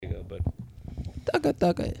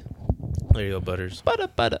There you go, Butters. Butter.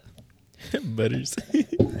 Butters.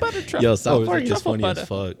 Butter truffle. Yo, South Park is Truffle funny butter. as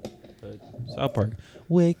fuck. South Park.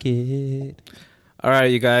 Wicked. All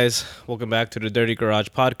right, you guys. Welcome back to the Dirty Garage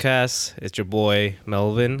Podcast. It's your boy,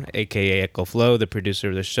 Melvin, a.k.a. Echo Flow, the producer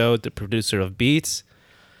of the show, the producer of beats,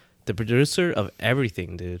 the producer of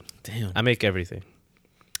everything, dude. Damn. I make everything.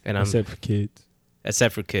 And Except for kids.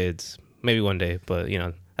 Except for kids. Maybe one day, but, you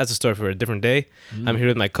know, that's a story for a different day. I'm here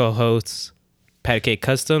with my co-hosts, Patty Cake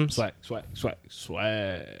Customs.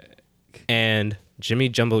 Swag. And Jimmy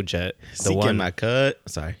Jumbo Jet. The one my cut.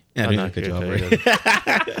 Sorry. Oh, I didn't no, cut you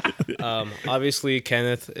you're off, good. Obviously,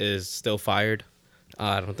 Kenneth is still fired.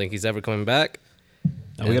 I don't think he's ever coming back.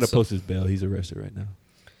 Now we got to post his bail. He's arrested right now.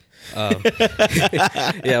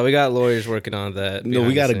 Yeah, we got lawyers working on that. No,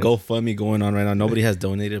 we got a GoFundMe going on right now. Nobody has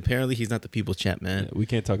donated. Apparently, he's not the people's champ, man. Yeah, we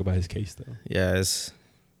can't talk about his case, though. Yeah, it's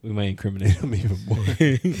We might incriminate him even more.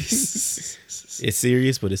 it's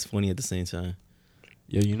serious, but it's funny at the same time.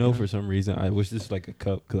 Yo, you know, for some reason, I wish this was like a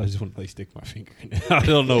cup because I just want to like stick my finger in it. I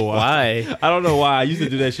don't know why. Why? I don't know why. I used to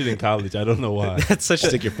do that shit in college. I don't know why. That's such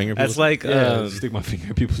Stick your finger. That's like Stick my finger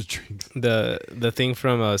in people's drinks. the thing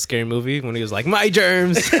from a Scary Movie when he was like, "My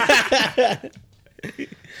germs."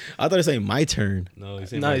 I thought it saying my turn. No,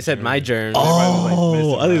 He said my germs.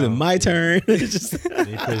 Oh, other than my turn. It's just And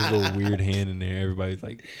he put his little weird hand in there. Everybody's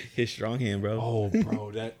like, his strong hand, bro. "Oh,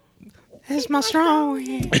 bro, that." It's my strong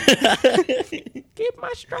hand. Get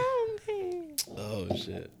my strong hand. Oh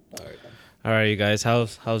shit. All right. All right, you guys.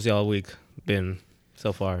 How's y'all week been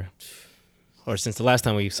so far, or since the last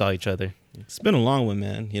time we saw each other? It's been a long one,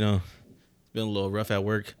 man. You know, it's been a little rough at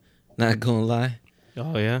work. Not gonna lie.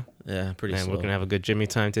 Oh yeah. Yeah, pretty Man, slow. we're gonna have a good Jimmy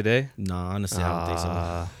time today. Nah, honestly, I don't think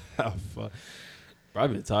so. Oh, fuck. Bro,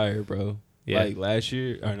 I've been tired, bro. Yeah. Like last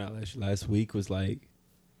week was like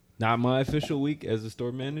not my official week as a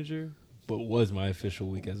store manager, but was my official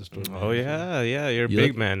week as a store manager. Oh yeah. You're a You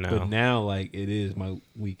big look- man now. But now, like, it is my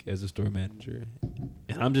week as a store manager.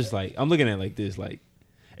 And I'm just like, I'm looking at it like this, like,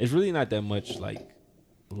 it's really not that much, like,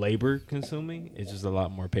 labor consuming. It's just a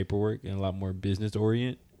lot more paperwork and a lot more business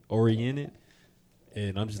oriented.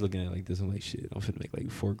 And I'm just looking at it like this. I'm like, shit, I'm finna make like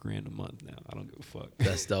 $4,000 a month now. I don't give a fuck.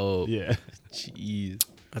 That's dope. Yeah. Jeez.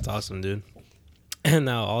 That's awesome, dude. And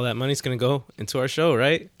now all that money's gonna go into our show,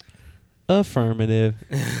 right? Affirmative.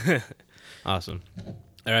 Awesome.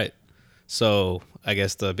 All right. So I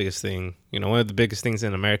guess the biggest thing, one of the biggest things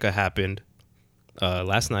in America happened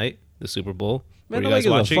last night, the Super Bowl. Man, Were you nobody guys gives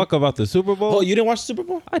a watching? fuck about the Super Bowl. Oh, you didn't watch the Super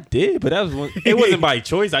Bowl? I did, but that was it wasn't by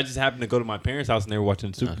choice. I just happened to go to my parents' house and they were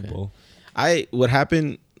watching the Super Okay. Bowl. What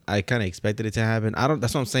happened? I kind of expected it to happen.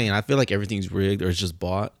 That's what I'm saying. I feel like everything's rigged or it's just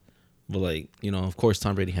bought. But like, of course,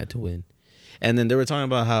 Tom Brady had to win. And then they were talking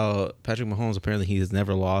about how Patrick Mahomes apparently he has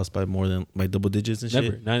never lost by more than by double digits and shit.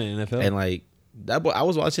 Never, not in the NFL. And like that, I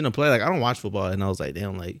was watching him play. Like I don't watch football, and I was like,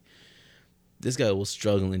 damn, like this guy was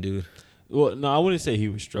struggling, dude. Well, no, I wouldn't say he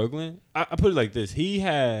was struggling. I put it like this: he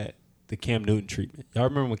had the Cam Newton treatment. Y'all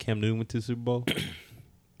remember when Cam Newton went to the Super Bowl?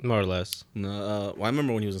 More or less. No, I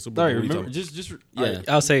remember when he was in Super Bowl. Sorry, What are you remember? talking Just Yeah. all right.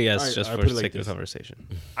 I'll say yes, All right, just all right, for put it the like sake of this. conversation.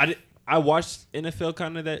 I watched NFL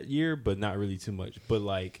kind of that year, but not really too much. But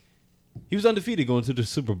like, he was undefeated going to the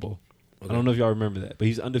Super Bowl. Okay. I don't know if y'all remember that, but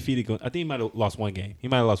he's undefeated going. I think he might have lost one game.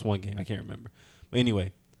 I can't remember. But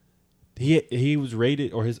anyway, he was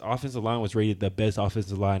rated, or his offensive line was rated the best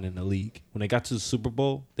offensive line in the league. When they got to the Super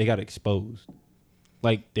Bowl, they got exposed.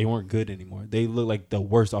 Like they weren't good anymore. They looked like the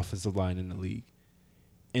worst offensive line in the league.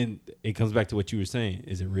 And it comes back to what you were saying.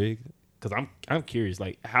 Is it rigged? Because I'm curious.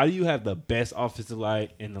 Like, how do you have the best offensive line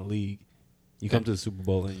in the league? You come to the Super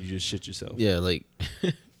Bowl and you just shit yourself. Yeah, like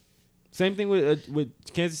Same thing with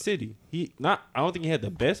Kansas City. I don't think he had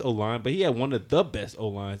the best O line, but he had one of the best O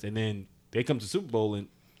lines. And then they come to the Super Bowl and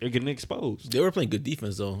they're getting exposed. they were playing good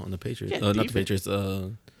defense though on the Patriots. Yeah, not the Patriots.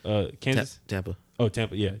 Kansas. Tampa. Oh,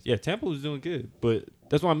 Tampa. Yeah. Tampa was doing good, but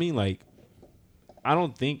that's what I mean. Like, I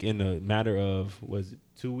don't think in a matter of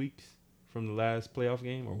 2 weeks from the last playoff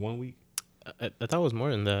game or 1 week. I thought it was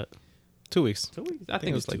more than that. 2 weeks. 2 weeks. I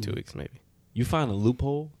think it was like 2 weeks, maybe. You find a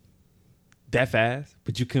loophole that fast,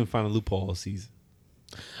 but you couldn't find a loophole all season.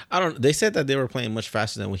 They said that they were playing much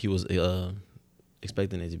faster than what he was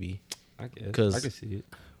expecting it to be. I guess 'Cause- I can see it,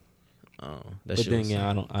 That but shit then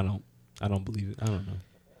was- I don't believe it. I don't know.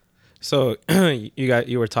 So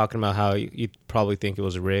you were talking about how you probably think it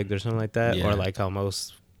was rigged or something like that, Yeah. or like how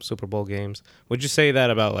most Super Bowl games. Would you say that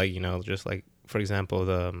about like just like for example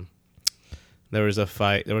there was a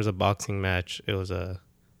fight, there was a boxing match. It was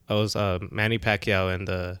Manny Pacquiao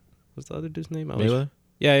and what's the other dude's name? Mayweather?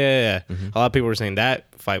 Yeah. Mhm. A lot of people were saying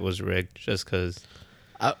that fight was rigged just because.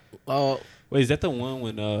 Wait, is that the one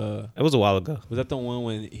when It was a while ago. was that the one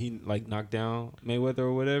when he like knocked down Mayweather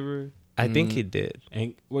or whatever? I think he did.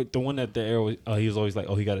 And wait, the one that the arrow, he was always like,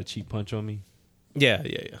 "Oh, he got a cheap punch on me." Yeah.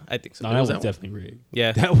 I think so. No, that was definitely rigged.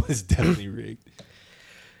 Yeah. That was definitely rigged.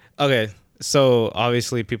 Okay. So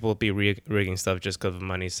obviously people will be rigging stuff just because of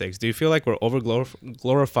money's sakes. Do you feel like we're over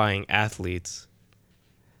glorifying athletes?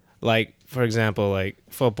 Like, for example, like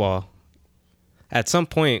football. At some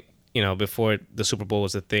point, you know, before the Super Bowl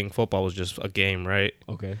was a thing, football was just a game, right?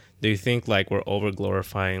 Okay. Do you think like we're over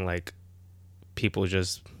glorifying like people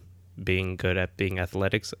just being good at being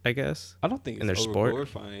athletics, I guess? I don't think it's in their over sport?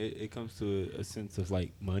 glorifying. It comes to a sense of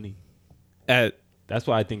like money. At That's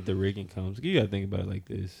why I think the rigging comes. You gotta think about it like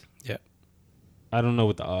this. Yeah. I don't know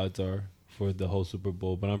what the odds are for the whole Super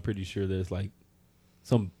Bowl, but I'm pretty sure there's like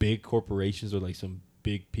some big corporations or like some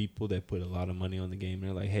big people that put a lot of money on the game. And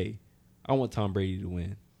they're like, hey, I want Tom Brady to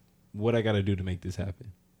win. What I got to do to make this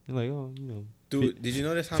happen? They're like, oh, you know. Dude, did you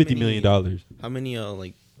notice how $50 million? How many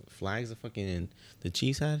like flags the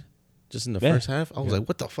Chiefs had just in the Yeah. first half? I was like,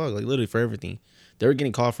 what the fuck? Like literally for everything. They were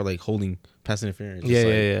getting called for like holding pass interference. yeah, Just,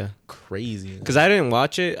 like, yeah. crazy. Because I didn't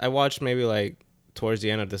watch it. I watched maybe like towards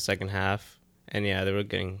the end of the second half, and yeah, they were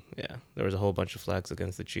getting there was a whole bunch of flags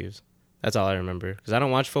against the Chiefs. That's all I remember. Because I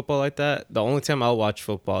don't watch football like that. The only time I'll watch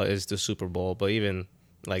football is the Super Bowl. But even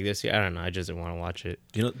like this year, I don't know. I just didn't want to watch it.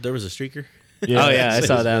 You know, there was a streaker. Yeah, oh yeah, I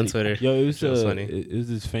saw that on funny. Twitter. Yo, it was funny. it was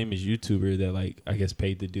this famous YouTuber that like I guess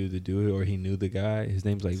paid the dude to do it, or he knew the guy. His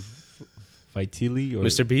name's like Vitili or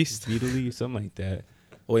Mr. Beast? Vitili or something like that.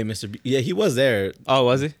 Oh wait, Mr. Yeah, he was there. Oh,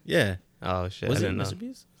 was he? Yeah. Oh shit, Was I it didn't know. Mr.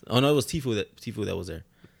 Beast? Oh no, it was Tifu that was there.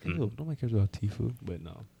 Nobody cares about Tifu, but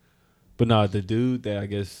no, the dude that I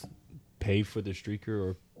guess paid for the streaker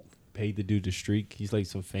or paid the dude to streak. He's like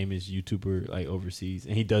some famous YouTuber like overseas,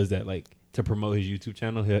 and he does that like to promote his YouTube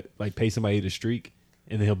channel. He'll like pay somebody to streak,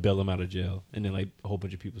 and then he'll bail them out of jail, and then like a whole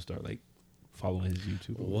bunch of people start like following his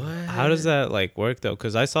YouTube. What? How does that like work though?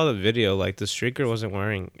 Because I saw the video. Like the streaker wasn't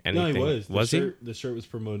wearing anything. No, he was. Was he? The shirt was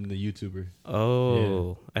promoting the YouTuber. Oh,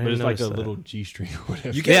 Yeah. I But didn't it's like a notice that. little G string or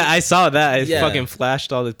whatever. You can- Yeah, I saw that. It Yeah. fucking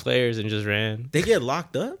flashed all the players and just ran. They get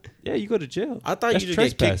locked up? Yeah, you go to jail. I thought That's you just get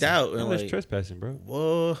kicked trespassing. out. No, And that's like, trespassing, bro.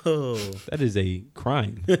 whoa. That is a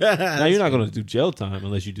crime. Now you're not going to do jail time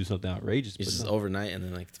unless you do something outrageous. It's but just no. overnight and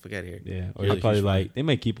then like fuck out of here. Yeah, or Really they probably huge like fine. they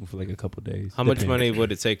may keep him for like a couple days. How much Depends. money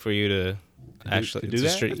would it take for you to actually to do that?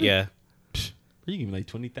 streak? Yeah, You give me like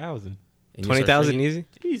 20,000 And you 20,000 start easy.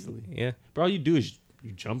 easily. Yeah, Bro, all you do is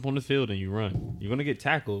you jump on the field and you run. You're gonna get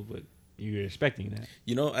tackled, but you're expecting that.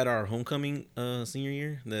 You know, at our homecoming senior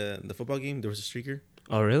year, the football game, there was a streaker.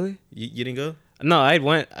 Oh really? You didn't go? No, I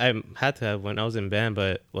went. I had to have when I was in band,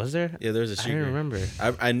 but was there? Yeah, there was a streaker. I didn't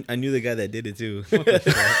remember. I knew the guy that did it too.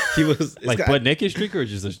 He was Like it's butt naked streaker or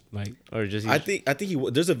just like Or just I think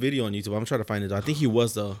there's a video on YouTube. I'm trying to find it though. I think he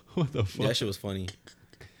was though. what the fuck? Yeah, that shit was funny.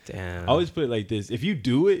 damn. I always put it like this: if you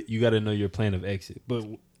do it, you got to know your plan of exit. But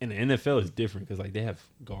in the NFL, it's different because like they have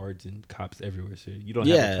guards and cops everywhere, so you don't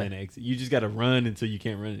have Yeah. a plan of exit. You just got to run until you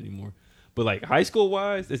can't run anymore. But like high school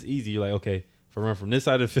wise, it's easy. You're like, okay, if I run from this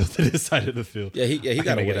side of the field to this side of the field, Yeah, he I got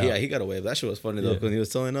can make away. it out. Yeah, he got away. But that shit was funny though Yeah. when he was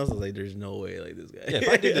telling us. I was like, "There's no way like this guy." yeah, if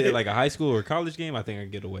I did it at like a high school or college game, I think I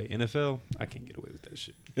can get away. NFL, I can't get away with that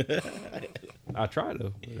shit. I try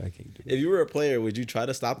though, but I can't do it. If you were a player, would you try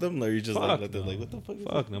to stop them, or you just Fuck like, no. like what the fuck? Is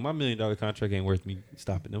Fuck no, my $1 million contract ain't worth me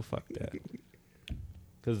stopping. No, fuck that.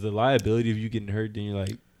 Because the liability of you getting hurt, then you're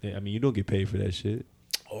like, I mean, you don't get paid for that shit.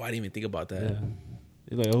 this? Oh, I didn't even think about that. Yeah.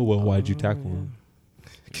 You're like, oh well, why'd you tackle him?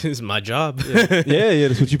 It's my job. Yeah,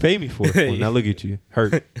 that's what you pay me for. Well, now look at you,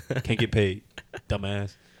 hurt, can't get paid,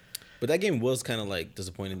 dumbass. But that game was kind of like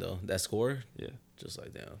disappointing though. That score, Yeah. just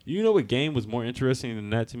like damn. You know what game was more interesting than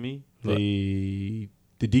that to me? What? The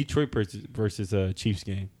Detroit versus Chiefs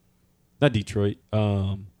game. Not Detroit.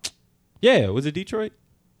 Yeah, was it Detroit?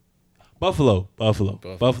 Buffalo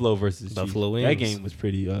versus Chiefs. Buffalo That wins. game was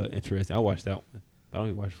pretty interesting. I watched that one. I don't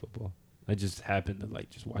even watch football. I just happened to like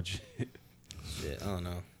just watch it. Yeah, I don't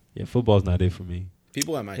know. Yeah, football's not it for me.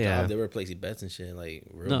 People at my Yeah. job, they were placing bets and shit like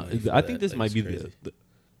real No, money for I think that. this Like, might it's be crazy. the.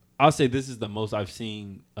 I'll say this is the most I've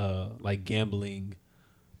seen like gambling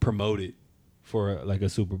promoted for like a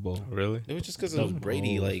Super Bowl. Really? It was just because The of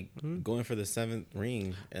Brady Bulls. like going for the 7th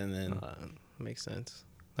ring, and then Makes sense.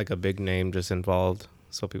 Like a big name just involved,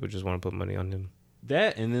 so people just want to put money on him.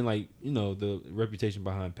 That and then like the reputation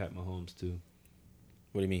behind Pat Mahomes too.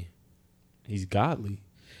 what do you mean? He's godly.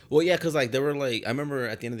 Well, yeah, because like they were like, I remember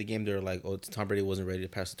at the end of the game they were like, oh, Tom Brady wasn't ready to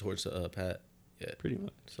pass the torch to Pat. Yeah, Pretty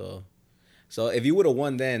much. so if you would have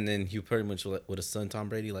won then he pretty much would have son Tom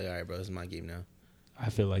Brady like, all right, bro, this is my game now. I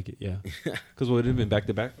feel like it, yeah. Because would it have been back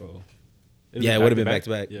to back? Oh, Yeah, it would have been back to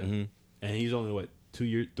back. Yeah. Mm-hmm. and he's only what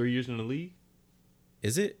 3 years in the league.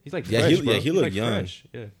 Is it? He's like yeah, fresh, he, bro. yeah, he He's looked like young. fresh.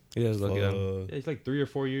 Yeah. He does look young. Yeah, he's like 3 or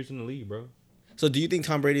 4 years in the league, bro. So do you think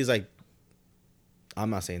Tom Brady's like? I'm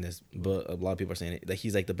not saying this, but a lot of people are saying it. That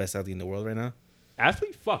he's like the best athlete in the world right now.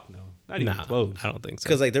 Athlete? Fuck no. Not even close. I don't think so.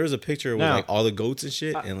 Because like there was a picture with Now, like all the goats and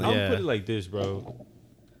shit, and like I'll put it like this, bro.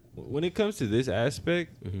 When it comes to this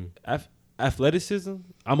aspect, athleticism,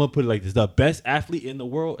 I'm gonna put it like this: the best athlete in the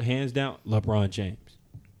world, hands down, LeBron James.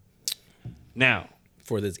 Now,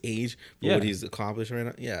 for this age, for what he's accomplished right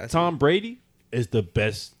now, yeah. Tom Brady is the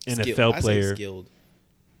best NFL player. Skilled.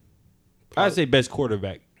 I'd say best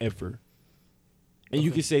quarterback ever. And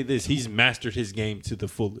you can say this: he's mastered his game to the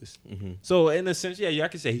fullest. So in a sense, yeah, I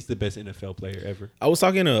can say he's the best NFL player ever. I was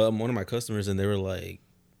talking to one of my customers, and they were like,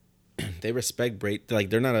 they respect Brady. Like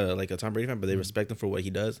they're not a Tom Brady fan, but they respect him for what he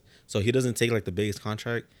does. So he doesn't take like the biggest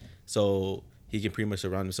contract, so he can pretty much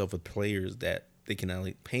surround himself with players that they can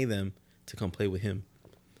like pay them to come play with him.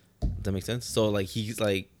 Does that make sense? So like he's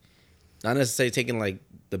like not necessarily taking like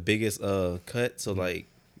the biggest cut. So like,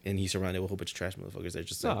 and he's surrounded with a whole bunch of trash motherfuckers that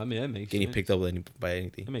just like, I mean that makes getting sense. picked up by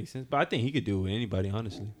anything. That makes sense. But I think he could do it with anybody,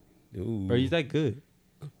 honestly. Ooh. Bro, he's that good.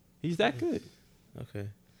 He's that good. Okay.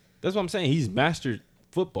 That's what I'm saying. He's mastered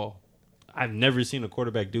football. I've never seen a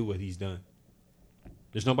quarterback do what he's done.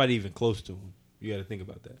 There's nobody even close to him. You got to think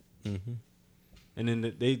about that. Mm-hmm. And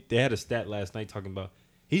then they had a stat last night talking about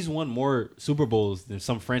he's won more Super Bowls than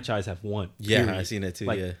some franchise have won. Yeah, period. I seen that too.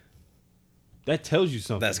 Like, yeah. That tells you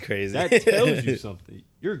something. That's crazy. That tells you something.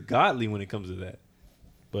 You're godly when it comes to that.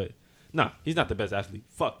 But nah, he's not the best athlete.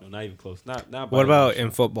 Fuck no, not even close. Not by What a about much.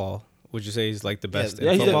 in football? Would you say he's like the best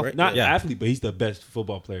Yeah, in he's football? right? not Yeah. athlete, but he's the best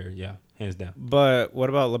football player. Yeah, hands down. But what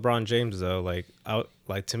about LeBron James though? Like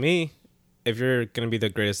to me, if you're gonna be the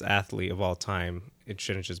greatest athlete of all time, it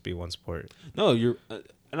shouldn't just be one sport. No, you're,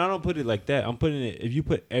 and I don't put it like that. I'm putting it if you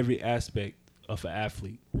put every aspect of an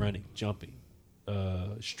athlete, running, jumping,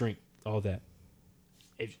 strength, all that.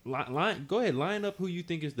 If go ahead, line up who you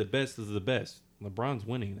think is the best. LeBron's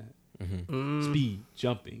winning that. Mm-hmm. Speed,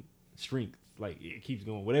 jumping, strength, like it keeps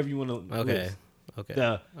going. Whatever you want to. Okay.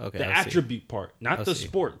 The I see. attribute part, not I the see.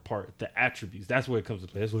 sport part. The attributes. That's where it comes to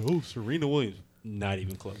play. That's like, Serena Williams, not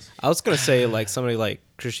even close. I was gonna say like somebody like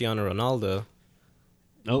Cristiano Ronaldo.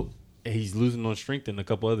 Nope. He's losing on strength and a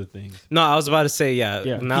couple other things. No, I was about to say yeah.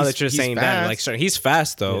 Now He's- that you're he's saying that, fast. like he's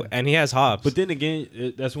fast though, Yeah. and he has hops. But then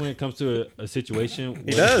again, that's when it comes to a situation.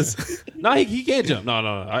 He does. No, he can't jump.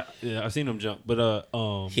 No. I've seen him jump. But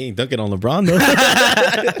He ain't dunking on LeBron though.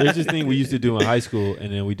 there's this thing we used to do in high school,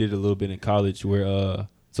 and then we did a little bit in college where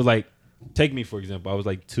so like take me for example. I was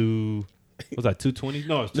like 220?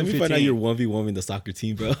 No, it's 215. Let me find out you're 1v1 in the soccer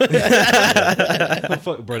team, bro.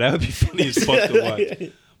 Fuck, bro, that would be funny as fuck to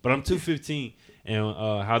watch. But I'm 215, and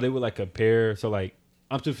how they would like compare. So like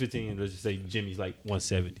I'm 215, and let's just say Jimmy's like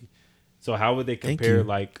 170. So how would they Thank compare you.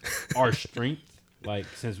 like our strength? Like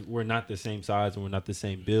since we're not the same size and we're not the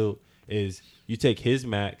same build, is you take his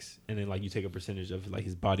max and then like you take a percentage of like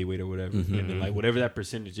his body weight or whatever, and then like whatever that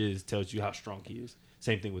percentage is tells you how strong he is.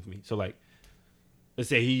 Same thing with me. So like. Let's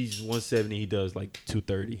say he's 170, he does like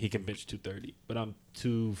 230. He can bench 230. But I'm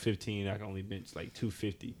 215, I can only bench like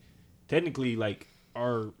 250. Technically, like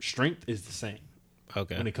our strength is the same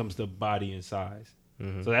okay. when it comes to body and size.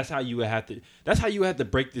 So that's how you would have to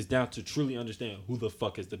break this down to truly understand who the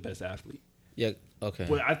fuck is the best athlete. Yeah. Okay.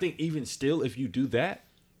 But I think even still, if you do that,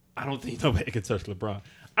 I don't think nobody can touch LeBron.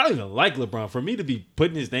 I don't even like LeBron. For me to be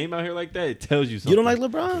putting his name out here like that, it tells you something. You don't like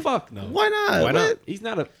LeBron? Fuck no. Why not? Why not? What? He's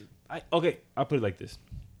not a. Okay, I'll put it like this.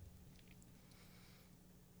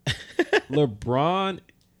 LeBron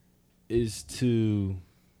is too.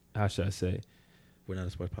 How should I say? We're not a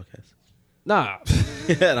sports podcast. Nah,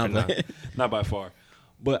 And I'm like, not by far.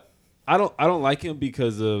 But I don't like him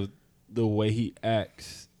because of the way he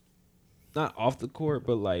acts. Not off the court,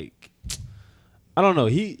 but like I don't know.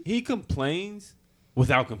 He complains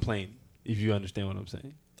without complaining. If you understand what I'm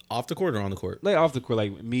saying. off the court or on the court? Like off the court,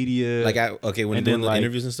 like media. Like, when and doing then, the like,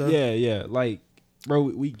 interviews and stuff? Yeah. Like, bro,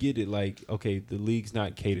 we get it. Like, okay, the league's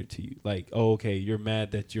not catered to you. Like, oh, okay, you're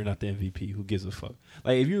mad that you're not the MVP. Who gives a fuck?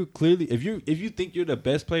 Like, if you think you're the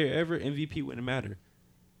best player ever, MVP wouldn't matter.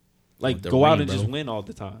 Like, The go out ring, and bro. just win all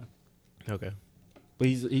the time. Okay. But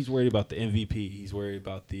he's worried about the MVP. He's worried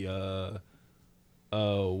about the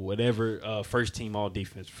whatever first team all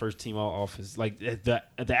defense, first team all offense. Like the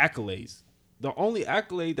accolades. The only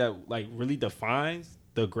accolade that like really defines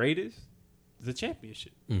the greatest is the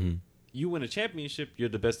championship. Mm-hmm. You win a championship, you're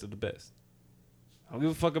the best of the best. I don't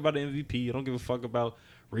give a fuck about the MVP. I don't give a fuck about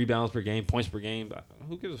rebounds per game, points per game.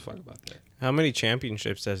 Who gives a fuck about that? How many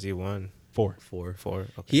championships has he won? 4.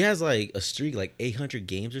 Okay. He has like a streak, like 800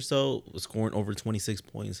 games or so, scoring over 26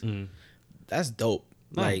 points. That's dope.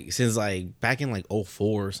 No. Like since like back in like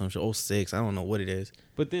 04 or some shit, 06. I don't know what it is.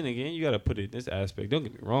 But then again, you got to put it in this aspect. Don't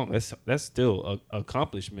get me wrong. That's still an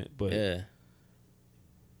accomplishment. But Yeah.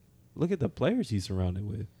 look at the players he's surrounded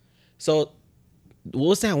with. So,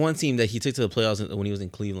 what's that one team that he took to the playoffs when he was in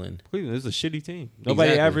Cleveland? Cleveland is a shitty team. Nobody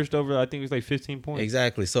Exactly. averaged over, I think it was like 15 points.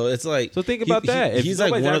 Exactly. So it's like. So think about that. If he's like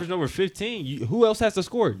nobody's one averaging over 15, who else has to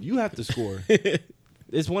score? You have to score.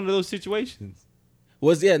 It's one of those situations.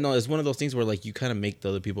 It's one of those things where like you kind of make the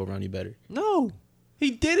other people around you better. No, he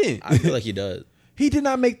didn't. I feel like he does. He did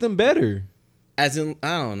not make them better. As in,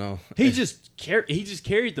 I don't know. He just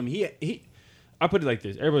carried them. I put it like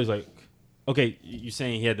this. Everybody's like, okay, you're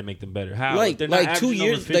saying he had to make them better. How? Like They're not 2 averaging over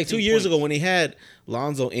years, 15 2 years ago points. when he had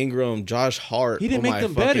Lonzo Ingram, Josh Hart. He didn't oh make my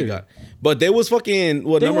them fucking better. God. But they was fucking They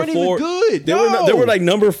number weren't 4. even good. They No. were like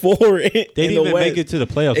number 4. They didn't even make it to the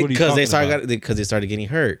playoffs. What are you talking about? Because they started getting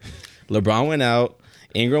hurt. LeBron went out,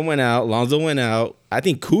 Ingram went out, Lonzo went out. I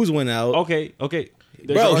think Kuz went out. Okay.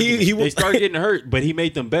 There's Bro, an he argument. They was- started getting hurt, but he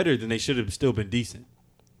made them better than they should have still been decent.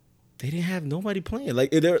 They didn't have nobody playing. Like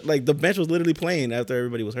the bench was literally playing after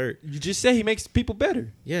everybody was hurt. You just said he makes people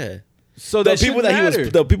better. Yeah. So The that people shouldn't matter.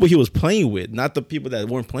 the people he was playing with, not the people that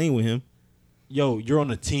weren't playing with him. Yo, you're on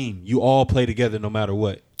a team. You all play together no matter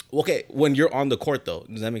what. Okay, when you're on the court though,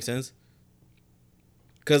 does that make sense?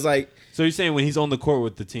 Because like, So you're saying when he's on the court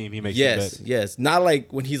with the team, he makes them better. yes, not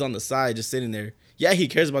like when he's on the side just sitting there. Yeah, he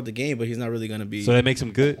cares about the game, but he's not really gonna be. So that makes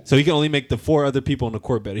him good. So he can only make the 4 other people on the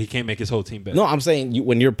court better. He can't make his whole team better. No, I'm saying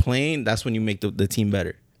when you're playing, that's when you make the team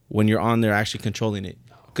better. When you're on there actually controlling it.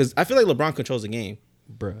 Because I feel like LeBron controls the game.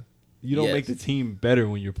 Bruh. You don't Yes. make the team better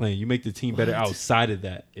when you're playing. You make the team better outside of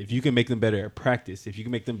that. If you can make them better at practice, if you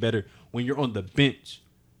can make them better when you're on the bench,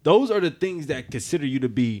 those are the things that consider you to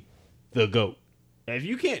be the GOAT. If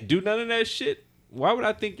you can't do none of that shit, why would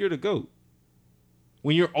I think you're the GOAT?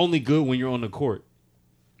 When you're only good when you're on the court.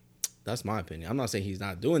 That's my opinion. I'm not saying he's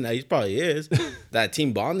not doing that. He probably is. That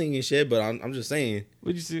team bonding and shit, but I'm just saying.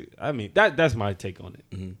 Would you see? I mean, that's my take on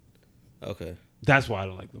it. Okay. That's why I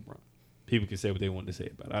don't like LeBron. People can say what they want to say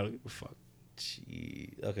about it. I don't give a fuck.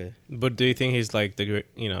 Gee, okay. But do you think he's like the great?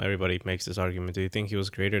 You know, everybody makes this argument. Do you think he was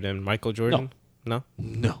greater than Michael Jordan? No.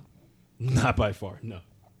 No. Not by far. No.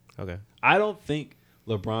 Okay. I don't think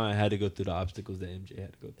LeBron had to go through the obstacles that MJ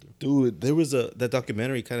had to go through. Dude, there was that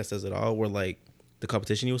documentary kind of says it all where like the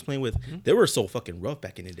competition he was playing with, they were so fucking rough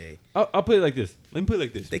back in the day. I'll put it like this. Let me put it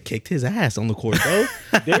like this. They kicked his ass on the court, though.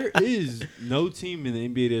 There is no team in the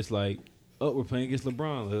NBA that's like, oh, we're playing against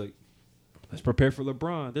LeBron. They're like, let's prepare for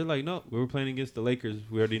LeBron. They're like, no, we were playing against the Lakers.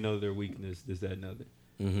 We already know their weakness, this, that, and other.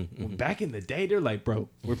 When back in the day, they're like, bro,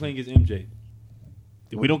 we're playing against MJ.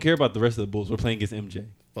 We don't care about the rest of the Bulls. We're playing against MJ.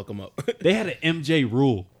 Fuck him up. They had an MJ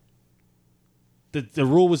rule. The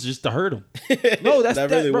rule was just to hurt him. No, that's that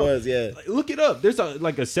really bro. was, yeah. Like, look it up. There's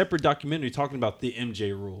a separate documentary talking about the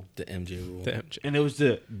MJ rule. The MJ rule. The MJ. And it was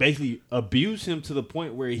to basically abuse him to the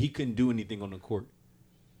point where he couldn't do anything on the court.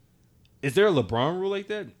 Is there a LeBron rule like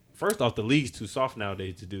that? First off, the league's too soft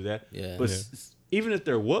nowadays to do that. Yeah. But Yeah. Even if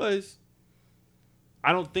there was,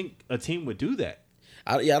 I don't think a team would do that.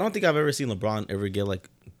 I don't think I've ever seen LeBron ever get like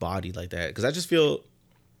bodied like that because I just feel,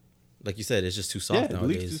 like you said, it's just too soft The league's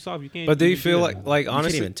too nowadays. soft. You can't. But do you can't feel that. like You can't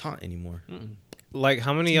honestly, even taunt anymore. like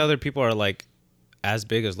how many other people are like as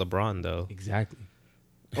big as LeBron though? Exactly.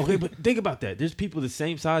 Okay, but think about that. There's people the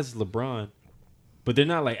same size as LeBron, but they're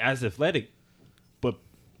not like as athletic. But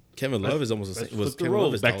Kevin Love is almost the let's same. flip Was the Kevin Love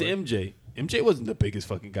roles is back to taller. MJ. MJ wasn't the biggest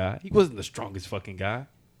fucking guy. He wasn't the strongest fucking guy.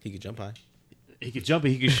 He could jump high. He could jump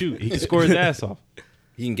and he could shoot. He could score his ass off.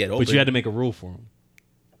 He can get open. But you had to make a rule for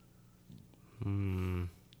him.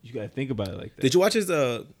 You got to think about it like that. Did you watch his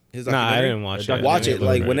Nah, documentary? I didn't watch it. Watch I it. didn't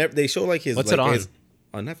Like look whenever they show like his. What's like, it on? his-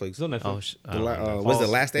 on Netflix. It's on Netflix. Oh, I don't know. Was it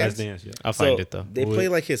Last Dance? Last Dance, yeah. I'll find it though. They play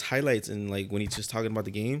like his highlights and like when he's just talking about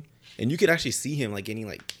the game, and you could actually see him like getting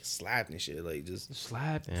like slapped and shit, like just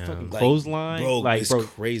Slap, Yeah. fucking like, clothesline. Bro, like, it's bro,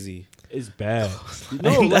 crazy. it's bad.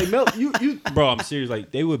 No, like, Mel, you, bro, I'm serious.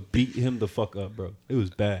 Like, they would beat him the fuck up, bro. It was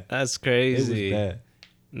bad. That's It crazy. was bad.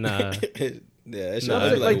 Nah. Yeah, that shit No,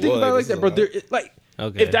 was Like, think about it like that, bro. This is There, like,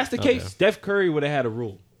 Okay. if that's the case, okay. Steph Curry would have had a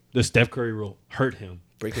rule. The Steph Curry rule hurt him,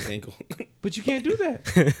 break his ankle. but you can't do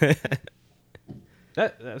that.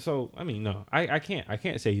 So I mean, no, I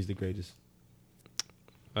can't say he's the greatest.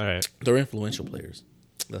 All right. They're influential players.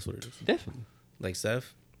 That's what it is. Definitely, Like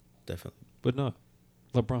Steph, definitely. but no,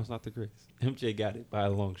 LeBron's not the greatest. MJ got it by a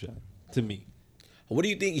long shot to me. What do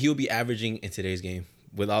you think he'll be averaging in today's game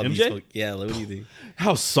with all MJ? these? Yeah, like, what do you think?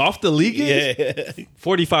 How soft the league is? Yeah,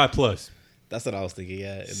 45 plus. That's what I was thinking.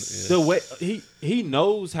 Yeah. The way he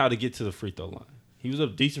knows how to get to the free throw line. He was a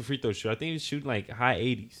decent free throw shooter. I think he was shooting like high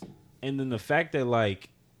 80s. And then the fact that like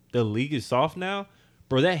the league is soft now,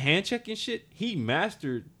 bro, that hand checking shit, he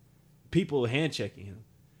mastered people hand checking him.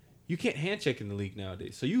 You can't hand check in the league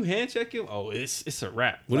nowadays. So you hand check him, it's a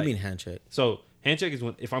wrap. What do you mean hand check? So hand check is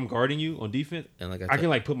when if I'm guarding you on defense, and like I can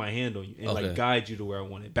like put my hand on you and like guide you to where I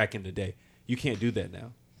want it. Back in the day, you can't do that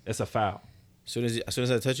now. That's a foul. As soon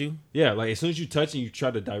as I touch you? Yeah, like as soon as you touch and you try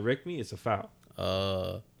to direct me, it's a foul.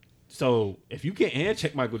 So if you can't hand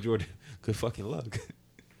check Michael Jordan, good fucking luck.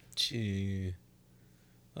 Gee.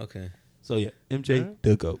 Okay. So yeah, MJ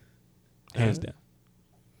the GOAT. Hands down.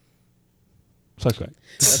 Subscribe.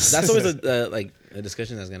 That's always a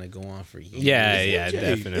discussion that's gonna go on for years. Yeah,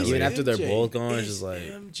 definitely. Even after they're both gone, it's just like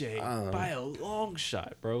MJ by a long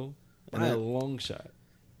shot, bro. By a long shot.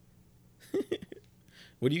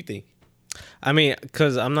 What do you think? I mean,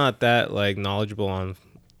 because I'm not that like knowledgeable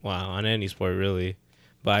on any sport really,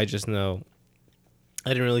 but I just know I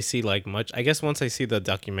didn't really see like much. I guess once I see the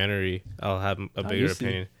documentary, I'll have a bigger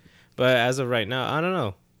opinion. But as of right now, I don't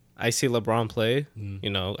know. I see LeBron play.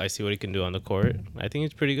 You know, I see what he can do on the court. I think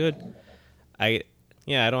it's pretty good. I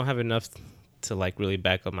don't have enough to like really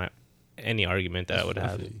back up any argument that I would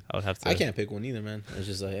have to. I can't pick one either, man. It's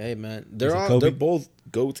just like, hey, man, they're both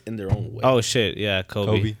GOATs in their own way. Oh shit, yeah,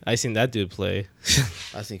 Kobe. I seen that dude play.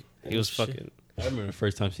 I think he was fucking. I remember the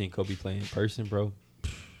first time seeing Kobe play in person, bro.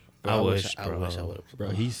 I wish I would have.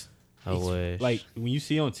 Bro, I wish. Like, when you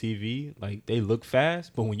see on TV, like, they look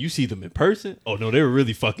fast, but when you see them in person, oh, no, they were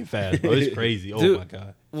really fucking fast, bro. It's crazy. Dude, oh, my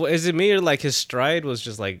God. Well, is it me or, like, his stride was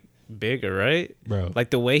just, like, bigger, right? Bro. Like,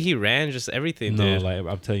 the way he ran, just everything, no, dude. like,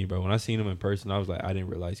 I'm telling you, bro, when I seen him in person, I was like, I didn't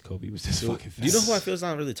realize Kobe was this fucking fast. Do you know who I feel is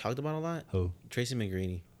not really talked about a lot? Who? Tracy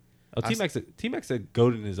McGrady. Oh, T-Mac's a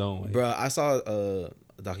goat in his own way. Bro, I saw a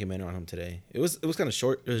documentary on him today. It was kind of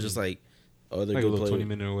short. It was just, like, other like good a little players.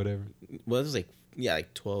 20-minute or whatever. Well, it was, like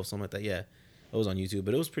 12, something like that, yeah. It was on YouTube,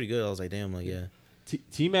 but it was pretty good. I was like, damn, like, yeah.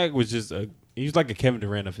 T-Mac was just he was like a Kevin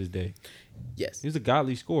Durant of his day. Yes. He was a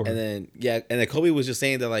godly scorer. And then Kobe was just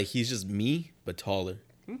saying that, like, he's just me, but taller.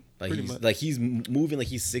 Like, he's moving like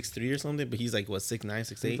he's 6'3" or something, but he's like, what, 6'9",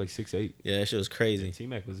 6'8"? He's like 6'8". Yeah, that shit was crazy. Yeah,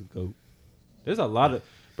 T-Mac was a GOAT. There's a lot of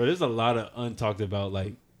untalked about,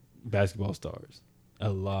 like, basketball stars. A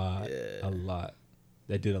lot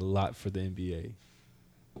that did a lot for the NBA.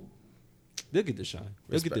 They'll get to shine.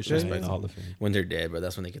 They'll get to shine in the Hall of Fame. When they're dead, bro,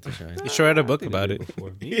 that's when they get to shine. You should write a book about it.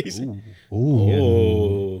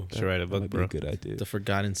 Ooh. Should write a book, bro. Good idea. The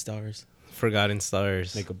Forgotten Stars. Forgotten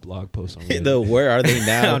Stars. Make a blog post on Reddit. The where are they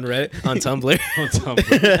now? On Reddit? On Tumblr? On Tumblr.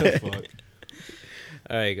 What the fuck?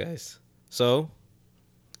 All right, guys. So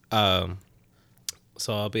I'll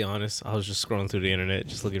be honest. I was just scrolling through the internet,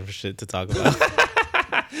 just looking for shit to talk about.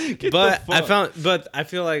 I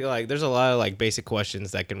feel like there's a lot of like basic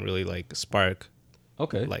questions that can really like spark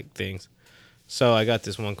like things. So I got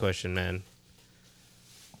this one question, man.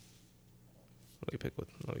 Let me pick one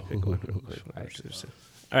real quick.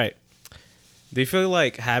 All right. Do you feel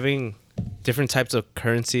like having different types of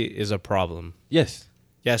currency is a problem? Yes.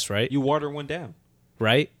 Yes, right? You water one down.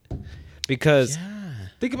 Right? Because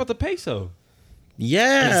think about the peso.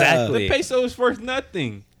 Yeah. Exactly. The peso is worth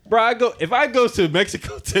nothing. Bro, if I go to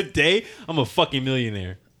Mexico today, I'm a fucking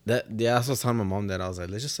millionaire. I was telling my mom that. I was like,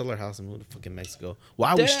 let's just sell our house and move to fucking Mexico.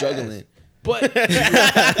 Why are we struggling? But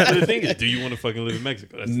the thing is, do you want to fucking live in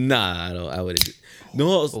Mexico? Nah, I wouldn't.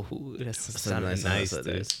 No, that's nice,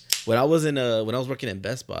 dude. When I was working at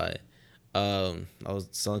Best Buy, I was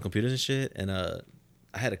selling computers and shit, and I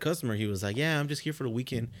had a customer. He was like, "Yeah, I'm just here for the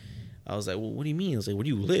weekend." I was like, "Well, what do you mean?" I was like, "Where do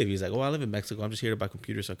you live?" He's like, "Oh, I live in Mexico. I'm just here to buy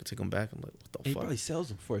computers so I can take them back." I'm like, "What the fuck?" He probably sells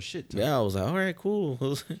them for a shit ton. Yeah, I was like, "All right, cool."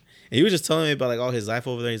 And he was just telling me about like all his life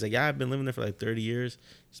over there. He's like, "Yeah, I've been living there for like 30 years.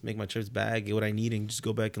 Just make my trips back, get what I need, and just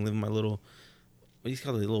go back and live in my little, what do you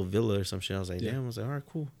call it, a little villa or some shit." I was like, "Damn." I was like, "All right,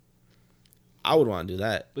 cool." I would want to do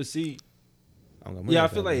that. But see, I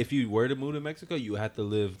feel like if you were to move to Mexico, you have to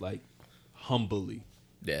live like humbly.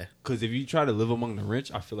 Yeah. Because if you try to live among the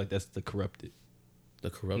rich, I feel like that's the corrupted. The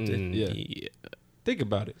corrupted? Yeah. Think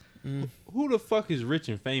about it. Who the fuck is rich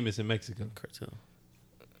and famous in Mexico? Cartel.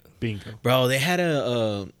 Bingo. Bro, they had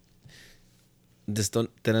this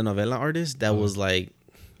telenovela artist that was like,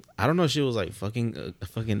 I don't know if she was like fucking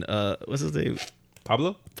what's his name?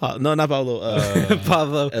 Pablo? No, not Pablo.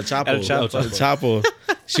 Pablo. El Chapo. El Chapo. El Chapo.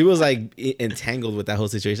 She was like entangled with that whole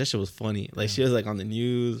situation. That shit was funny. Like she was like on the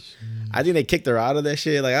news. I think they kicked her out of that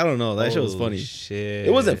shit. Like I don't know. That shit was funny. Shit.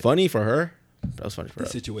 It wasn't funny for her. That was funny for The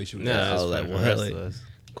her. situation. I was like, what? Like,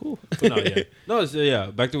 cool. But no, yeah.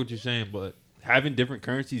 No, back to what you're saying, but having different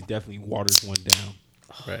currencies definitely waters one down.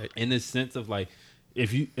 Right. In the sense of like,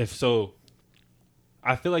 if so,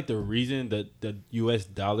 I feel like the reason that the U.S.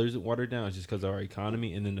 dollars watered down is just because of our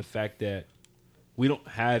economy, and then the fact that we don't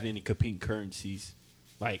have any competing currencies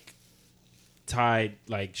like tied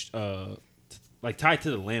tied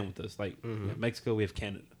to the land with us. Like Mexico, we have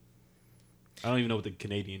Canada. I don't even know what the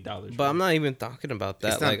Canadian dollar is. But I'm not even talking about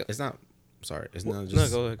that. It's not. Sorry, it's not no,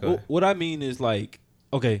 just. go ahead. What I mean is like,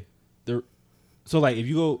 okay, so like if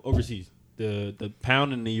you go overseas, the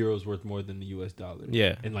pound and the euro is worth more than the U.S. dollar.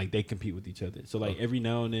 Yeah. And like they compete with each other. So like every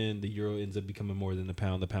now and then the euro ends up becoming more than the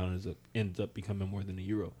pound. The pound ends up becoming more than the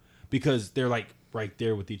euro because they're like right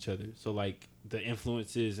there with each other. So like the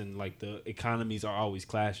influences and like the economies are always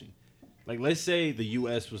clashing. Like let's say the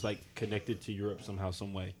U.S. was like connected to Europe somehow,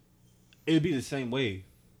 some way. It would be the same way.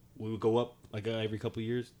 We would go up like every couple of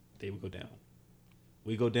years. They would go down.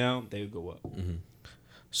 We go down. They would go up. Mm-hmm.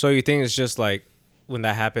 So you think it's just like when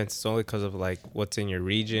that happens, it's only because of like what's in your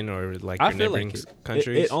region or like I your feel neighboring like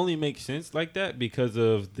countries? It only makes sense like that because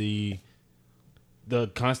of the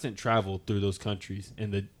constant travel through those countries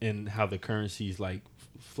and how the currencies like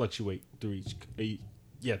fluctuate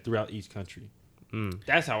throughout each country.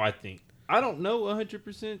 That's how I think. I don't know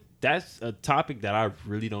 100%. That's a topic that I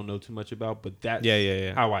really don't know too much about, but that's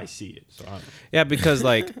how I see it. So I don't know. Yeah, because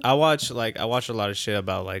like I watch a lot of shit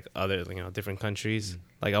about like other different countries.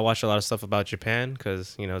 Like I watch a lot of stuff about Japan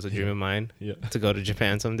because it's a dream of mine to go to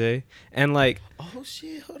Japan someday. And like, Oh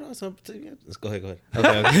shit! Hold on. Let's go ahead.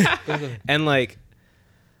 okay. And like,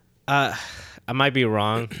 I might be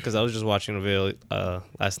wrong because I was just watching a video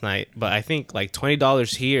last night, but I think like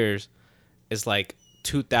 $20 here is like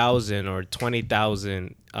 2,000 or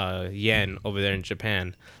 20,000 yen over there in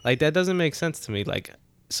Japan. Like that doesn't make sense to me. Like,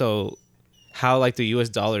 so how like the US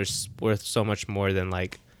dollar is worth so much more than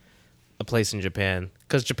like a place in Japan?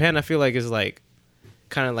 Because Japan, I feel like is like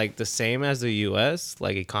kind of like the same as the US,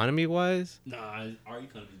 like economy wise. Nah, our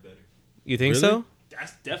economy's better. You think Really? so?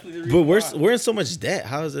 That's definitely the reason. But we're in so much debt.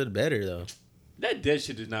 How is it better though? That debt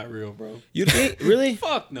shit is not real, bro. You think really?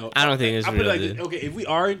 Fuck no. I don't think it's I put it real, like this. dude. Okay, if we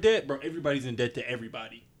are in debt, bro, everybody's in debt to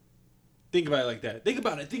everybody. Think about it like that. Think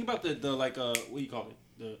about it. Think about the like what do you call it?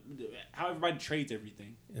 The how everybody trades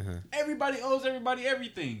everything. Uh-huh. Everybody owes everybody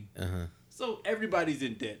everything. Uh-huh. So everybody's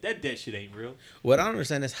in debt. That debt shit ain't real. What I don't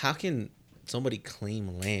understand is how can somebody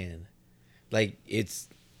claim land? Like it's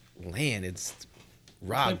land. It's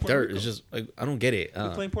rock, Puerto dirt. Rico. It's just like I don't get it. We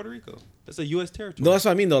claim Puerto Rico. That's a U.S. territory. No, that's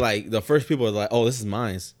what I mean though. Like the first people are like, "Oh, this is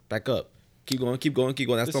mine. Back up. Keep going. That's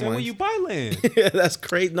the still same way mine." you buy land. That's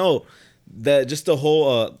crazy. No, that just the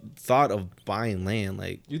whole thought of buying land.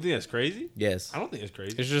 Like, You think that's crazy? yes, I don't think it's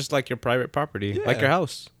crazy. It's just like your private property, Yeah. like your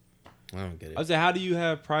house. I don't get it. I was like, how do you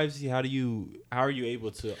have privacy? How are you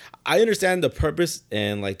able to? I understand the purpose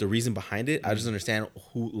and like the reason behind it. I just understand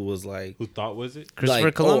who was like, Who thought was it? Christopher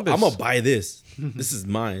like, Columbus. I'm gonna buy this. This is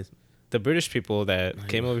mine. The British people that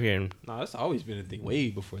came over here. And, No, that's always been a thing way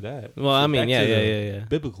before that. well, I mean, back yeah, to the yeah.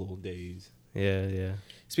 biblical days. Yeah.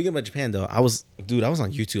 Speaking about Japan though, I was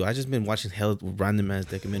on YouTube. I just been watching hell random ass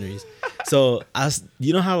documentaries. So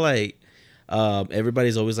you know how like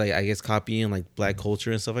everybody's always like I guess copying like black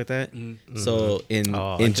culture and stuff like that. Mm-hmm. So I in can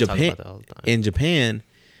talk Japan, about that all the time. in Japan,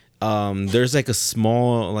 there's like a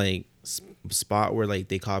small like spot where like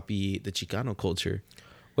they copy the Chicano culture.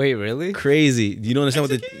 Wait, really? Crazy. Do you know understand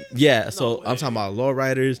what Mexicans? yeah? So No I'm way. talking about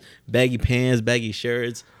lowriders, baggy pants, baggy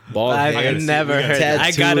shirts, bald I've hair, never heard that.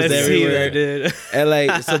 I tattoos gotta see everywhere. that, dude. And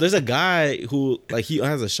like, so there's a guy who like he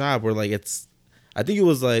has a shop where like I think it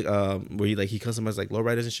was like where he customizes like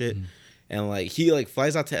lowriders and shit, and like he like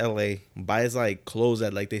flies out to LA, buys like clothes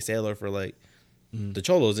that like they sell for like the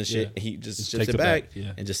cholos and shit. Yeah. And he just Just ships takes it back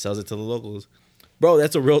yeah. and just sells it to the locals. Bro,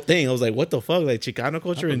 that's a real thing. I was like, what the fuck, like Chicano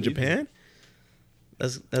culture in believe Japan?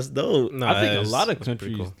 That's dope. No, I think a that's- lot of that's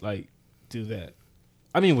pretty countries cool. like do that.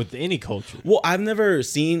 I mean, with any culture. Well, I've never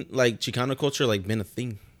seen like Chicano culture like been a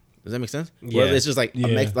thing. Does that make sense? Yeah. Where it's just like Yeah.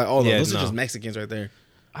 like oh Yeah, those are no. just Mexicans right there.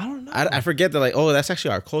 I don't know. I forget that like oh that's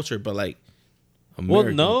actually our culture, but like well,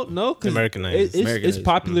 American. no, because Americanized. it's Americanized.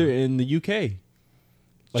 popular in the UK.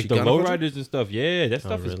 Like the Chicano culture? lowriders and stuff. Yeah, that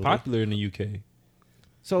stuff is really? popular in the UK.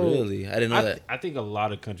 So Really, I didn't know that. I think a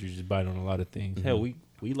lot of countries just bite on a lot of things. Hell, we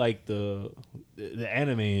like the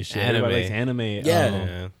anime and shit. Anime. Everybody likes anime. Yeah.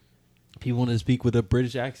 Yeah. People want to speak with a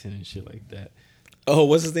British accent and shit like that. Oh,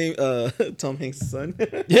 what's his name? Tom Hanks' son.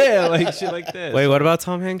 Yeah, like shit like that. Wait, what about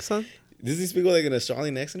Tom Hanks' son? Does he speak with like an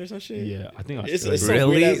Australian accent or some shit? Yeah, I think It's Australia. so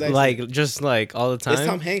weird Really? ass accent. Like just like all the time? It's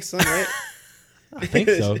Tom Hanks' son, right? I think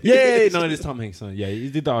so. Yeah, no, it is Tom Hanks' son. Yeah, he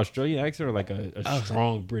did the Australian accent or like a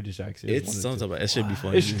strong British accent. It's something about it. Should be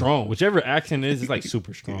funny. It's strong. Whichever accent is, it's like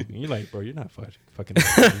super strong. And you're like, bro, you're not fucking.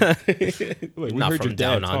 Like, we Not heard from your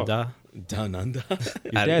dad down talk. under. Down under.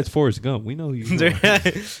 Your dad's Forrest Gump. We know who you are.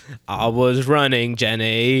 I was running,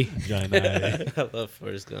 Jenny. Giant eye. I love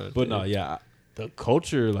Forrest Gump. But no, yeah, the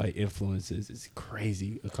culture like influences is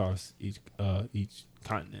crazy across each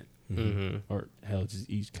continent, or hell, just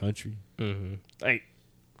each country. Like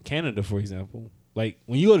Canada, for example. Like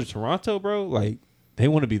when you go to Toronto, bro, like they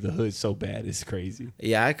want to be the hood so bad, it's crazy.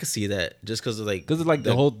 Yeah, I could see that just because of like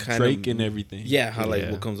the whole kind Drake of, and everything. Yeah, how like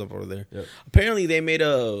what comes up over there. Yep. Apparently, they made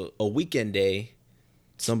a weekend day.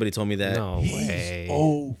 Somebody told me that. No way.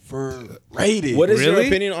 Overrated. What is your Really?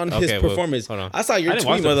 opinion on his Okay, well, performance? hold on. I saw your I didn't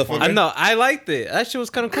tweet, watch the motherfucker. I know. I liked it. That shit was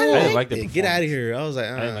kind of cool. I didn't like the Get out of performance. here. I was like,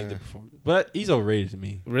 I didn't like the performance, but he's overrated to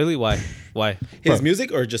me. Really? Why? Why? his Bro.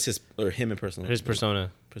 music or just him in personal. His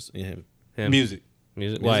persona. Yeah, him. Him. Music.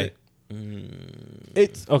 Why?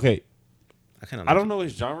 It's okay. I don't know what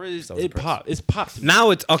his genre is. That was It impressive. pop. It's pop. to me.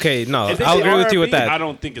 Now it's okay. No, If they I'll say agree with you with R&B, that. I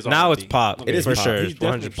don't think it's Now R&B. it's pop. It is for pop. sure. He's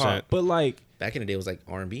definitely 100%. pop. But like Back in the day, it was like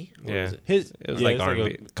R&B. Yeah. his, It was yeah, like it's R&B,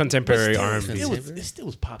 a- contemporary but R&B. still, it still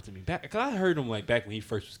was pop to me. Cause I heard him like back when he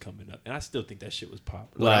first was coming up, and I still think that shit was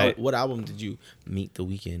pop. Like- What album did you meet the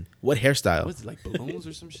weekend? What hairstyle? Was it like balloons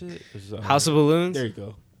or some shit? It was, House of Balloons. There you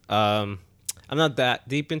go. I'm not that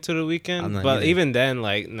deep into the I'm weekend, not but either. even then,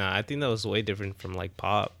 like, nah, I think that was way different from like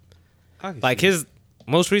pop. I can Like see it. his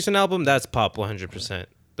most recent album, that's pop 100%.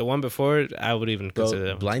 The one before, I would even consider Bro,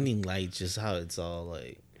 that. Blinding Lights, just how it's all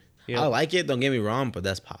like. Yeah. I like it. Don't get me wrong, but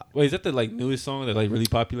that's pop. Wait, is that the like newest song that like really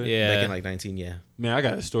popular? Yeah. Back in like 19, yeah. Man, I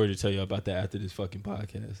got a story to tell you about that after this fucking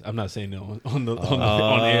podcast. I'm not saying it on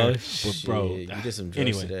Oh, air, but Shit, bro, you did some drugs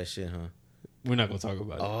anyway, to that shit, huh? we're not gonna talk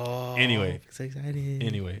about it. Oh, Anyway. so excited.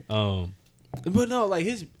 Anyway, but no, like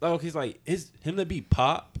him to be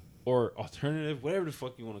pop or alternative, whatever the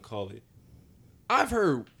fuck you want to call it. I've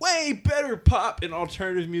heard way better pop and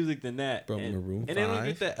alternative music than that. From and, Maroon and they don't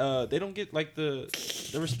 5? get that. They don't get like the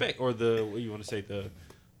respect or the what you want to say the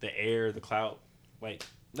air, the clout. Like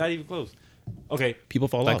not even close. Okay, People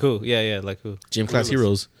fall Like off. who? Yeah, like who? Gym Class Gorillaz.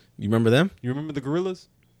 Heroes. You remember them? you remember the Gorillas?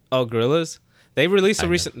 Oh, Gorillaz. They released I a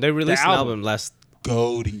know. recent. They released an album. album last.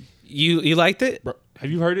 Goaty. You liked it? Bro,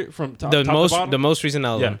 have you heard it from top, The top most to bottom? the most recent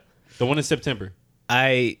album. Yeah, the one in September.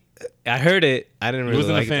 I heard it. I didn't really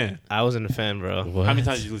wasn't a like fan. it. I wasn't a fan, bro. What? How many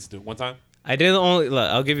times did you listen to it? One time? I didn't only. Look,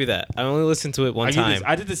 I'll give you that. I only listened to it one time.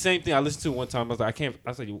 I did the same thing. I listened to it one time. I was like, I can't. I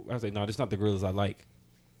was like, no, this is not the Gorillas I like.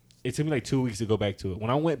 It took me like 2 weeks to go back to it.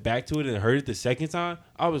 When I went back to it and heard it the second time,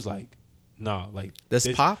 I was like, nah, like That's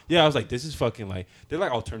this, pop? Yeah, I was like, this is fucking like they're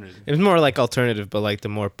like alternative. It was more like alternative, but like the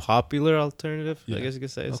more popular alternative. Yeah. I guess you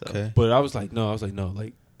could say. So. Okay. But I was like, no,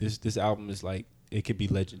 like this album is like it could be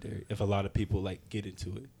legendary if a lot of people like get into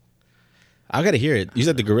it. I gotta hear it. You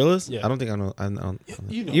said the Gorillas? Yeah. I don't think I know. I know.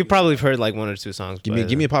 You know, You probably have heard like one or two songs. Give me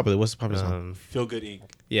but, a popular. What's the popular song? Feel Good Inc.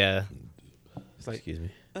 Yeah. It's like Excuse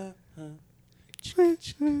me.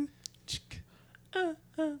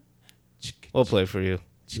 We'll play it for you.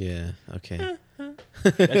 Yeah. Okay.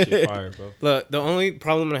 that shit fire, bro. Look, the only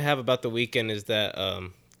problem I have about the weekend is that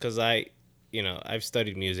because I've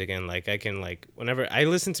studied music and like I can like whenever I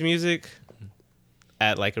listen to music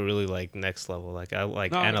at like a really like next level, like I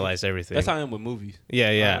like No, analyze everything. That's how I am with movies.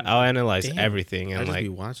 Yeah. I'll analyze Damn. everything I and just like be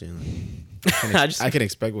watching. I I can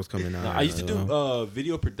expect what's coming out. No, I used to you know? do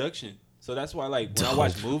video production, so that's why like when I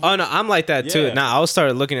watch movies. Oh no, I'm like that too. Yeah. Now I'll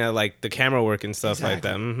start looking at like the camera work and stuff like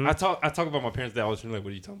that. Exactly. Mhm. I talk about my parents that all the time. Like, what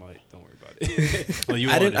are you talking about? Don't worry about it. Well, you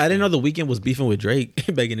I won't didn't know understand. the weekend was beefing with Drake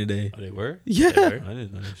back in the day. Oh, they were. Yeah. I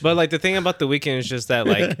didn't know. That shit. But like the thing about the weekend is just that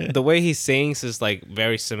like the way he sings is like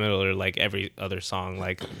very similar to like every other song.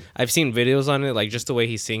 Like I've seen videos on it, like just the way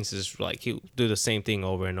he sings is like he'll do the same thing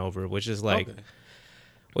over and over, which is like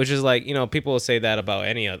Okay. people will say that about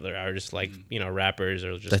any other artist, like rappers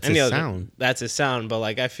or just That's any his other sound. That's his sound. But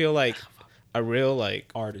like I feel like a real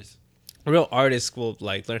artist will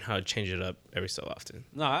like learn how to change it up every so often.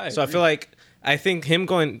 No, So I feel like I think him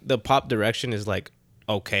going the pop direction is like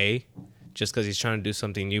okay, just because he's trying to do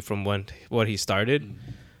something new from what he started.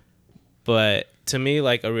 But to me,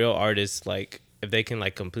 like a real artist, like if they can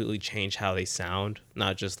like completely change how they sound,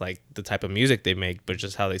 not just like the type of music they make, but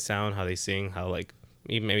just how they sound, how they sing, how like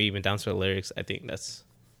maybe even down to the lyrics. I think that's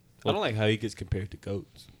I don't like how he gets compared to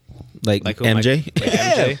goats. Like Like who, MJ. Like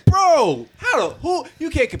MJ. bro. Who you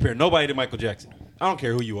can't compare nobody to Michael Jackson. I don't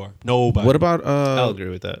care who you are. Nobody. What about I'll agree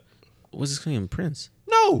with that. what's his name? Prince.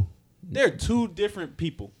 No. They're two different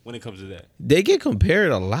people when it comes to that. They get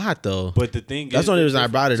compared a lot though. But the thing that's is, the only reason I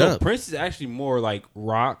brought it so up. Prince is actually more like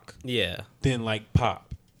rock than like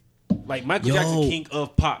pop. Like Michael Jackson, king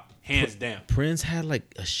of pop, hands down. Prince had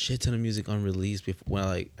like a shit ton of music unreleased before, well,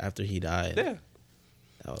 like after he died. Yeah,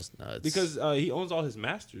 that was nuts. because he owns all his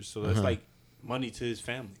masters, so that's like money to his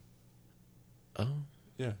family. Oh.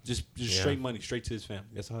 Yeah, just straight money, straight to his family.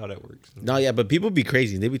 That's how that works. No, yeah, but people be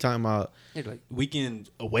crazy. They be talking about Like Weeknd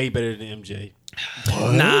way better than MJ.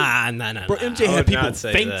 Nah. Bro, MJ had people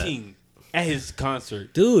fainting at his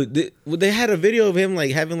concert. dude. They had a video of him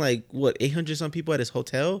like having like what 800 some people at his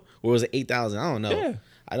hotel, or was it 8,000? I don't know. Yeah.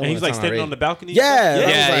 I don't. And he's like standing on the balcony. Yeah, Yeah, I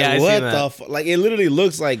was like, I what seen the that. fuck? Like it literally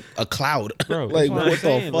looks like a cloud, Bro, like that's what I'm the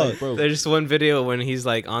saying, fuck, like, bro? There's just one video when he's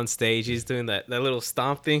like on stage, he's doing that little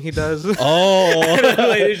stomp thing he does. Oh,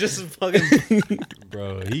 like, he's just fucking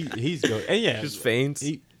Bro, he's good. And yeah, just faints.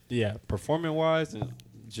 Performing wise and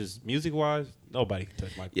just music wise, nobody can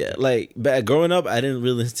touch Michael. yeah. Like growing up, I didn't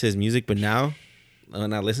really listen to his music, but now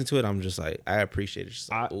when I listen to it, I'm just like I appreciate it. Just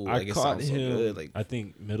like, ooh, I like, it caught sounds so him. good. Like I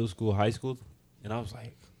think middle school, high school, and I was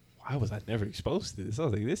like, why was I never exposed to this? I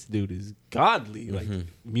was like, this dude is godly. Like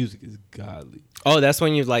music is godly. Oh, that's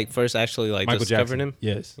when you like first actually like Michael discovered Jackson. him.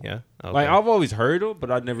 Yes. Yeah. Okay. Like I've always heard him,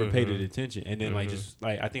 but I never paid it attention. And then like just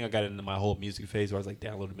like I think I got into my whole music phase where I was like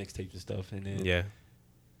downloading mixtapes and stuff. And then yeah.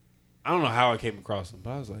 I don't know how I came across him, but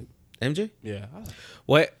I was like, MJ. yeah, I was like,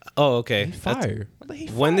 What? Oh, okay. he fire.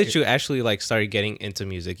 When did you actually like start getting into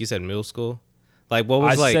music? You said middle school. Like what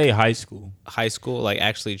was I like say high school. high school? Like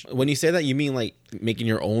actually. When you say that, you mean like making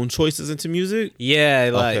your own choices into music? Yeah.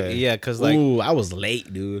 Like Okay. yeah. Cause like Ooh, I was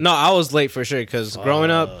late, dude. no, I was late for sure. Cause growing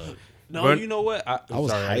up. No, you know what? I was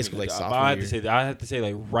sorry, high school, like, but sophomore I have to year. say that. I have to say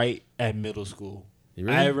like right at middle school. You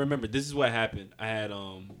really? I remember this is what happened. I had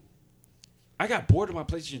I got bored of my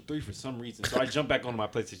PlayStation 3 for some reason, so I jumped back onto my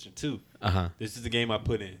PlayStation 2. This is the game I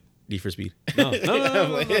put in. Need for Speed.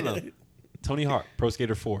 No. Tony Hawk, Pro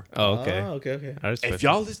Skater 4. Oh, okay. Okay. I respect If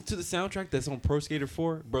y'all listen to the soundtrack that's on Pro Skater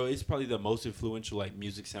 4, bro, it's probably the most influential like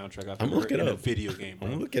music soundtrack I've ever heard in a video game. Bro.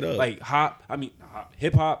 I'm gonna look it up. Like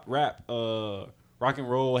hip hop, rap, rock and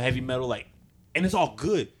roll, heavy metal, like, and it's all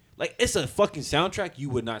good. Like it's a fucking soundtrack you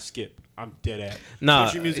would not skip. I'm dead at. Nah,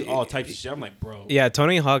 country music, all types of shit. I'm like, bro. Yeah,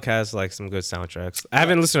 Tony Hawk has like some good soundtracks. I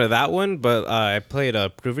haven't listened to that one, but I played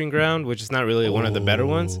Proving Ground, which is not really one of the better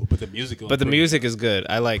ones. But the music, But the music is good.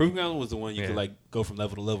 I like. Proving Ground was the one you could like go from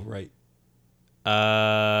level to level, right?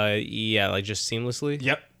 Yeah, like just seamlessly.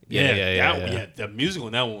 Yep. Yeah. The music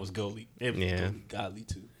on that one was godly. It was Yeah. godly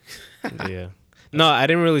too. Yeah. No, I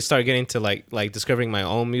didn't really start getting to like discovering my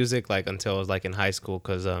own music like until I was like in high school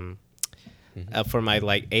because for my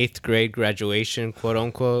like 8th grade graduation, quote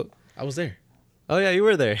unquote. I was there. Oh yeah, you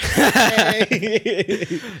were there.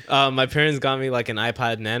 My parents got me like an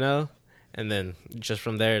iPod Nano, and then just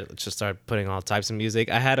from there, just started putting all types of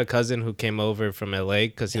music. I had a cousin who came over from LA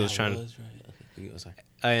because he was trying.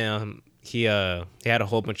 He had a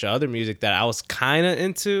whole bunch of other music that I was kind of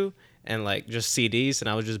into, and like just CDs, and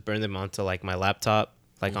I would just burn them onto like my laptop,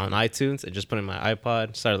 like on iTunes, and just put in my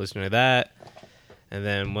iPod. Started listening to that, and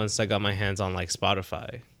then once I got my hands on like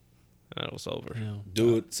Spotify, that was over.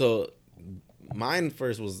 Dude, so mine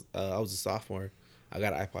first was I was a sophomore. I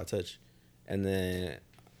got an iPod Touch, and then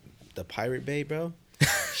the Pirate Bay, bro.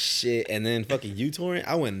 Shit, and then fucking uTorrent.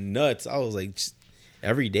 I went nuts. I was like just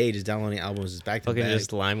every day just downloading albums just back to Fucking back. just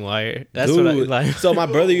LimeWire. That's Dude, what I like. So my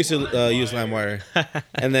brother used to use LimeWire,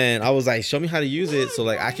 and then I was like, "Show me how to use it, so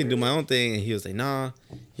like I can do my own thing." And he was like, "Nah."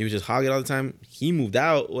 He would just hog it all the time. He moved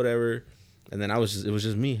out, whatever, and then it was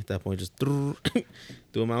just me at that point, just doing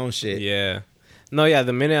my own shit. Yeah. No, yeah.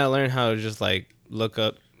 The minute I learned how to just like look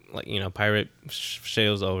up, like pirate shit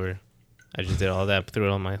was over. I just did all that, threw it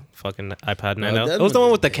on my fucking iPod Nano. It was the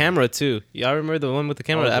one with the camera too. Y'all remember the one with the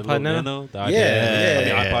camera, the iPod Nano? The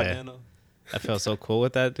Yeah. iPod Nano. I felt so cool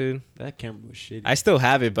with that, dude. That camera was shitty. I still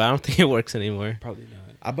have it, but I don't think it works anymore. Probably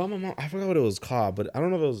not. I bought my mom. I forgot what it was called, but I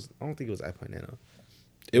don't know if it was. I don't think it was iPod Nano.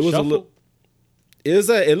 It was Shuffle? a little.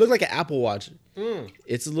 It looked like an Apple Watch.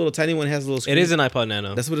 It's a little tiny one. Has a little screen. It is an iPod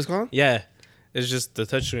Nano. That's what it's called. Yeah. It's just the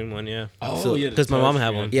touchscreen one, yeah. Oh, So- yeah. Because my mom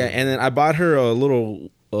had one. Yeah, and then I bought her a little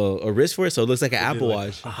a wrist for it, so it looks like an Apple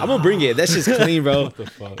Watch. I'm gonna bring it. That's just clean, bro. What the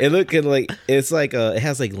fuck? It look like it's like it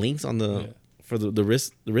has like links on the Yeah. for the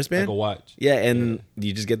wristband. Like a watch. Yeah, and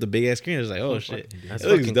you just get the big ass screen. It's like, oh shit, That's it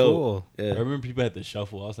looks fucking dope. cool. I Yeah. remember people had the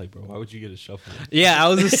shuffle. I was like, bro, why would you get a shuffle? Yeah, I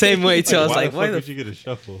was the same way too. I was like, why why the the fuck would you get a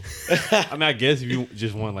shuffle? I mean, I guess if you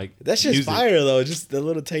just want like That's just music. fire though. Just the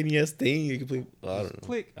little tiny ass thing you can play. I don't know.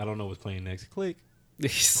 Click. I don't know what's playing next. Click.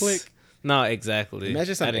 Click. No, exactly.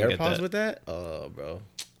 Imagine some I didn't get AirPods that. with that. Oh, bro.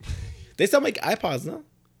 They still make iPods, no?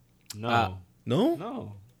 No. No.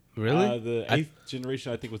 No. Really? The 8th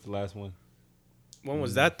generation, I think, was the last one. When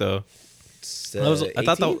was that though? I 18?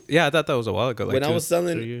 thought that was a while ago. Like When I was 3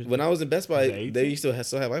 selling, years when I was in Best Was Buy, it they 18? used to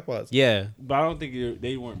still have iPods. Yeah. But I don't think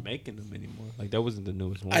they weren't making them anymore. Like, that wasn't the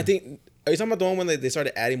newest one. I think. Are you talking about the one when they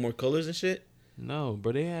started adding more colors and shit? No,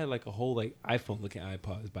 but they had like a whole like iPhone-looking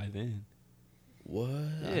iPods by then. What?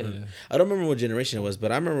 Yeah. I don't remember what generation it was,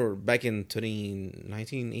 but I remember back in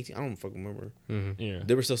 2019, 18. I don't fucking remember. Hmm. Yeah.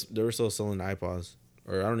 They were still selling iPods,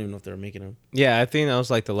 or I don't even know if they were making them. Yeah, I think that was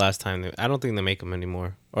like the last time. I don't think they make them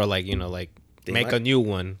anymore, or like They make might. a new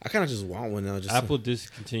one. I kind of just want one now. Just Apple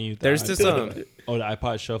discontinued. There's this, the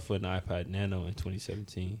iPod Shuffle and the iPod Nano in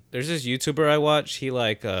 2017. There's this YouTuber I watch. He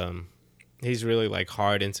he's really like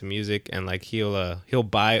hard into music, and like he'll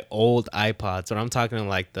buy old iPods. But I'm talking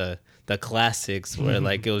like the classics where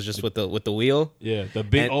like it was just with the wheel. Yeah, the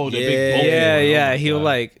big And- big yeah, bulky Yeah, one. yeah. Oh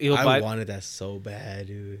my He'll God. buy. I wanted that so bad,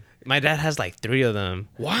 dude. My dad has like 3 of them.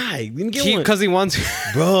 Why? We didn't get one, Because he wants.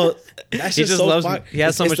 bro. That's He just just so loves. fire. He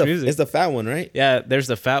has so It's much the, music. It's the fat one, right? Yeah, there's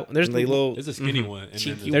the fat. There's Like the little. It's a skinny one. And then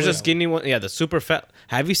Cheeky There's a one. skinny one. Yeah, the super fat.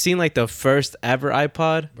 Have you seen like the first ever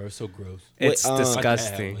iPod? Bro, it's so gross. It's Wait,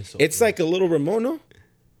 disgusting. It's like a little remote, no?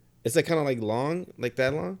 It's like kind of like long, like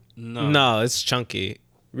that long. No, it's chunky.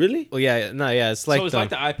 Really? Well, yeah, no, yeah, it's like so it's like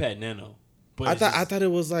the iPad Nano. But I it's thought just- I thought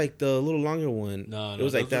it was like the little longer one. No, it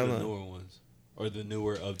was like those that are the long. newer ones, or the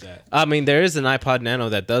newer of that. I mean, there is an iPod Nano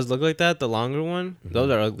that does look like that, the longer one. Those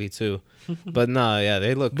are ugly too. But no, yeah,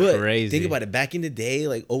 they look But crazy. think about it. Back in the day,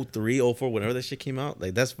 like 03, 04, whenever that shit came out,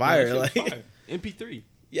 like that's fire. Yeah, that shit was Like, fire. MP3.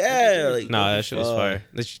 yeah. Like, No, what the that shit was fuck? fire.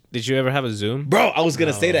 Did you ever have a Zoom? Bro, I was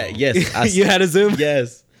gonna say that. Yes, You had a Zoom?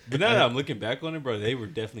 Yes. But now that I'm looking back on it, bro, they were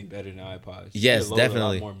definitely better than iPods. Yes, They loaded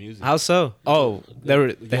definitely. A lot more music. How so? Oh, they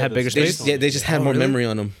had the bigger They space. just, yeah, they just had Oh, more really? memory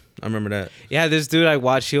on them. I remember that. Yeah, this dude I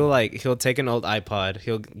watch, he'll take an old iPod,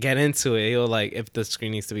 he'll get into it, he'll like if the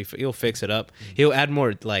screen needs to be, he'll fix it up, he'll add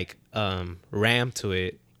more like RAM to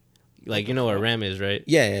it, like you know what RAM is, right?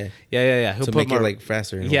 Yeah. Yeah. He'll To put make more it like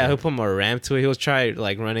faster. and yeah, all he'll that. put more RAM to it. He'll try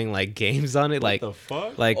like running like games on it, like the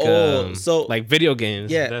fuck? So- like video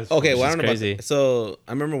games. Yeah. That's Okay. Well, I just don't know crazy. about that. So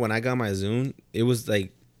I remember when I got my Zune, it was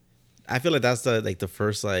like, I feel like that's the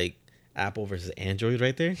first like Apple versus Android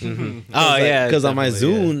right there. Oh yeah, Because on my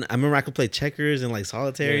definitely, yeah. Zune, I remember I could play checkers and like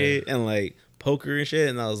solitaire and like poker and shit.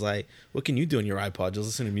 And I was like, what can you do on your iPod? Just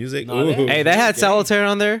listen to music? No, they- Ooh. Hey, they had Yeah. solitaire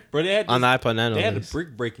on there Bro, they had on the this- iPod Nano. They had at the least.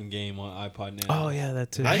 brick breaking game on iPod Nano. Oh yeah,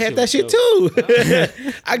 that too. I That had shit that was shit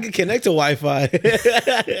too. I could connect to Wi-Fi.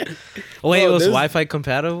 Oh, wait, Bro, it was there's- Wi-Fi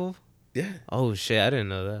compatible. yeah. Oh shit, I didn't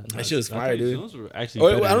know that. That shit was I fire, think dude. Zones were actually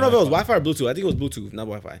Or, better I don't know if than it was iPod. Wi-Fi or Bluetooth. I think it was Bluetooth, not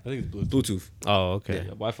Wi-Fi. I think it's Bluetooth. Bluetooth. Oh okay. Yeah,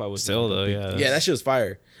 Wi-Fi was Still like a though, big yeah. deal. Yeah, that shit was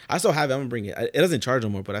fire. I still have it. I'm gonna bring it. It doesn't charge no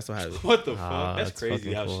more, but I still have it. What the Ah, fuck? That's that's crazy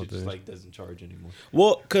fucking how cool, shit just dude. like doesn't charge anymore.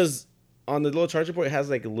 Well, because on the little charger port, it has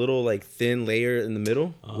like a little like thin layer in the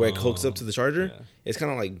middle where it hooks up to the charger. Yeah. It's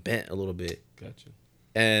kind of like bent a little bit. Gotcha.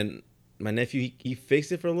 And my nephew, he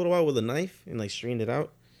fixed it for a little while with a knife and like straightened it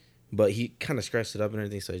out. But he kind of scratched it up and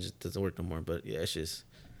everything, so it just doesn't work no more. But yeah, it's just,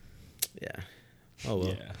 yeah. Oh well.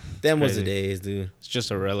 Yeah. Them was the crazy. days, dude. It's just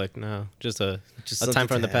a relic now. Just a Just time something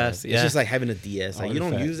from the to past. have. Yeah. It's just like having a DS. Like you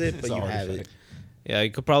don't Artifact. use it, It's but an you have it. artifact. Yeah,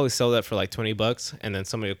 you could probably sell that for like $20, and then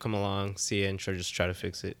somebody will come along, see it, and just try to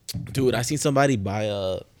fix it. Dude, I seen somebody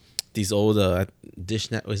buy these old was it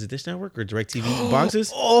Dish Network or DirecTV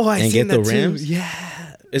boxes? Oh, I And seen get the that too. RAMs?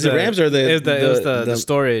 Yeah. Is it RAMs or It was the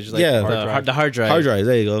storage, like Yeah. the hard drive. hard drives?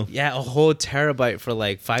 There you go. Yeah, a whole terabyte for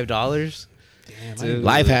like $5. Damn, Dude. I didn't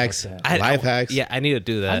Life know hacks. about that. Life hacks. Yeah, I need to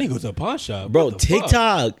do I that. need to go to a pawn shop. Bro, What the fuck?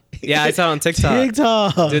 TikTok. Yeah, I saw it on TikTok.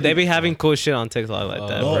 TikTok. Dude, they be having cool shit on TikTok like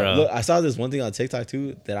that, No, bro. look, I saw this one thing on TikTok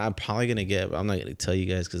too that I'm probably gonna get, but I'm not gonna tell you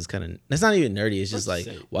guys because it's kind of. It's not even nerdy. It's just Let's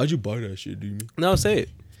like, say it. why'd you buy that shit, dude? No, say it.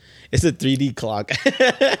 It's a 3D clock.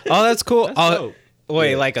 Oh, that's cool. That's Oh, dope.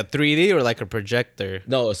 wait, Yeah. like a 3D or like a projector?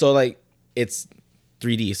 No, so like it's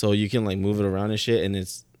 3D, so you can like move it around and shit, and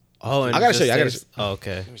it's. Oh, and I gotta it show you, I just gotta Oh,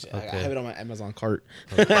 okay. I have Okay. it on my Amazon cart.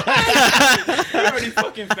 You already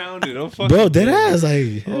fucking found it. I'm fucking Bro, dead dead. ass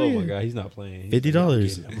like. Oh my god, he's not playing. He's $50.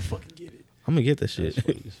 like, I'm gonna fucking get it. I'm gonna get that That's shit.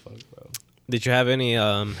 funny as fuck, bro. Did you have any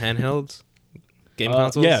handhelds? Game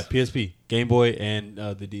consoles? Yeah, PSP, Game Boy, and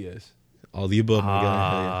the DS. All the above, my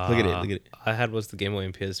guy. Look at it. Look at it. I had was the Game Boy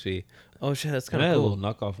and PSP. Oh shit, that's kind And I of had a cool.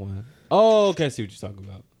 little knockoff one. Oh, okay, I see what you're talking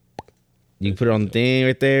about. You can put it on the thing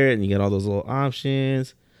right there, and you get all those little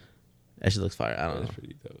options. That shit looks fire. I don't know. That's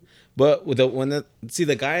pretty dope. But with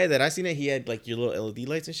the guy that I seen it, he had like your little LED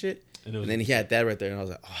lights and shit, And it was and then he had that right there, and I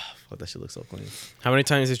was like, oh fuck, that shit looks so clean. How many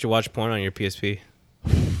times did you watch porn on your PSP?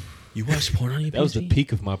 You watch porn on your That was the PSP?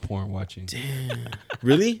 peak of my porn watching. Damn.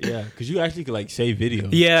 Really? Yeah, because you actually could like save videos.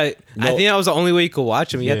 Yeah, No. I think that was the only way you could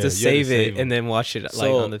watch them. You had Yeah, to you had to save save it 'em. and then watch it like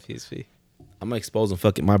So- on the PSP. I'm gonna expose them.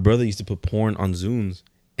 Fuck it. My brother used to put porn on Zunes,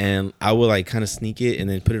 and I would like kind of sneak it and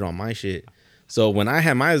then put it on my shit. So when I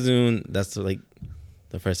had my Zune, that's like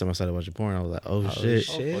the first time I started watching porn. I was like, oh shit.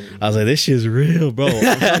 shit. I was like, this shit's real, bro.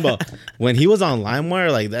 I'm talking about when he was on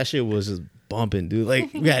LimeWire, like that shit was just bumping, dude.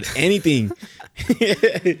 Like we had anything.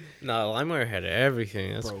 No, LimeWire had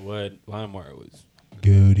everything. That's Bro, what LimeWire was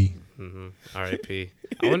goody. R.I.P.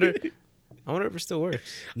 I wonder if it still works.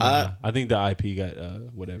 Nah, I think the IP got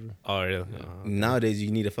whatever. Oh, really? Nowadays, you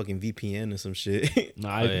need a fucking VPN or some shit. No,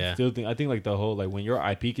 yeah. I think like the whole like when your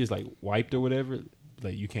IP is like wiped or whatever,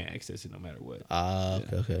 like you can't access it no matter what.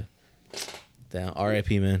 Okay. Damn,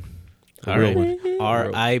 R.I.P. man. A All real right. one.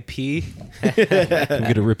 R.I.P. Can we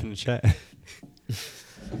get a rip in the chat,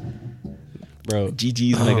 bro?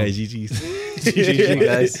 GG's, my guys. GG's. GG,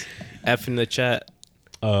 guys. F in the chat.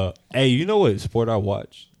 Hey, you know what sport I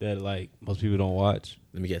watch that like most people don't watch?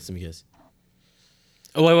 Let me guess.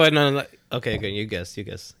 Oh, wait, no. Okay, good. You guess.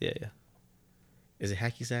 Yeah. Is it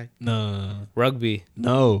hacky sack? No, Rugby.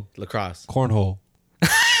 Lacrosse. cornhole.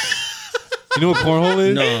 You know what cornhole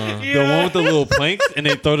is? No. The one with the little planks and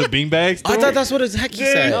they throw the beanbags. I thought that's what it's hacky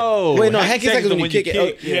sack. No. Wait, no, Hacky hacky sack sack is is the when you one you kick it.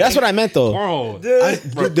 kick. Oh, Yeah. that's what I meant though.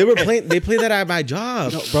 Cornhole. They were playing. They play that at my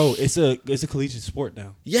job. No, bro, it's a collegiate sport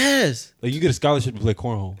now. Yes, Like you get a scholarship to play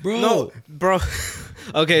cornhole. bro. No, bro.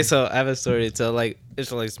 Okay, so I have a story to tell. Like,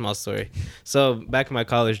 it's like a small story. So back in my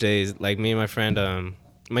college days, like me and my friend,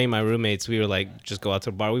 me and my roommates, we were like just go out to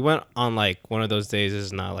the bar. We went on like one of those days.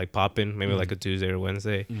 It's not like popping, maybe like a Tuesday or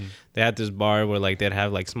Wednesday. They had this bar where like they'd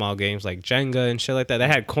have like small games like Jenga and shit like that. They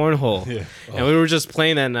had cornhole, Yeah. and we were just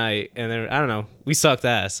playing that night. And then I don't know, we sucked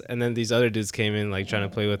ass. And then these other dudes came in like trying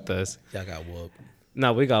to play with us. Y'all got whooped.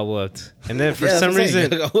 No, we got whooped. And then for Yeah, some that's what I'm reason,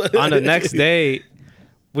 saying. Y'all got on the whooped. next day,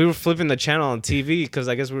 we were flipping the channel on TV because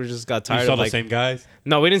I guess we just got You tired saw of the like. same guys.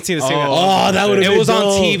 No, we didn't see the same. Oh, that would've It been was on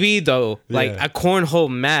dope. TV though, like Yeah. a cornhole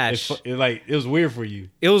match. It was weird for you.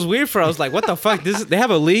 It was weird for. I was like, what the fuck? They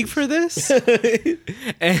have a league for this?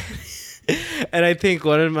 and I think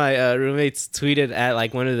one of my roommates tweeted at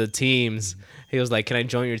like one of the teams. He was like, "Can I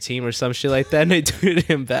join your team or some shit like that?" And I tweeted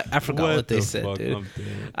him back. I forgot what they the said, fuck? dude. I'm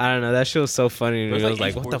dead. I don't know. That shit was so funny. But And it's I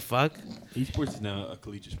like was like, "What the fuck?" Esports is now a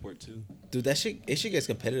collegiate sport too. Dude, that shit gets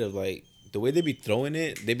competitive. Like the way they be throwing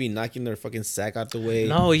it, they be knocking their fucking sack out the way.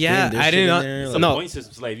 No, yeah, putting their I shit didn't in know- there, It's like- a No. point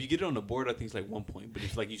system. So like if you get it on the board, I think it's like 1 point. But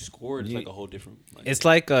if like you score, it's like a whole different. Like, It's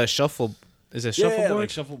like a shuffle. Is it shuffleboard? like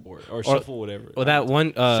shuffleboard or shuffle whatever. Well, that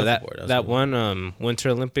one, Shuffleboard, that's that the one. one Winter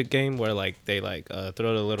Olympic game where like they like throw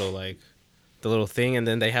the little thing and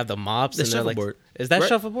then they have the mops The and they're like, shuffleboard. is that Right?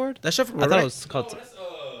 shuffleboard? That's I shuffleboard, thought right? it was called.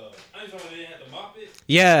 I just they had to mop it.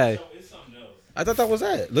 Yeah, It's something else. I thought that was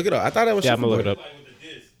that. Look it up. I thought that was Yeah, I'm gonna look it shuffleboard. up. Like with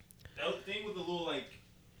the disc. That thing with the little like.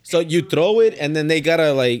 So you throw it and then they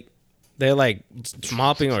gotta like. they're like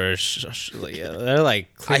mopping or they're like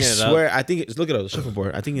I cleaning it swear, up. I think it's look it up.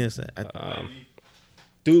 Shuffleboard. I think it's that.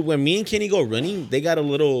 Dude, when me and Kenny go running, they got a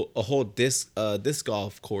whole disc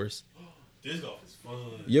golf course. Disc golf is fun.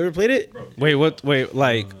 You ever played it? Wait, what? Wait.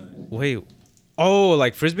 Oh,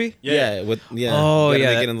 like frisbee? Yeah. Oh Oh you gotta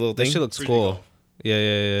yeah, make it in a little that thing. shit looks Frisbee cool. golf.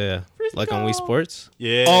 Yeah. Like on Wii Sports.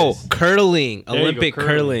 Yeah. Oh, curling, you go, Olympic curling.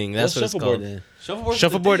 curling. That's What's what it's shuffleboard called. then? Shuffleboard.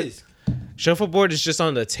 Shuffleboard- Is a disc. Shuffleboard is just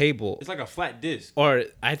on the table. It's like a flat disc. Or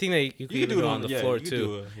I think that you can can even do do it it on- on the yeah, floor you can too.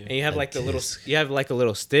 do it, yeah. And you have A like the disc. you have like a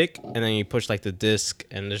little stick, and then you push like the disc,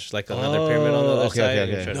 and there's like another pyramid on the other okay, side. okay, and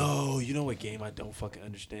you okay. try to- No, you know what game I don't fucking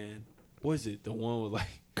understand? What is it? The one with like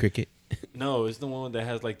Cricket. no, it's the one that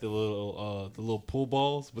has like the little pool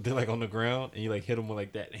balls, but they're like on the ground and you like hit them with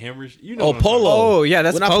like that hammers. You know? Oh, what I'm talking polo. about. Oh yeah,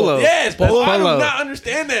 that's Well, not polo. Yes, That's polo. I polo. do not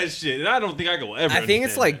understand that shit, and I don't think I will ever. I think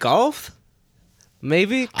it's understand like that. golf,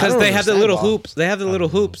 maybe I because don't they have the understand little golf. hoops. They have the little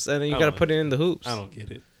don't know. hoops, and then you I gotta don't put it in the hoops. I don't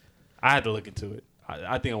get it. I had to look into it.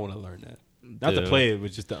 I think I want to learn that. Not to Dude. play it,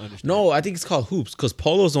 but just to understand. No, I think it's called hoops because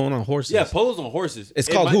polo's the one on horses. Yeah, polo's on horses. It's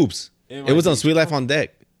It called might- hoops. it It was might on be- Sweet Life on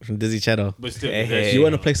Deck from Disney Channel. But still, Hey, that hey. shit- You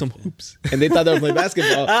want to play some hoops, and they thought they were playing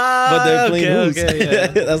basketball, but they're playing okay, hoops. okay, yeah.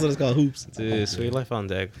 That's what it's called, hoops. Dude, Sweet Life on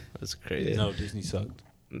Deck. That's crazy. No, Disney sucked.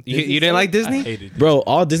 You didn't like I Disney? hated it. Bro,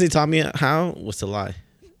 all Disney taught me how was to lie.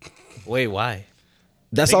 Wait, why?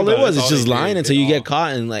 That's Think all it about it, was. that's It's all just they did. lying until They you all- get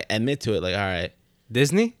caught and like admit to it. Like, all right,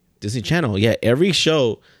 Disney? Disney Channel. Yeah, every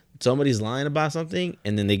show somebody's lying about something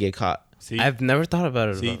and then they get caught. See, I've never thought about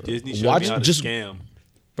it. see, about Disney showed Watch- me how to just- scam.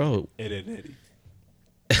 Bro, Ed, Ed, Eddie.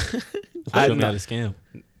 I Showed me how know. to scam.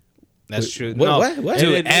 That's true. What? No, What?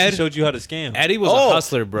 Dude, And Ed showed you how to scam. Eddie was a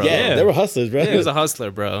hustler, bro. Yeah, they were hustlers, bro. He was a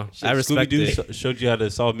hustler, bro. I respect it. Scooby-Doo showed you how to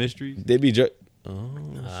solve mysteries. They be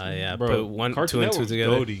Yeah, Bro, put one, Cartoon 2 and 2 Network's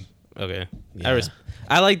together. goaty. Okay, Yeah.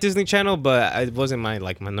 I like Disney Channel, but it wasn't my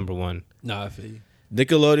number one. Nah, I feel you.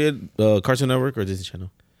 Nickelodeon, Cartoon Network, or Disney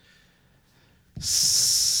Channel.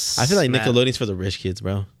 I feel like Nickelodeon's for the rich kids,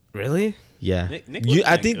 bro. Really? Yeah. Nickelodeon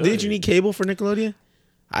I think good. didn't you need cable for Nickelodeon?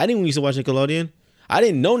 I didn't used to watch Nickelodeon. I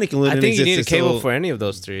didn't know Nickelodeon. I think you existed, needed cable so- for any of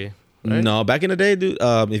those three. Right? No, back in the day, dude.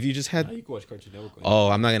 If you just Nah, had. you can watch Cartoon Network. Oh,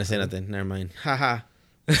 I'm not gonna say nothing. Never mind. Haha.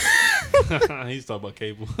 He's talking about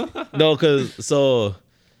cable. No, because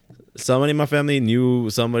somebody in my family knew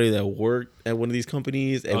somebody that worked at one of these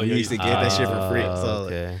companies, and Oh, we yeah, used to you- get that shit for free. So,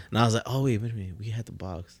 okay. and I was like, oh wait a minute, we had the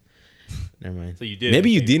box. Never mind. So you did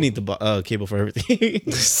Maybe have you did cable. need the cable for everything. You can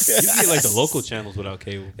get like the local channels without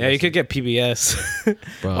cable. Yeah, you could get PBS.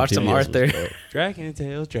 Bro, Watch some PBS was Arthur. dope. Dragon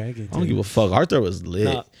Tales, Dragon Tales. I don't give a fuck. Arthur was lit,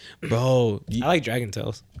 No. bro. I like Dragon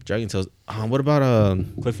Tales. Dragon Tales. What about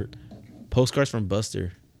Clifford. postcards from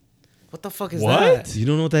Buster? What the fuck is What? that? You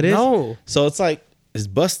don't know what that is? No. So it's like it's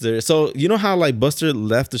Buster. So you know how like Buster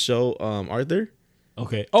left the show Arthur?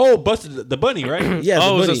 Okay. Oh, Buster the bunny, right? Yeah.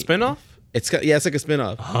 Oh, the it was bunny. a spinoff? It's it's like a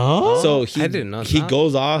spinoff. Huh? So he I didn't know he that.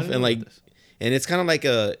 goes off didn't and know like this. and it's kind of like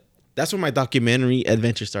that's where my documentary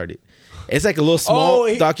adventure started. It's like a little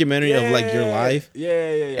small documentary of like your life. Yeah.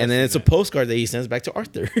 And then it's a postcard that he sends back to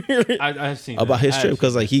Arthur I've seen about that. his I trip have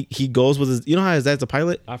because seen like he goes with his, you know how his dad's a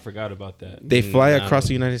pilot. that. I forgot about that. They fly No. across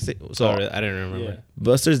the United States. So Sorry, I didn't remember. Yeah.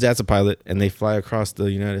 Buster's dad's a pilot, and they fly across the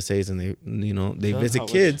United States, and they they Shows visit how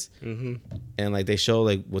much- kids, Mm-hmm. and like they show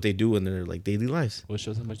like what they do in their like daily lives. What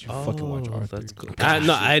shows how much you fucking watch Arthur? That's cool.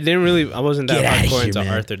 No, I didn't really. I wasn't that Get outta hardcore here, into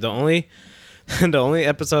man. Arthur. The only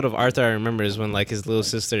episode of Arthur I remember is when like his little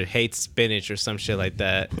sister hates spinach or some shit like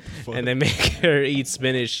that, and they make her eat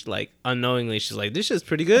spinach like unknowingly. She's like, "This shit's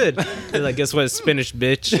pretty good." They're like, "Guess what? It's spinach,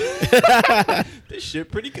 bitch." This shit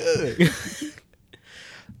pretty good.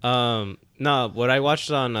 No, what I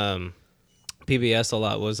watched on PBS a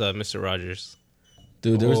lot was Mr. Rogers.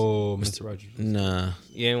 Dude, there was Mr. Rogers. nah,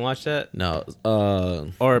 You didn't watch that? no,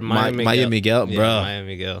 Or Maya Miguel, Yeah, bro. Maya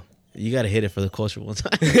Miguel. You gotta hit it for the culture one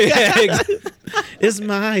time. Yeah, exactly. It's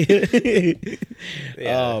Maya.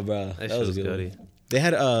 Yeah, Oh, bro, that that was a shit good was one. They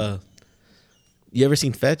had you ever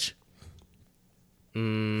seen Fetch? No,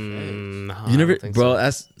 You never, I don't think bro. so.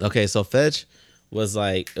 That's okay. So Fetch was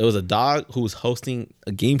like it was a dog who was hosting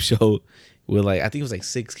a game show with like I think it was like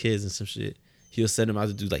 6 kids and some shit. He was sending them out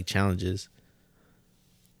to do like challenges.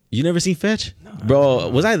 You never seen Fetch, bro?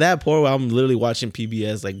 Was I that poor where I'm literally watching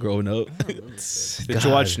PBS like growing up? Did you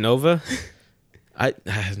watch Nova? I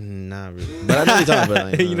not really, but I know what you're talking about.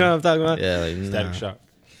 Like, You know what I'm talking about? Yeah, like Static nah. Shock.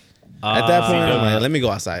 At that point, I'm Uh, like, let me go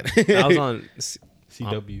outside. I was on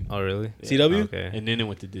CW. Oh, really? CW? Okay. And then it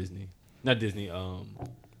went to Disney. Not Disney.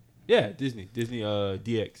 Yeah, Disney. Disney.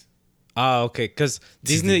 DX. Oh, okay. Because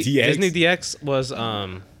Disney Disney DX? DX was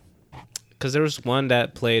because there was one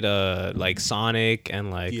that played like Sonic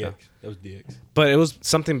and like, DX. That was DX. but it was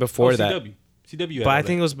something before that. CW. CW. had But I all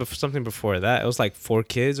think that. it was something before that. It was like 4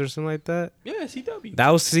 Kids or something like that. Yeah, CW. That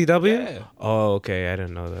was CW. Yeah. Oh, okay. I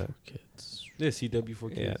didn't know that. Yeah, CW for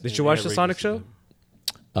kids. Yeah. Did And you they watch had the regular Sonic show? CW.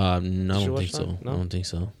 No, I Did you don't watch think so. that? No? I don't think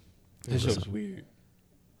so. That show was weird.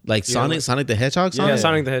 Like Yeah, Sonic, like- Sonic the Hedgehog. Yeah, Sonic?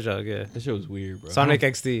 Sonic the Hedgehog. Yeah, That show was weird, bro. Sonic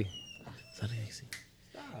XD. Sonic XD.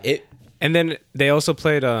 It And then they also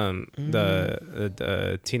played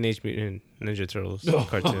the Teenage Mutant Ninja Turtles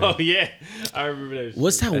cartoon. Oh yeah, I remember that.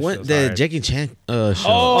 what's that That one? show's The hard. Jackie Chan show.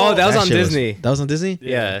 Oh, that was on shit Disney. that was on Disney.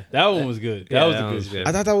 Yeah. That one was good. That Yeah, was that a one good. was Shit. good.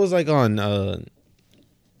 I thought that was like on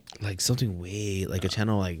like something way like a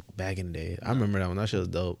channel like back in the day. I remember that one. That shit was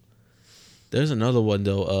dope. There's another one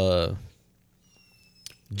though.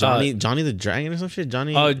 Johnny the Dragon or some shit.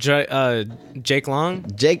 Johnny. Oh, Jake Long,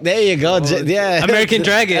 Jake. There you go. Yeah. American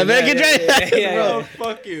Dragon. American Yeah, Dragon. yeah, Bro, yeah.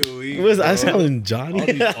 fuck you. I was calling him all Johnny.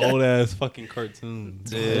 these old ass fucking cartoons.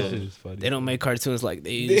 Dude. That shit is funny. They don't make cartoons like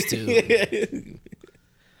they used to.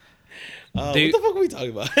 What Dude. the fuck are we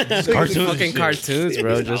talking about? Cartoons and Fucking shit. cartoons,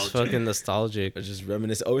 bro. Just fucking nostalgic. Just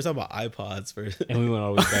reminiscing. Oh, we're talking about iPods first. And we went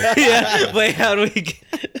all the way back. Yeah. Wait, how do we?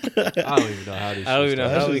 I don't even know how this. I don't even know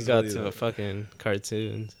That how we shit's got funny, to though. a fucking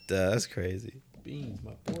cartoons. That's crazy. Beans,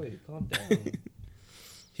 my boy, calm down.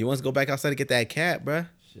 He wants to go back outside to get that cat, bruh.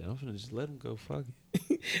 Shit, I'm gonna just let him go. Fuck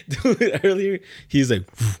it. Dude, earlier he's like,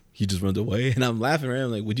 he just runs away, and I'm laughing at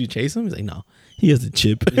him. Like, would you chase him? He's like, no, he has a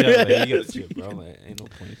chip. Yeah, like, you got a chip, bro. I'm like, ain't no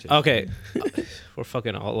point in chasing. Okay, we're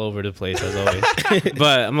fucking all over the place as always.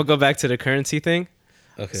 But I'm gonna go back to the currency thing.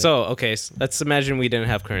 Okay. So, let's imagine we didn't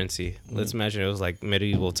have currency. Let's imagine it was like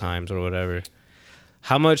medieval times or whatever.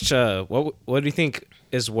 How much? What do you think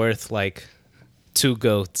is worth like 2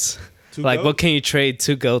 goats? Two Like, goats? what can you trade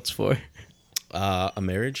 2 goats for? A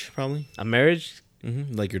marriage, probably. A marriage?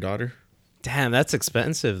 Like your daughter. Damn, that's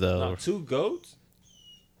expensive though. No, 2 goats?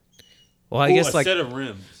 Well, I Ooh, guess a like set of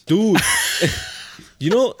rims. Dude. You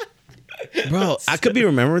know, bro, I could be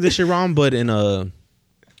remembering this shit wrong, but in you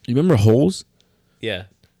remember Holes? yeah.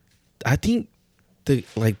 I think the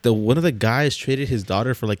one of the guys traded his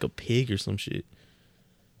daughter for like a pig or some shit.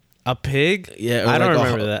 A pig? Yeah, or I don't like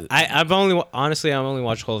remember that. I've only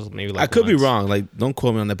watched Holes maybe like I could be once. wrong. Like, don't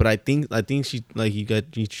quote me on that, but I think she like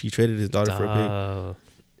she traded his daughter for a pig. Oh.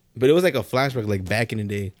 But it was like a flashback, like back in the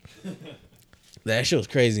day. That shit was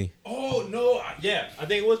crazy. Oh, no. Yeah, I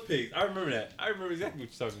think it was pigs. I remember that. I remember exactly what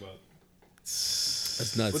you're talking about.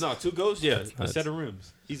 That's nuts. But no, 2 goats? Yeah, a nuts. set of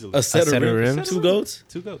rims. Easily. A set of rims? Set of 2 rims. goats?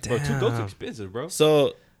 2 goats. Bro, 2 goats Damn. expensive, bro.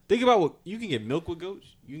 So Think about what you can get milk with goats.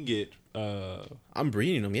 You can get I'm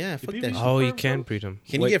breeding them. Yeah, fuck people that use shit. Oh, fur, you can bro? breed them.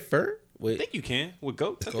 Can you get fur? I Wait, think you can with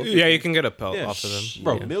goats. I think Yeah, you can get a pelt Yeah, off of them.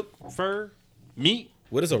 bro. Yeah. Milk, fur, meat.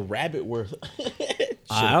 what is a rabbit worth?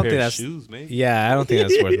 I don't think that's. shoes, man. Yeah, I don't think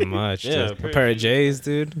that's worth much. Yeah, Just a pair of J's,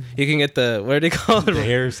 dude. You can get the what do they call it? The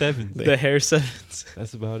hair 7. The hair sevens.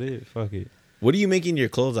 That's about it. Fuck it. What are you making your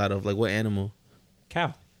clothes out of? Like, what animal?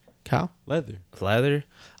 Cow, Cow? leather. Leather.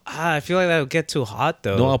 I feel like that would get too hot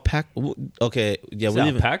though. No, alpaca. Okay, yeah, Is we it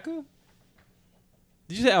live. alpaca?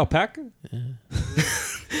 Did you say alpaca? Wait,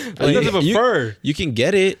 It's nothing but fur. You can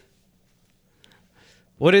get it.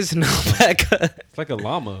 What is an alpaca? It's like a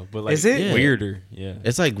llama, but like Is it? Yeah. weirder? Yeah.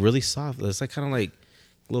 It's like really soft. It's like kind of like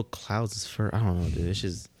little clouds of fur. I don't know, dude. It's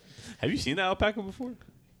just Have you seen the alpaca before?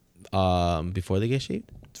 before they get shaved.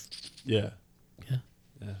 Yeah.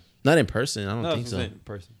 Not in person. I don't No, think I'm so. saying in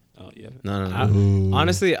person. Oh yeah. No.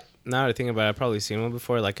 Honestly, now that I think about it, I've probably seen one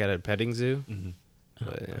before, like at a petting zoo. Mhm.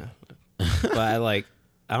 But yeah, but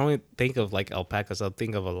I don't think of like alpacas. I'll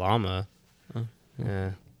think of a llama. Oh.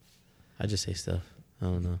 Yeah. I just say stuff. I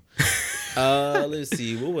don't know. Let's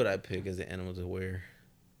see. What would I pick as an animal to wear?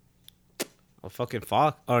 A fucking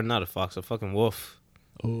fox, or not a fox, a fucking wolf.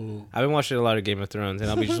 Oh. I've been watching a lot of Game of Thrones, and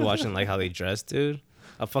I'll be just watching like how they dress, dude.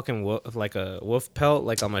 A fucking wolf, like a wolf pelt,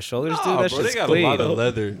 like on my shoulders, dude. That's bro, just they got clean. a lot of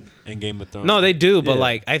leather in Game of Thrones. No, they do, but Yeah.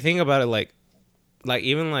 like I think about it, like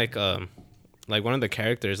even like one of the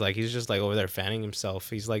characters, like he's just like over there fanning himself.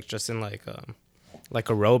 He's like just in like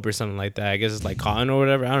a robe or something like that. I guess it's like cotton or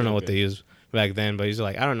whatever. I don't know what they use back then, but he's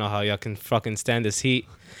like, I don't know how y'all can fucking stand this heat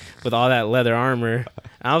with all that leather armor.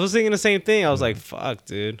 And I was thinking the same thing. I was like, fuck,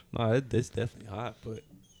 dude. No, it's definitely hot, but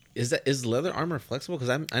Is leather armor flexible? Because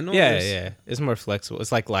I know. Yeah, there's- yeah. It's more flexible.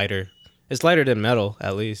 It's like lighter. It's lighter than metal,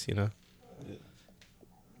 at least, you know.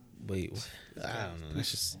 Wait, I don't know.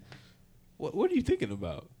 That's just. what are you thinking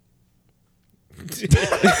about? What?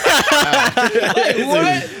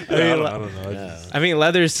 I don't know. Yeah. I mean,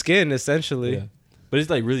 leather is skin, essentially. Yeah. But it's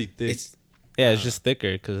like really thick. It's. Yeah, it's just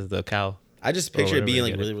thicker because of the cow. I just Or picture it whatever being you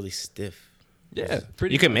like get really, really stiff. yeah,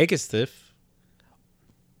 pretty. You can make it stiff.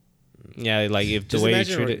 Yeah, like if the Just way you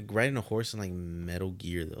imagine treat it, riding a horse in like metal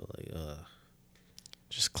gear though. Like,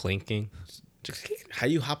 just clinking. how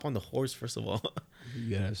you hop on the horse first of all?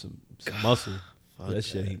 You gotta have some muscle. Fuck That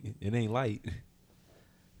shit ain't light.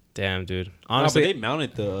 Damn, dude. Honestly, Honestly, they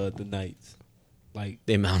mounted the knights. Like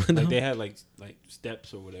They mounted like them. they had like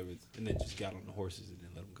steps or whatever, and then just got on the horses and then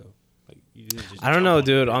let them go. Like you didn't just I don't jump know, on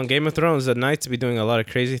dude. them. On Game of Thrones, the knights be doing a lot of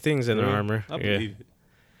crazy things in their Really? armor. I Yeah. believe it.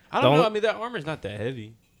 I don't Don't- know. I mean, that armor's not that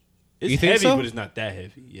heavy. It's You think heavy, so? but it's not that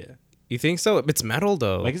heavy. Yeah, You think so? It's metal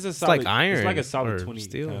though. like it's a solid, like iron. It's like a solid or 20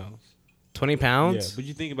 steel. pounds. 20 Yeah, pounds. but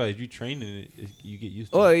you think about it, if you train in it, you get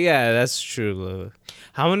used to Oh it. yeah, that's true.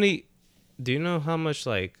 How many? Do you know how much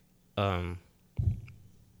like a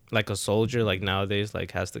soldier like nowadays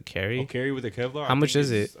like has to carry? Oh, carry with a Kevlar. How much is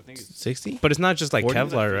it? I think it's 60. But it's not just like 40?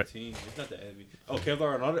 Kevlar, right? 15. It's not that heavy. Oh,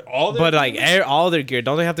 Kevlar and all their But like all their gear,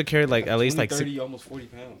 don't they have to carry like at least 20, like? 30, almost 40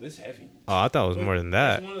 pounds. It's heavy. Oh, I thought it was more than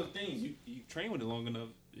that. That's one of the things. You train with it long enough,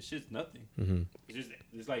 it's just nothing. Mm-hmm.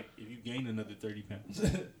 It's like if you gain another 30 pounds,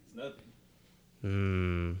 it's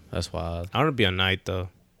nothing. That's wild. I want to be a knight though.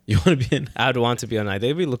 You want to be in? I'd want to be a knight.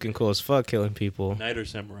 They'd be looking cool as fuck, killing people. Knight or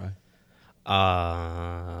samurai?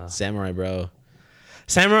 Samurai, bro.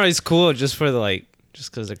 Samurai's cool just for the like,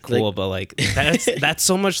 just because they're cool. Like- but like, that's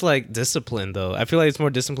so much like discipline though. I feel like it's more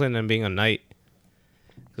discipline than being a knight.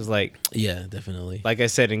 Cause like Yeah, definitely. I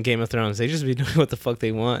said in Game of Thrones, they just be doing what the fuck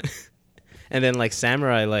they want. And then like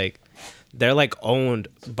samurai, like they're like owned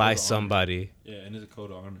by code of somebody. Yeah, and it's a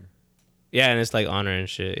code of honor. Yeah, and it's like honor and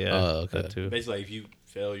shit. Yeah. Oh, okay. That too. Basically, like, if you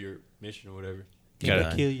fail your mission or whatever, You gotta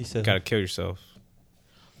die. kill yourself. Gotta kill yourself.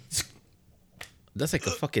 That's like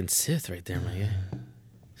a fucking Sith right there, man.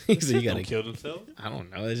 He said you Don't gotta kill themselves. I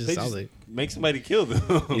don't know. It just They sounds just like make somebody kill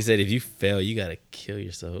them. he said if you fail, you gotta kill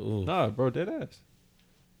yourself. Ooh. Nah, bro, dead ass.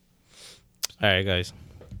 All right, guys.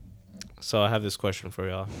 So I have this question for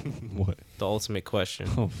y'all. What? The ultimate question.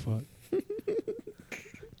 Oh fuck.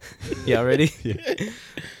 Y'all ready? Yeah.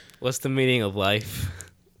 What's the meaning of life?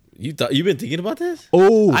 You've been thinking about this?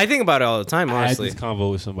 Oh, I think about it all the time, I had honestly. this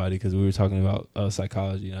convo with somebody because we were talking about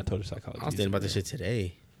psychology, and I told her psychology. I was thinking about this shit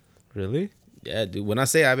today. Really? Yeah, dude. When I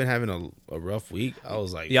say I've been having a rough week, I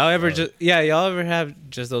was like, Y'all ever y'all ever have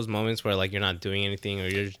just those moments where like you're not doing anything or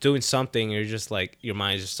you're doing something, you're just like your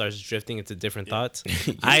mind just starts drifting into different thoughts?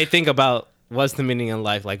 I think about what's the meaning of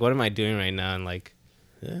life? Like, what am I doing right now? And like,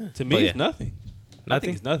 To But me, yeah. it's nothing. Nothing?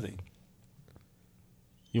 It's nothing.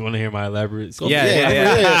 You want to hear my elaborate?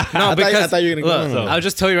 Yeah. No, I because thought you were gonna look, go. I'll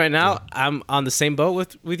just tell you right now, I'm on the same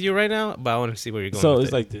boat with you right now, but I want to see where you're going. So with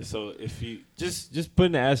it's it. like this. So if you just put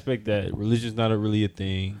in the aspect that religion's not really a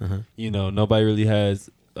thing, Uh-huh. you know, nobody really has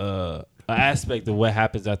an aspect of what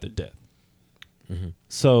happens after death. Mm-hmm.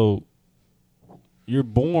 So you're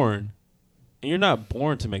born, and you're not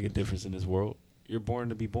born to make a difference in this world. You're born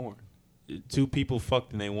to be born. Two people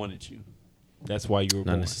fucked and they wanted you. That's why you were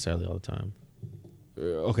Not born. necessarily all the time.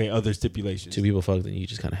 Okay, other stipulations. Two people fucked and you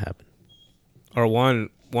just kind of happen. or one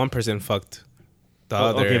person fucked the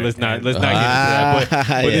other. Okay, let's not and- get into that. But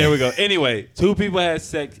Yeah. there we go. Anyway, two people had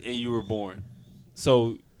sex and you were born.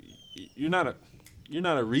 So you're not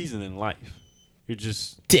a reason in life. You're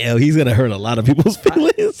just Damn, he's gonna hurt a lot of people's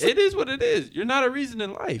feelings. it is what it is. You're not a reason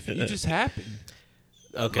in life. You just happen.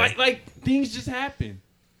 Okay. Like things just happen.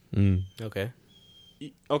 Okay.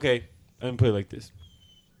 Okay, let me put it like this.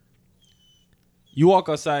 You walk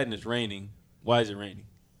outside and it's raining. Why is it raining?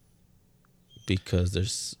 Because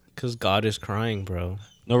there's Because God is crying, bro.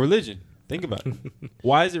 No religion. Think about it.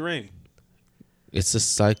 Why is it raining? it's a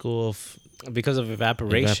cycle of Because of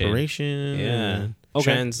evaporation. Yeah.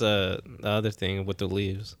 Okay. The other thing with the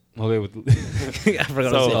leaves. Okay, with I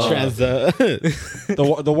forgot So, to say.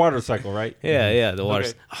 the water cycle, right? Yeah, the water.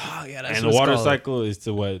 Okay. Oh, yeah, that's And what the it's water called. cycle is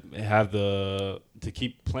to have to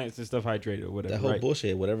keep plants and stuff hydrated or whatever. that whole right?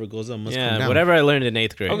 bullshit. Whatever goes up must come Yeah, down. whatever I learned in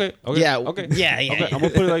 8th grade. Okay. Yeah, Okay. yeah. Okay. I'm gonna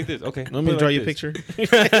put it like this. Okay. Let me draw you a picture.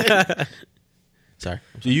 Sorry.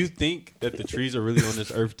 Do you think that the trees are really on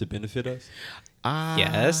this earth to benefit us?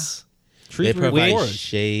 Yes. They Trees were here provide before us.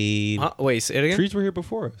 shade. Wait, say it again? Trees were here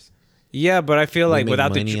before us. Yeah, but I feel We like make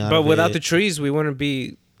without money out but of without it. the trees, we wouldn't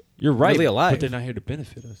be. You're right. Really alive. But they're not here to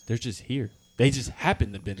benefit us. They're just here. They just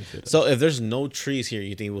happen to benefit us. So if there's no trees here,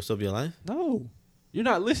 you think we'll still be alive? No. You're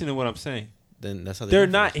not listening to what I'm saying. Then that's how They're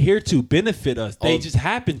benefit not us. here to benefit us. They Oh. just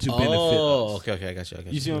happen to benefit Oh, us. okay, I got you.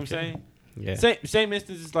 You see what I'm saying? Yeah. Same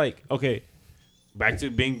instance is like, okay, back to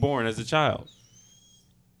being born as a child.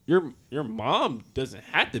 Your mom doesn't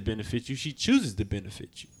have to benefit you. She chooses to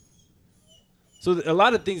benefit you. So a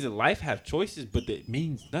lot of things in life have choices, but that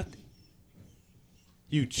means nothing.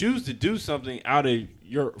 You choose to do something out of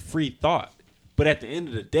your free thought, but at the end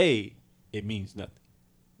of the day, it means nothing.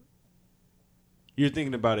 You're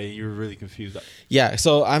thinking about it and you're really confused. Yeah,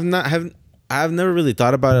 so I've never really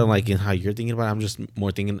thought about it like in how you're thinking about it. I'm just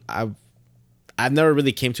more thinking I've never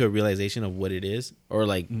really came to a realization of what it is or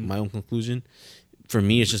like my own conclusion. For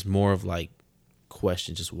me, it's just more of like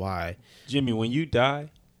question, just why. Jimmy, when you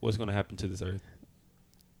die, what's going to happen to this earth?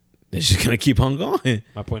 It's just gonna keep on going,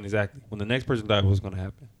 My point exactly. When the next person dies, what's going to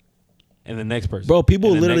happen? And the next person. bro.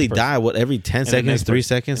 People And the literally next person. die every 10 And the seconds, next 3 person.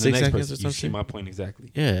 seconds, And the 6 next seconds, person. or You see something. my point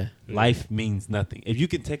exactly. Yeah, Life means nothing. If you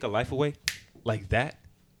can take a life away like that,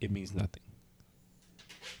 it means nothing.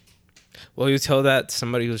 Well, you tell that to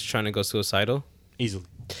somebody who's trying to go suicidal. Easily.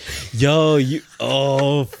 yo, you.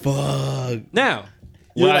 Oh fuck. Now,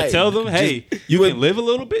 You're when I like, tell them, just- hey, you can live a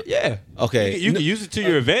little bit, yeah. Okay, You can use it to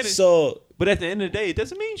your advantage. So but at the end of the day, it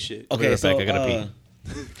doesn't mean shit. okay, Right so back, I gotta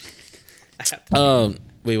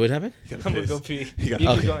wait, what happened? I'm gonna go pee.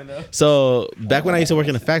 Okay. So back when I used to work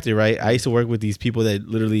in a factory, right? I used to work with these people that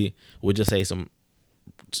literally would just say some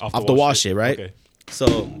off the wall shit, right? Okay.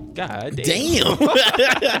 So God damn.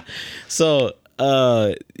 damn. So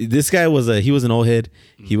this guy was an old head.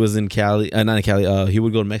 He was in Cali, not in Cali. He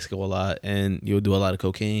would go to Mexico a lot, and he would do a lot of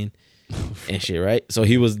cocaine and shit, right? So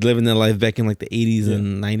he was living their life back in like the 80s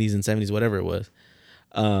and 90s and 70s, whatever it was.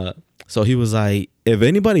 So he was like, if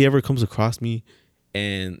anybody ever comes across me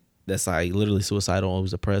and that's like literally suicidal or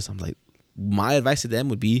was depressed, I'm like, my advice to them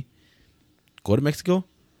would be go to Mexico,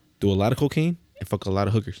 do a lot of cocaine, and fuck a lot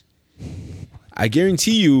of hookers. I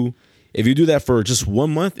guarantee you, if you do that for just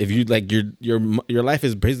 1 month, if you like your life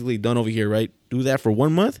is basically done over here, right? Do that for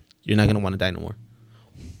 1 month, you're not gonna want to die no more.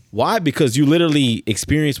 Why? Because you literally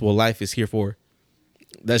experience what life is here for.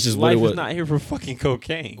 That's just what it Life was. is not here for fucking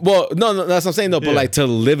cocaine. Well, no, that's what I'm saying though. But Yeah. like to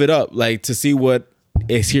live it up, like to see what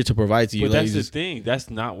it's here to provide to you. But like, that's you the just, thing. That's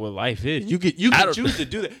not what life is. You can don't- choose to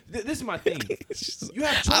do that. This is my thing. You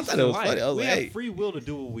have I choices thought it in was life. funny. I was We like, have hey. free will to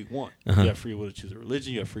do what we want. Uh-huh. You have free will to choose a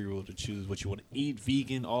religion. You have free will to choose what you want to eat,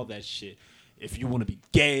 vegan, all that shit. If you want to be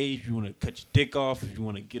gay, if you want to cut your dick off, if you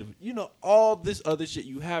want to get, all this other shit,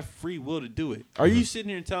 you have free will to do it. Are you sitting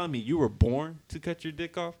here and telling me you were born to cut your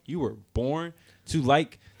dick off? You were born to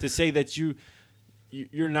say that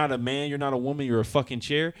you're not a man, you're not a woman, you're a fucking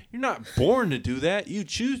chair? You're not born to do that. You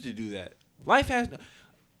choose to do that. Life has.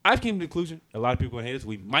 I've came to the conclusion. A lot of people hate us.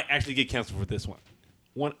 We might actually get canceled for this one.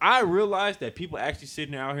 When I realized that people actually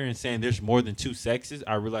sitting out here and saying there's more than two sexes,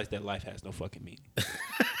 I realized that life has no fucking meaning.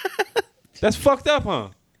 That's fucked up, huh?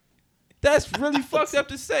 That's really fucked up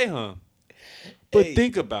to say, huh? But Hey.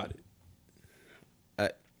 think about it.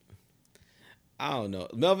 I don't know,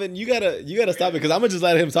 Melvin. You gotta stop it because I'm gonna just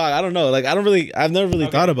let him talk. I don't know. Like I've never really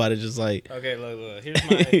thought about it. Just like, Okay, look. Here's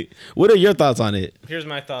my what are your thoughts on it? here's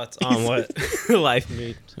my thoughts on what life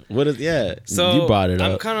means. What is So you brought it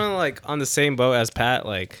I'm up. kind of like on the same boat as Pat.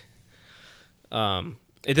 Like,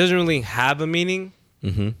 it doesn't really have a meaning,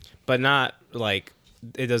 Mm-hmm. but not like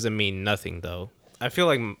it doesn't mean nothing though. I feel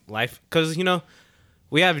like life, because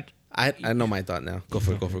we have I know my thought now. Go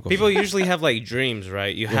for it. Go for it. people usually have like dreams,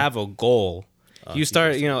 right? You have a goal. You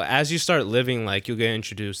start, as you start living, like you'll get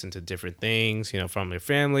introduced into different things, from your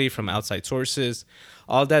family, from outside sources.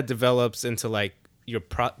 All that develops into like your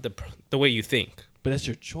the way you think. But that's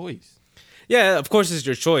your choice. Yeah, of course it's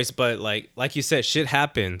your choice, but like you said, shit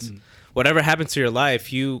happens. Whatever happens to your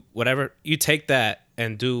life, you take that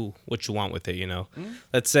and do what you want with it.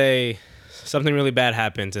 Let's say something really bad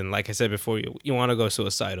happens, and like I said before, you want to go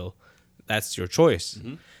suicidal. That's your choice.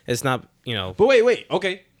 It's not, But wait.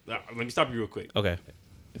 Okay. Let me stop you real quick. Okay.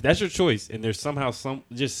 If that's your choice and there's somehow some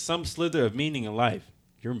slither of meaning in life,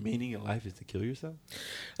 your meaning in life is to kill yourself?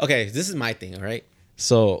 Okay, this is my thing, all right?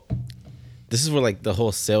 So this is where like the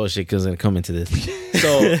whole sales shit is gonna come into this.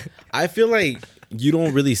 So I feel like you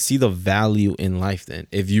don't really see the value in life then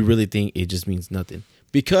if you really think it just means nothing.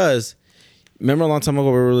 Because remember a long time ago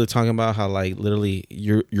we were really talking about how like literally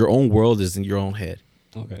your own world is in your own head.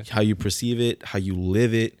 Okay. How you perceive it, how you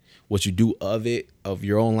live it, what you do of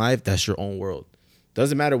your own life, that's your own world.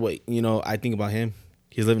 Doesn't matter what, I think about him.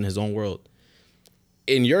 He's living his own world.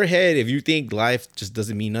 In your head, if you think life just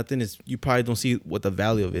doesn't mean nothing, you probably don't see what the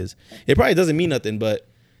value of it is. It probably doesn't mean nothing, but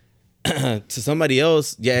to somebody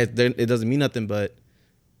else, yeah, it doesn't mean nothing, but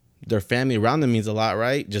their family around them means a lot,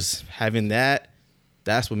 right? Just having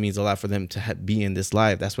that's what means a lot for them to be in this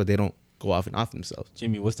life. That's why they don't go off and off themselves.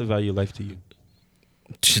 Jimmy, what's the value of life to you?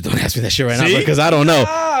 Just don't ask me that shit right now, See? because I don't know.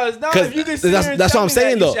 If you can sit that's here and what tell I'm me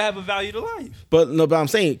saying, that, though. You should have a value to life. But I'm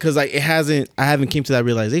saying because like I haven't came to that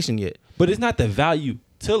realization yet. But it's not the value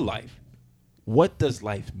to life. What does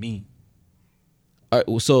life mean? All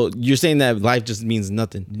right, so you're saying that life just means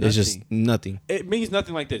nothing. It's just nothing. It means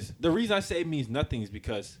nothing like this. The reason I say it means nothing is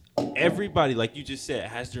because everybody, like you just said,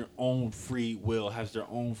 has their own free will, has their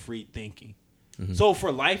own free thinking. Mm-hmm. So for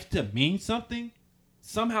life to mean something,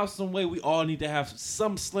 somehow, some way, we all need to have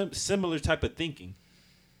some similar type of thinking.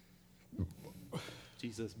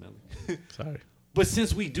 Jesus, Melly. Sorry. But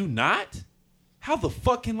since we do not, how the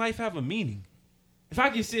fuck can life have a meaning? If I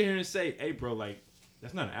can sit here and say, hey, bro, like,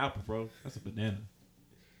 that's not an apple, bro. That's a banana.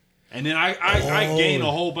 And then I gain a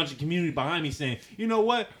whole bunch of community behind me saying, you know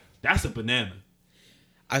what? That's a banana.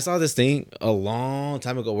 I saw this thing a long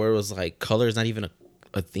time ago where it was like color is not even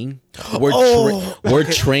a thing. We're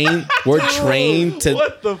trained to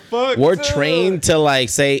What the fuck? we're dude? trained to like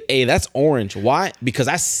say, hey, that's orange. Why? Because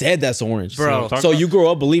I said that's orange. Bro. So you grow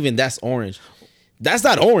up believing that's orange. That's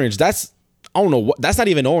not orange. I don't know what. That's not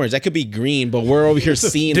even orange. That could be green, but we're over here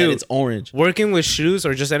seeing that Dude. it's orange. Working with shoes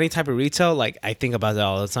or just any type of retail, like I think about that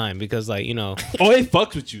all the time because Oh, it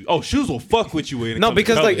fucks with you. Oh, shoes will fuck with you. When it no, comes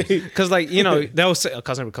to because colors. they'll say a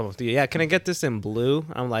customer will come up to you. Yeah, can I get this in blue?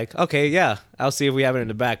 I'm like, okay, yeah, I'll see if we have it in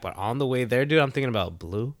the back. But on the way there, dude, I'm thinking about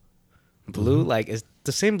blue. Like is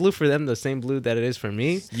the same blue for them the same blue that it is for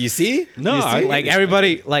me? You see? No, You see? I-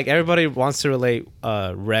 Everybody wants to relate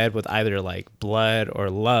red with either like blood or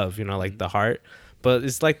love, like the heart. But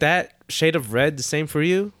it's like that shade of red the same for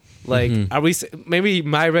you? Like, are we? Maybe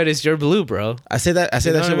my red is your blue, bro. I say that know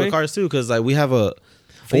shit what I mean? with cars too, because like we have a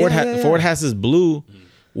Ford. Ford has this blue,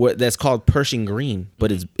 that's called Persian green,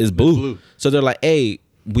 but it's blue. blue. So they're like, hey,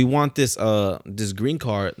 we want this this green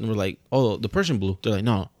car, and we're like, oh, the Persian blue. They're like,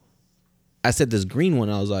 no, I said this green one.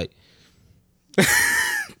 I was like,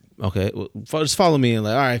 okay, well, just follow me, and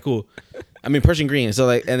like, all right, cool. I mean Persian green. So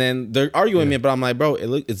like, and then they're arguing me, but I'm like, bro, it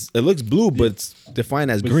looks blue, but it's defined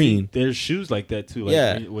as But green. see, there's shoes like that too. Like,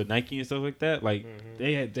 Yeah. with Nike and stuff like that. Like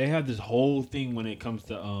they have this whole thing when it comes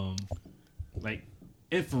to like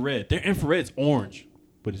infrared. Their infrared's orange,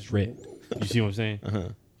 but it's red. You see what I'm saying? Uh-huh.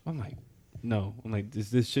 I'm like, no. I'm like,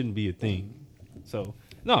 this shouldn't be a thing. So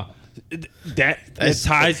no, that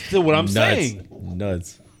ties to what I'm saying.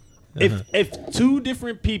 Nuts. Uh-huh. If two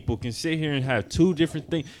different people can sit here and have two different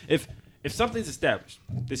things, if something's established,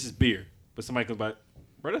 this is beer, but somebody comes by,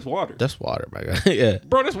 bro, that's water. That's water, my guy. Yeah.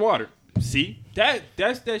 Bro, that's water. See,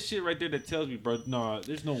 that's that shit right there that tells me, bro, no,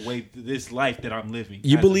 there's no way this life that I'm living.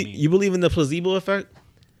 You has a believe meaning. in the placebo effect?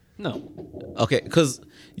 No. Okay, because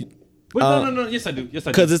No. Yes, I do. Yes,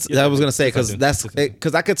 I do. because it's Yes, I was gonna say Yes, I because do. that's Yes, I do.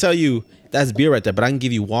 because I could tell you that's beer right there, but I can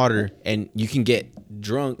give you water and you can get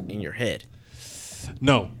drunk in your head.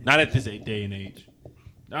 No, not at this day and age.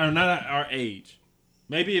 No, not at our age.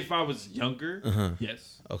 Maybe if I was younger,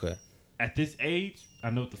 yes. Okay. At this age, I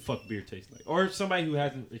know what the fuck beer tastes like. Or somebody who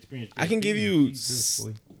hasn't experienced beer. I can give you.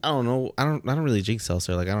 I don't know. I don't really drink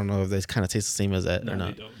seltzer. Like I don't know if they kind of taste the same as that No, or they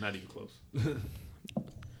not. don't. Not even close.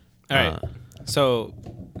 All right. So,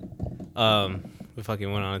 we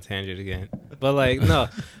fucking went on a tangent again. But like, no,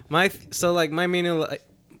 my meaning, like,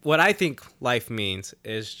 what I think life means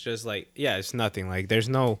is just like, yeah, it's nothing. Like, there's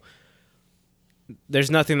nothing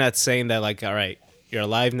that's saying that like, all right, you're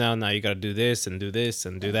alive now. Now you got to do this and do this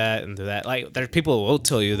and do that and do that. Like, there's people who will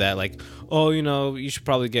tell you that, like, oh, you know, you should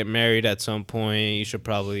probably get married at some point. You should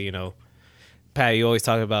probably, you know, Pat, you always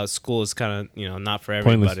talk about school is kind of, you know, not for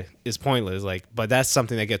everybody. Pointless. It's pointless. Like, but that's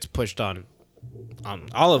something that gets pushed on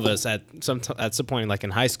all of us at some point, like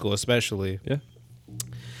in high school, especially. Yeah.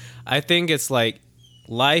 I think it's like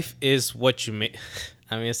life is what you make.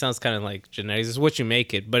 I mean, it sounds kind of like genetics. It's what you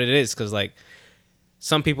make it, but it is because like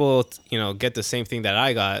some people, you know, get the same thing that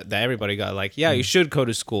I got, that everybody got. Like, yeah, you should go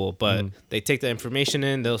to school, but they take the information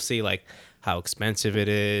in. They'll see like how expensive it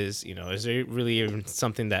is. You know, is there really even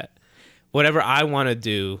something that whatever I want to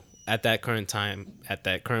do at that current time, at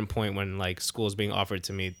that current point when like school is being offered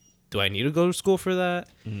to me, do I need to go to school for that?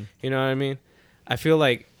 You know what I mean? I feel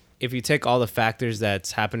like if you take all the factors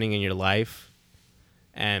that's happening in your life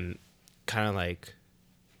and kind of like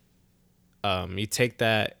you take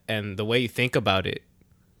that and the way you think about it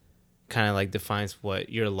kind of like defines what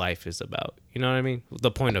your life is about. You know what I mean?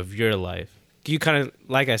 The point of your life. You kind of,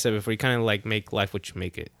 like I said before, you kind of like make life what you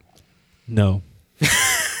make it. No.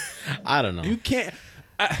 I don't know. You can't.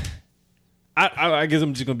 I guess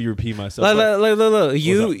I'm just gonna be repeating myself. Look.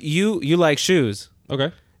 You like shoes,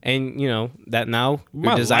 Okay. and you know that now you're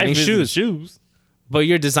My designing life isn't shoes. shoes. But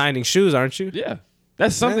you're designing shoes, aren't you? Yeah.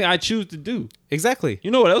 That's something I choose to do. Exactly.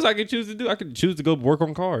 You know what else I could choose to do? I could choose to go work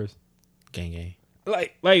on cars. Gang.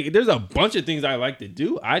 Like there's a bunch of things I like to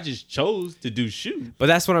do. I just chose to do shoes. But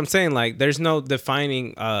that's what I'm saying. Like, there's no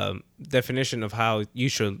defining definition of how you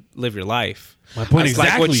should live your life. My point It's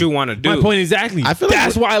like what you want to do. My point exactly. I feel like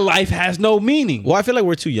that's why life has no meaning. Well, I feel like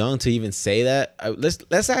we're too young to even say that.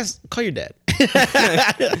 Let's ask. Call your dad.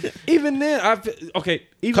 Even then, okay.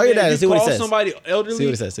 Even Call your then, dad and if see you what he call says. somebody elderly, See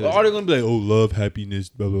what he says, see what he are they says. gonna be like, "Oh, love, happiness,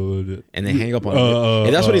 blah blah blah," blah. And then hang up on him.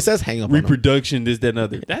 If that's what he says, hang up on him. reproduction, this, that, and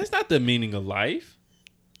other. That's not the meaning of life.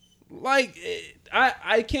 Like,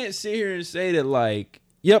 I can't sit here and say that, like,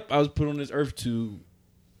 yep, I was put on this earth to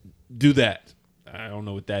do that. I don't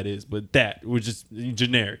know what that is, but that was just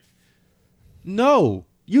generic. No,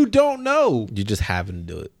 you don't know. You just happen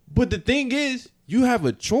to do it. But the thing is, you have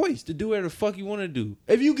a choice to do whatever the fuck you want to do.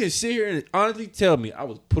 If you can sit here and honestly tell me I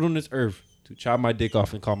was put on this earth to chop my dick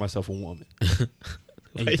off and call myself a woman,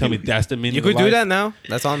 and you tell me that's the meaning You of could life, do that now.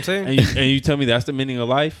 That's all I'm saying. and you tell me that's the meaning of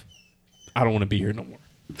life, I don't want to be here no more.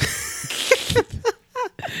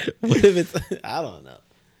 What if it's? I don't know.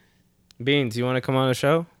 Beans, you want to come on the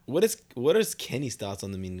show? What is Kenny's thoughts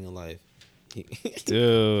on the meaning of life?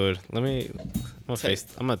 Dude, I'm gonna You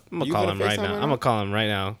call gonna him right FaceTime now. right I'm now? gonna call him right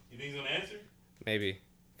now. You think he's gonna answer? Maybe.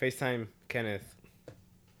 FaceTime Kenneth.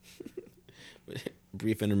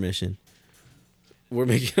 Brief intermission. We're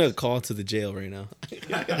making a call to the jail right now.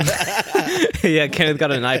 Yeah, Kenneth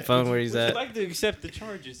got an iPhone where he's Would you at. like to accept the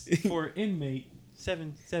charges for inmate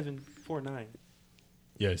 7749?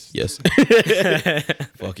 Yes. Yes.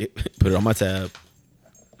 Fuck it. Put it on my tab.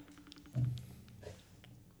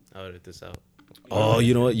 I'll edit this out. Oh,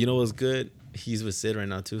 you know what? You know what's good? He's with Sid right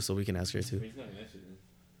now too, so we can ask her too. He's gonna answer this.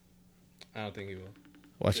 I don't think he will.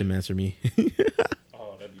 Watch him answer me.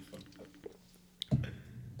 Oh, that'd be fun.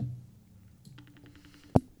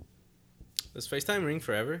 Does FaceTime ring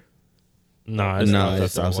forever? Nah, No, not. it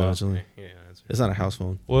stops eventually. Yeah, that's It's not a house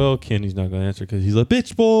phone. Well, Kenny's not gonna answer because he's a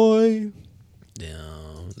bitch boy.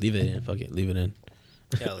 Damn. Leave it in. Fuck it. Leave it in.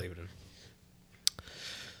 Yeah, I'll leave it in.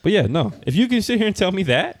 But yeah, no. If you can sit here and tell me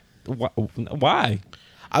that, why?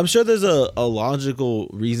 I'm sure there's a logical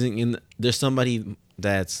reason. There's somebody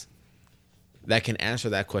that can answer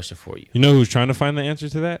that question for you. You know who's trying to find the answer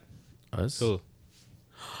to that? Us? Cool.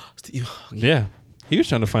 Steve. Yeah. He was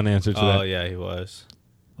trying to find the answer to that. Oh yeah, he was.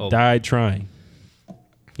 Oh. Died trying.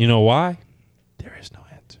 You know why? There is no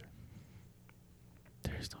answer.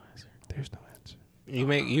 There is no answer. There's no answer.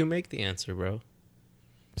 You make the answer, bro.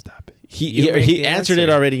 Stop it. He answered it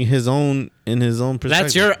already in his own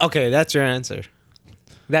perspective. That's your answer.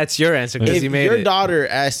 That's your answer because If you made your it. daughter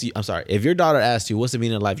asks you, I'm sorry. If your daughter asks you, "What's the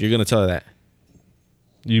meaning of life?" You're gonna tell her that.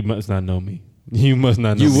 You must not know me. You must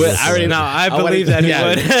not know You me. would. That's I already the No, answer. I believe that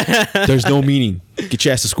he would. There's no meaning. Get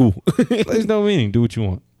your ass to school. There's no meaning. Do what you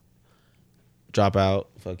want. Drop out.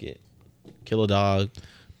 Fuck it. Kill a dog.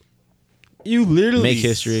 You literally Make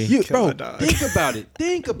history. Bro, think about it.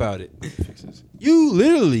 Think about it. You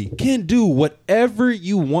literally can do whatever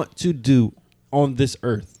you want to do on this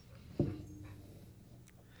earth.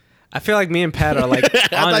 I feel like me and Pat are like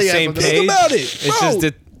on the same page. Think about it. It's Bro,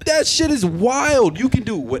 just that shit is wild. You can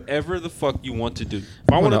do whatever the fuck you want to do. If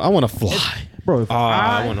I want to fly. bro. If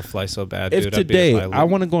I want to fly so bad, if dude. today I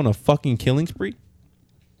want to go on a fucking killing spree,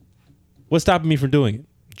 what's stopping me from doing it?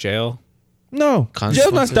 jail. No, jail's not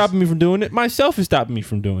Consequences? stopping me from doing it. Myself is stopping me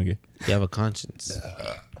from doing it. You have a conscience.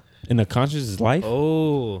 And the conscience is life.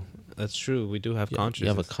 Oh, that's true. We do have conscience. You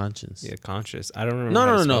have a conscience. Yeah, conscious. I don't remember. how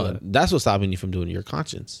No, to no, spell no, no. that. That's what's stopping you from doing it. Your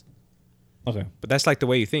conscience. Okay, But that's like the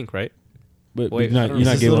way you think, right? but Wait, you're I not, don't you're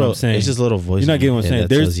know. not getting what I'm saying. It's just a little voice. You're not getting what I'm saying. that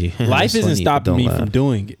There's tells you. life It's isn't funny, but stopping don't me laugh. from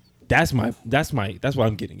doing it. That's what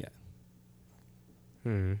I'm getting at.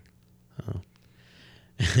 Hmm.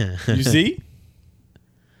 You see?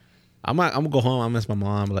 I'm gonna go home. I'm gonna ask my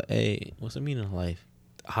mom. Like, hey, what's the meaning of life?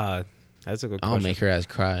 That's a good I'll question. make her ass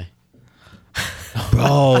cry.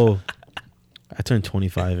 Bro, I turned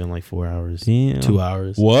 25 in like 4 hours. Damn. 2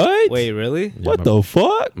 hours. What? Wait, really? Yeah, What my, the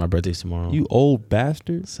fuck? My birthday's tomorrow. You old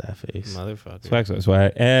bastard. sad face. Motherfucker.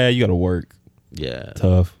 Swag. You gotta work. Yeah.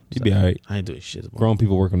 Tough. You'd be all right. I ain't doing shit. Tomorrow. Grown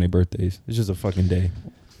people work on their birthdays. It's just a fucking day.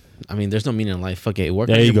 I mean, there's no meaning in life. Fuck it. Work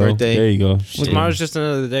There on you your go. birthday. There you go. Shit. Tomorrow's just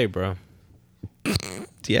another day, bro.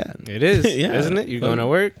 Yeah. It is, Yeah. isn't it? You're going to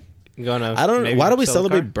work. You're going to. I don't. maybe Why do we sell a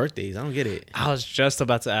celebrate car? birthdays? I don't get it. I was just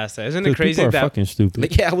about to ask that. Isn't it 'Cause crazy people are that fucking stupid.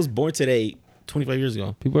 Like, yeah, I was born today, 25 years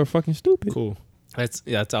ago. People are fucking stupid. Cool.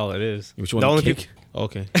 that's all it is. You The want a only cake?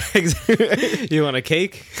 Okay. you want a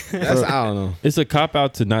cake? That's, I don't know. It's a cop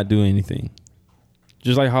out to not do anything.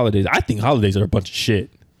 Just like holidays. I think holidays are a bunch of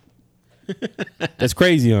shit. That's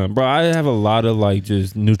crazy, bro. I have a lot of like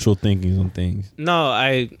just neutral thinking on things. No,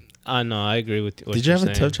 I agree with you. Did you have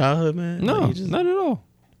a tough childhood, man? No, Like, you just- not at all.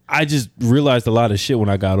 I just realized a lot of shit when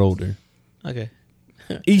I got older. Okay.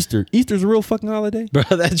 Easter's a real fucking holiday. Bro,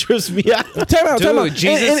 that trips me out. Time out. Dude,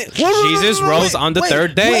 Jesus rose on the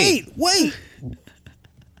third day. Wait.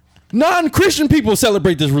 Non-Christian people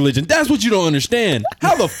celebrate this religion. That's what you don't understand.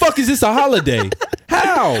 How the fuck is this a holiday?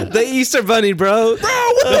 How? The Easter Bunny, bro. Bro,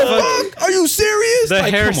 what the fuck? Are you serious? The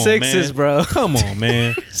hair come on, sixes, man. bro. Come on,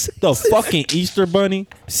 man. The fucking Easter Bunny,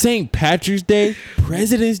 St. Patrick's Day,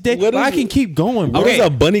 President's Day. What is I can it? keep going, bro. What Okay. does a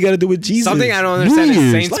bunny got to do with Jesus? Something I don't understand New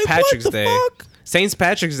is Year's. Saint Like, what Patrick's the Day. fuck? Saint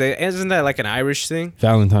Patrick's Day, isn't that like an Irish thing?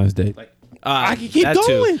 Valentine's Day. I can keep that too.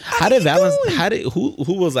 going. How did Valentine's? How did who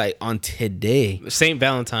was like on today? Saint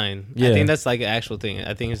Valentine. Yeah. I think that's like an actual thing.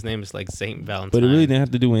 I think his name is like Saint Valentine. But it really didn't have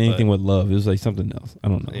to do with anything But- with love. It was like something else. I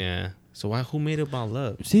don't know. Yeah. So who made it about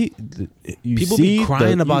love? See, you People see be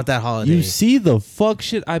crying about that holiday. You see the fuck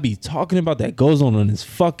shit I be talking about that goes on this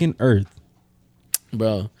fucking earth.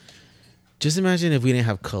 Bro, just imagine if we didn't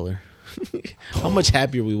have color. How much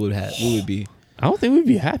happier we would be. I don't think we'd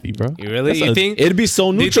be happy, bro. You really? You think? It'd be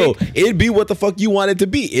so Do you neutral. think- It'd be what the fuck you want it to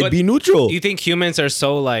be. It'd But be neutral. You think humans are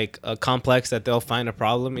so like complex that they'll find a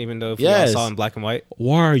problem even though if Yes. we all saw in black and white?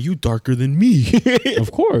 Why are you darker than me?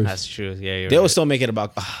 Of course. That's true. Yeah, you're They'll right. still make it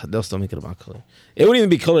about. They'll still make it about color. It wouldn't even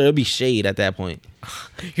be color. It'll be shade at that point.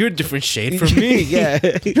 You're a different shade from me. Yeah.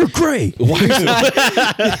 You're gray.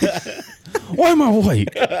 Why am I white?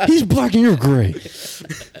 He's black and you're gray.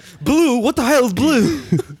 Blue? What the hell is blue?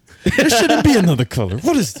 There shouldn't be another color.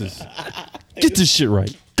 What is this? Get this shit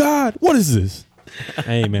right. God, what is this?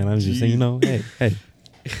 Hey, man, I was just saying, hey.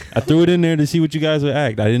 I threw it in there to see what you guys would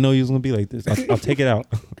act. I didn't know you was going to be like this. I'll take it out.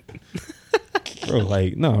 Bro,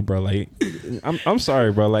 like, no, bro, like, I'm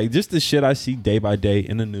sorry, bro. Like, just the shit I see day by day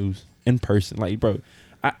in the news, in person. Like, bro,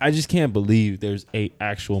 I just can't believe there's a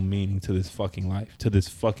actual meaning to this fucking life, to this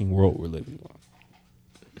fucking world we're living on.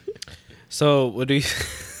 So what do you?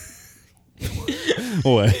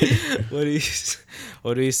 What?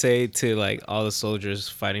 What do you say to like all the soldiers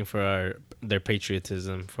fighting for their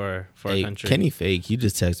patriotism for our country? Kenny fake. You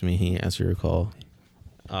just text me. He answered your call.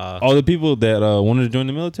 All the people that wanted to join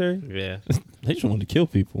the military, Yeah. they just wanted to kill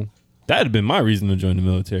people. That'd have been my reason to join the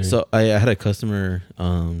military. So I had a customer.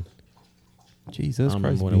 Jesus I don't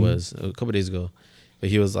Christ, remember when it was a couple days ago, but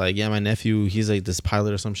he was like, "Yeah, my nephew, he's like this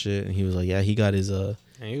pilot or some shit," and he was like, "Yeah, he got his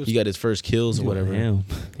he got his first kills or whatever." Damn.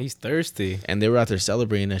 He's thirsty. And they were out there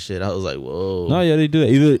celebrating that shit. I was like, "Whoa!" No, yeah, they do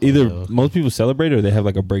that. Either Okay. most people celebrate or they have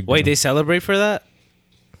like a breakdown. Wait, they celebrate for that?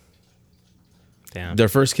 Damn. Their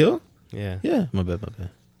first kill? Yeah. Yeah, my bad.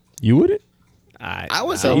 You wouldn't? I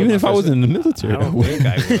would I say don't- Even if I was in the military, I don't think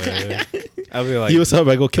I would. I'd be like, He was up.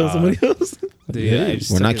 I go kill somebody else. dude, Yeah, I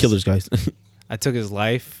just We're took not his- killers, guys. I took his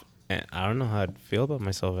life, and I don't know how I'd feel about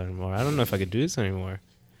myself anymore. I don't know if I could do this anymore.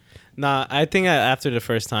 Nah, I think after the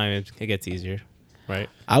first time, it gets easier, right?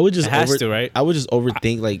 I would just It has to, right? I would just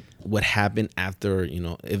overthink like what happened after,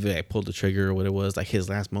 if I pulled the trigger or what it was, like his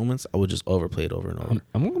last moments. I would just overplay it over and over.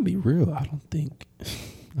 I'm gonna be real. I don't think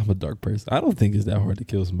I'm a dark person. I don't think it's that hard to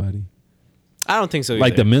kill somebody. I don't think so.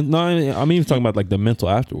 Like either. no, I'm even talking about like the mental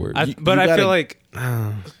afterwards. But you I gotta- feel like,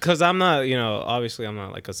 because I'm not, obviously I'm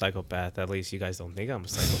not like a psychopath. At least you guys don't think I'm a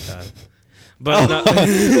psychopath. But no, What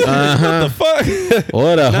the fuck?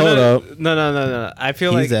 Hold up, hold up. no. I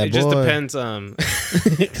feel He's like that it just boy. depends.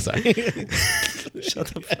 Sorry. Shut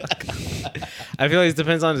the fuck up. I feel like it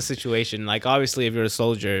depends on the situation. Like obviously, if you're a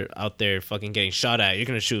soldier out there fucking getting shot at, you're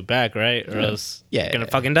gonna shoot back, right? Or else Yeah. you're gonna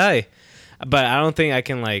fucking die. But I don't think I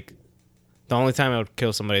can like. The only time I would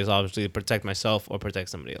kill somebody is obviously to protect myself or protect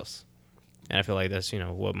somebody else. And I feel like that's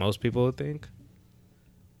what most people would think,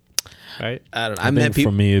 right? I don't know. I I met think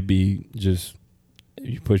people. for me it'd be just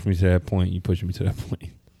you push me to that point. You push me to that point.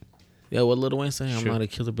 Yeah, what Lil Wayne saying? I'm Sure. not a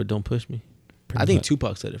killer, but don't push me. Pretty I think much.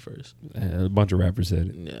 Tupac said it first. A bunch of rappers said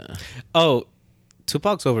it. Yeah. Oh,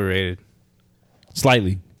 Tupac's overrated.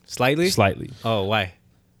 Slightly. Slightly? Oh, why?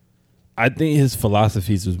 I think his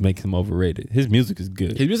philosophies was making him overrated. His music is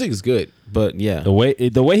good. His music is good, but yeah. The way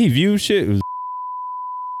he views shit was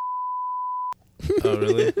Oh,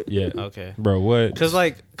 really? yeah. Okay. Bro, what? Because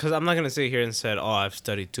I'm not going to sit here and say, oh, I've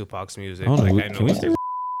studied Tupac's music. I don't know. Like, I know Can we it's- say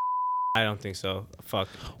I don't think so. Fuck.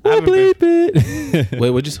 I we'll haven't been- bleep it? Wait,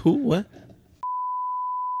 what? Just who? What?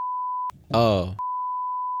 Oh.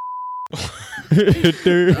 I'm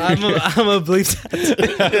a bleep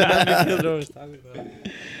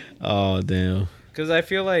that. Oh, damn. Because I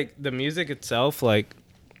feel like the music itself, like,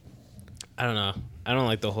 I don't know. I don't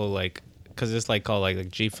like the whole, like, because it's like called like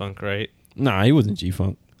G-Funk, right? Nah, he wasn't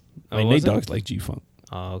G-Funk. Oh, Like Nate wasn't? Dogg's like G-Funk.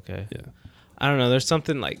 Oh, okay. Yeah. I don't know. There's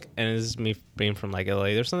something like, and this is me being from like LA.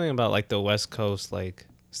 There's something about like the West Coast like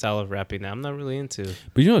style of rapping that I'm not really into.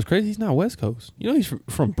 But you know what's crazy? He's not West Coast. You know he's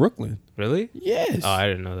from Brooklyn. Really? Yes. Oh, I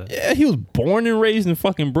didn't know that. Yeah, he was born and raised in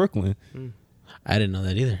fucking Brooklyn. I didn't know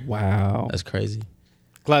that either. Wow. That's crazy.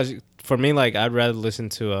 Glad for me, like I'd rather listen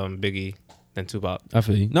to Biggie than Tupac. I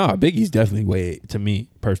feel you. No, Biggie's definitely way to me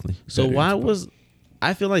personally. So better why than Tupac. was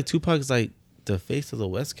I feel like Tupac's like the face of the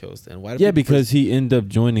West Coast, and why? Do Yeah, people because he ended up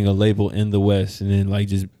joining a label in the West and then like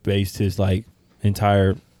just based his like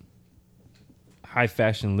entire high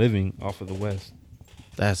fashion living off of the West.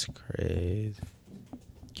 that's crazy.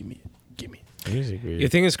 Give me it. Music weird. You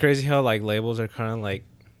think it's crazy how like labels are kind of like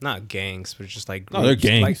not gangs, but just like No, they're groups,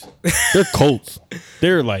 gangs. like They're cults.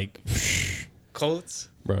 They're like, cults.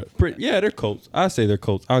 bro. Yeah, they're cults. I say they're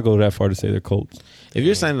cults. I'll go that far to say they're cults. If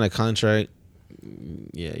you're signing a contract,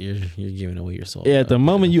 yeah, you're giving away your soul. Yeah, at the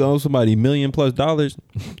moment you owe somebody $1 million+,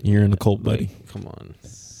 you're in the cult, buddy. Like, come on.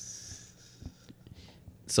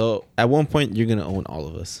 So at one point you're gonna own all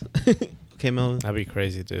of us. Okay, Melvin. That'd be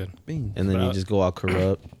crazy, dude. Bing. And then you Bro. just go all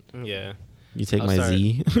corrupt. Yeah. You take I'll my start.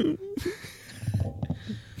 Z.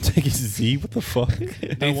 Take his Z. What the fuck? Do you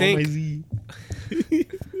think?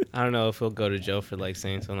 I don't know if he'll go to jail for like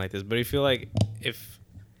saying something like this, but I feel like if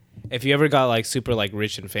you ever got like super like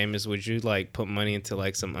rich and famous, would you like put money into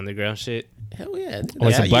like some underground shit, Hell yeah. Oh,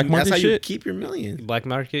 it's how a black you, market that's how you shit? keep your million. black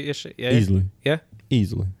market shit? Yeah. Easily. Yeah.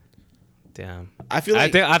 Easily. Damn. I feel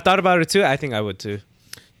like, I've thought about it too. I think I would too.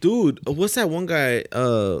 dude, what's that one guy?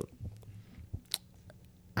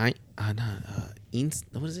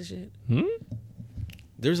 What is this shit?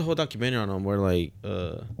 There's a whole documentary on him where like,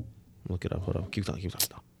 look it up. Hold up. Keep talking.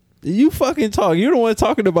 You fucking talk. You're the one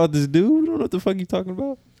talking about this dude. You don't know what the fuck you talking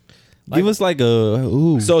about. Give us like a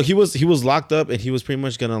ooh. So he was locked up and he was pretty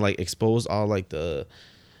much gonna like expose all like that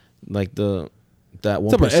one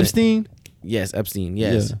Talking about Epstein. Yes, Epstein.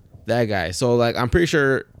 Yes, Yeah. that guy. So like I'm pretty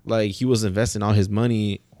sure like he was investing all his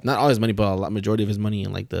money, not all his money, but majority of his money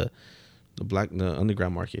in like the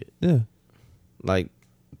underground market. Yeah. Like,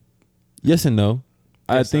 yes and no.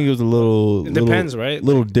 I think it was a little. It depends, right?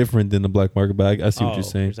 Little different than the black market, but I see what you're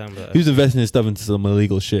saying. He was investing his stuff into some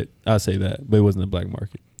illegal shit. I'll say that, but it wasn't the black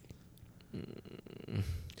market.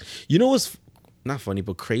 you know what's not funny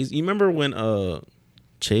but crazy? You remember when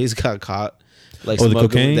Chase got caught like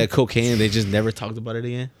smuggling that cocaine? They just never talked about it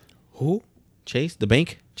again. Who? Chase, the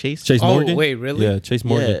bank, Chase Morgan. Oh wait, really? Yeah, Chase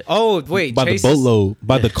Morgan. Yeah. Oh wait, By Chase the boatload,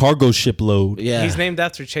 by the cargo ship load. Yeah, He's named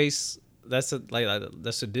after Chase. That's a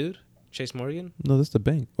dude. Chase Morgan. No, that's the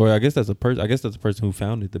bank. Or I guess that's a person. I guess that's the person who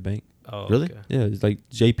founded the bank. Oh, Really? okay. Yeah, it's like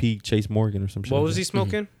JP Chase Morgan or some shit. What like was that. he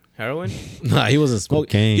smoking? Heroin? Nah, he wasn't smoking.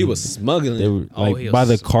 Cocaine. He was smuggling. They were Oh, like he was by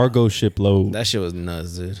the smuggling. cargo ship load. That shit was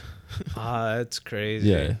nuts, dude. That's crazy.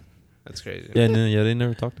 Yeah. That's crazy. Yeah, and then they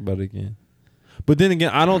never talked about it again. But then again,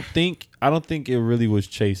 I don't think it really was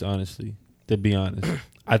Chase, honestly, to be honest.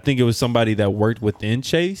 I think it was somebody that worked within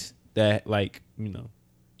Chase that, like, you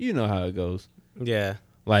know how it goes. Yeah.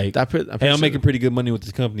 Like, I'm making pretty good money with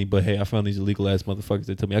this company, but hey, I found these illegal ass motherfuckers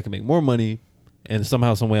that tell me I can make more money, and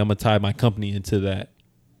somehow, some way, I'm gonna tie my company into that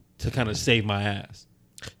to kind of save my ass.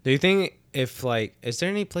 Do you think if is there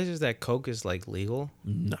any places that coke is like legal?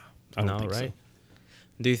 No, I don't think right? so.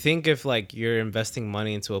 Do you think if you're investing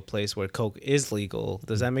money into a place where coke is legal,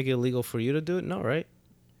 does that make it illegal for you to do it? No, right?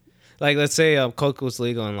 Like, let's say coke was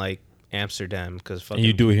legal in like Amsterdam because And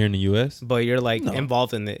you do it here in the U.S., but you're like No.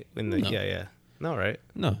 involved in the No. yeah. No, right?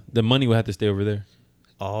 no, the money would have to stay over there.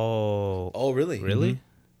 Oh, really? Really?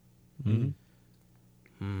 Mm-hmm.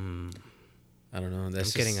 I don't know. I'm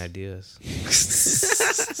That's getting ideas. I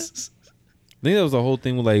think that was the whole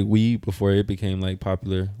thing with like weed before it became like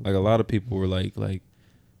popular. Like a lot of people were like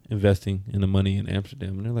investing in the money in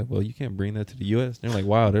Amsterdam, and they're like, "Well, you can't bring that to the U.S." And they're like,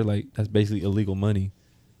 "Wow," they're like, "That's basically illegal money."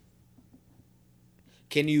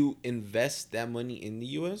 Can you invest that money in the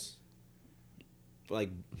U.S.? Like,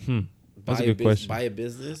 That's a good question. Buy a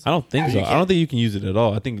business? I don't think You so. I can't- don't think you can use it at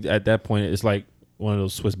all. I think at that point it's like one of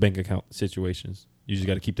those Swiss bank account situations. You just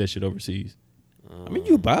got to keep that shit overseas. I mean,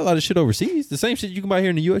 you can buy a lot of shit overseas. The same shit you can buy here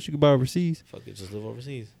in the U.S. you can buy overseas. Fuck it, just live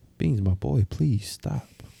overseas. Beans, my boy, please stop.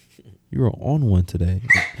 You are on one today.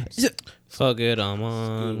 Fuck it, I'm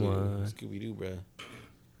on one. Scooby Doo, bro.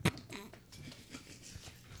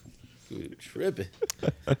 Scooby tripping.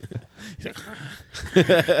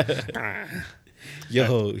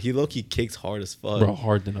 Yo, he low-key kicks hard as fuck. Bro,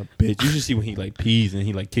 hard than a bitch. You should see when he like pees and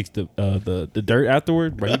he like kicks the dirt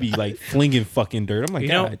afterward. Bro, he be like flinging fucking dirt. I'm like,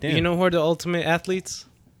 God damn. You know who are the ultimate athletes?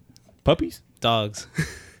 Puppies, Dogs.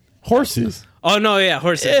 horses. Oh no, yeah,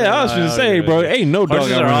 horses. Yeah, I was gonna say, bro, ain't no dog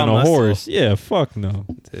Horses out are all riding a muscle. horse. Yeah, fuck no.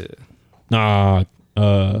 Dude. Nah,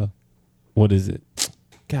 what is it?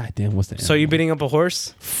 God damn, what's that? So you beating up a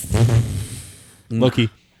horse? Loki.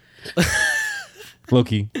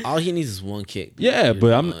 Loki. All he needs is one kick. Yeah,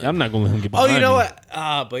 but I'm not gonna let him get behind Oh, you know me.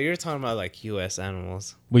 what? But you're talking about like U.S.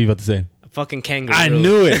 animals. What you about to say? A fucking kangaroo. I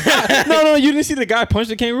knew it. No, you didn't see the guy punch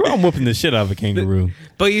the kangaroo? I'm whooping the shit out of a kangaroo.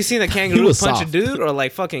 But you seen a kangaroo was punch soft. a dude or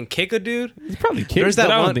like fucking kick a dude? He's probably kicked. There's that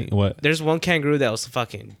but I don't one. think- what? There's one kangaroo that was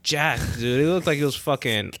fucking jacked, dude. He looked like he was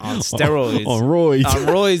fucking on steroids. On roids. On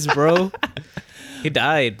roids, bro. He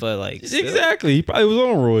died, but like still. Exactly. He probably was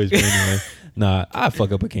on roids. But anyway. Nah, I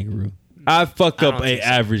fuck up a kangaroo. I fuck I up don't a think so.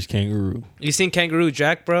 average kangaroo. You seen Kangaroo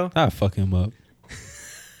Jack, bro? I fuck him up.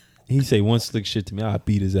 He say one slick shit to me, I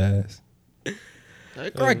beat his ass.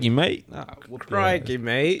 Hey, crikey, mate. Nah, whoop your Crikey, ass.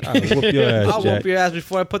 mate. I'll whoop your ass, I'll Jack. whoop your ass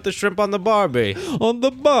before I put the shrimp on the barbie. On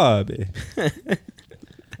the barbie.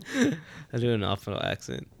 I do an awful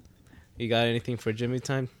accent. You got anything for Jimmy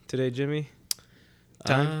time today, Jimmy?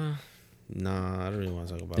 Time? Nah, I don't really want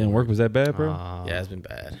to talk about Damn, work was that bad, bro? Aw, Yeah, it's been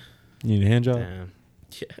bad. You need a hand job? damn.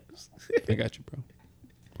 Yes. I got you, bro.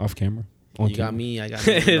 Off camera. On You got camera. me. I got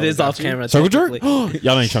me. It No, is got off you. camera. Circle jerk? technically.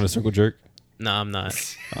 Y'all ain't trying to circle jerk. No, I'm not.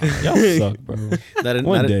 Y'all suck, bro.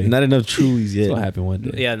 One day. Not enough Trulies yet. That's what happened one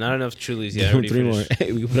day. Yeah, not enough Trulies yet. I Give him already 3 more. finished.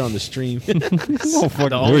 Hey, we can put it on the stream. Oh, fuck.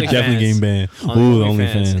 The We're OnlyFans. definitely getting banned. On Ooh, the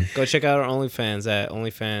OnlyFans. OnlyFans. Go check out our OnlyFans at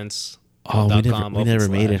OnlyFans. Oh, we never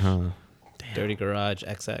made it, huh? Dirty Garage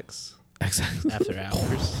XX Exactly. after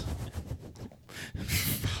hours.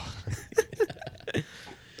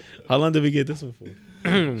 How long did we get this one for?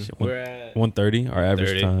 We're at 130, our average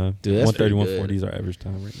 30. time. Dude, that's 130, pretty 140 is our average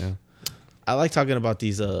time right now. I like talking about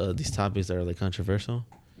these topics that are like controversial.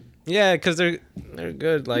 yeah, because they're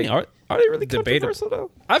good. Like Are they really debatable. controversial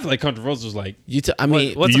though? I feel like controversial is like, I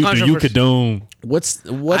mean, What's do a you controversial? condone? what's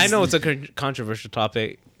I know it's a controversial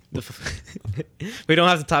topic. We don't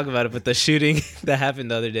have to talk about it, but the shooting that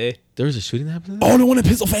happened the other day. there was a shooting that happened Oh, the one in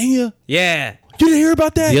Pennsylvania? Yeah, You didn't hear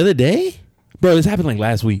about that? the other day. Bro, this happened like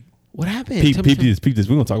last week. What happened? Peep Tell me- this.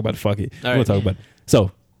 We're going to talk about it. Fuck it. We're going right. to talk about it.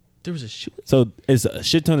 So, There was a shooting. So it's a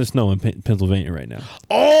shit ton of snow in Pennsylvania right now.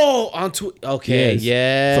 Oh, okay, Yes.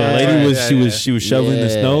 yeah. So the lady Yeah, she was shoveling the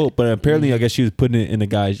Yeah. snow, but apparently I guess she was putting it in the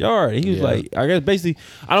guy's yard. He was Yeah. like, I guess basically,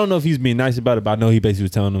 I don't know if he's being nice about it, but I know he basically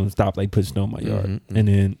was telling him to stop like putting snow in my yard. Mhm. And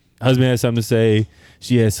then husband had something to say,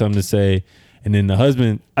 she had something to say, and then the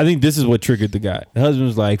husband, I think this is what triggered the guy. The husband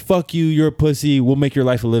was like, "Fuck you, you're a pussy. We'll make your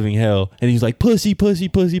life a living hell." And he's like, "Pussy, pussy,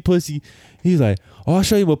 pussy, pussy." He's like, "Oh, I'll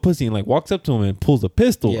show you what pussy," and like walks up to him and pulls a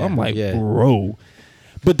pistol. Yeah, I'm like, yeah. bro.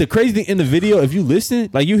 But the crazy thing in the video, if you listen,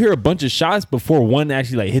 like you hear a bunch of shots before one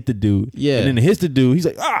actually like hit the dude. Yeah. And then it hits the dude. He's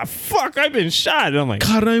like, fuck, I've been shot. And I'm like,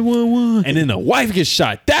 God, 911. and then the wife gets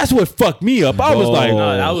shot. That's what fucked me up. I was Whoa. like,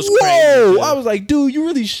 No, that was whoa. crazy, dude. I was like, dude, you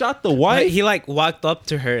really shot the wife? He like walked up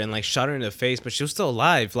to her and like shot her in the face, but she was still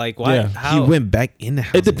alive. Like, why? Yeah. How? He went back in the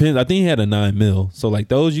house. It depends. I think he had a 9mm. So like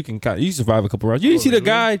those you can you survive a couple rounds. You didn't see the really?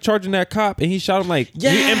 guy charging that cop and he shot him like he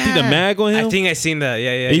Yeah. emptied the mag on him. I think I seen that.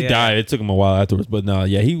 Yeah. he died. It took him a while afterwards, but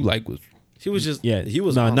no, yeah, he like was He was just he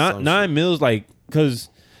was on not some 9mm like because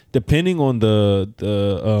depending on the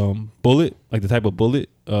bullet, like the type of bullet,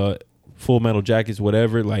 Full Metal Jackets,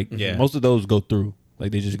 whatever, like Yeah. most of those go through.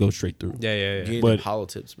 Like they just go straight through. Yeah. shit. You need But- them hollow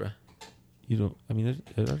tips, bro. You don't. I mean,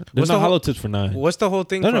 there's What's no the hollow whole- tips for 9. What's the whole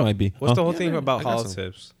thing? No, for- might be. What's the Huh? whole Yeah, thing man, about I got hollow some.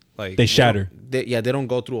 tips? Like They shatter. They don't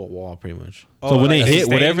go through a wall, pretty much. So when they like, hit, stay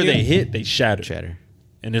in whatever you? they hit, they shatter. Chatter.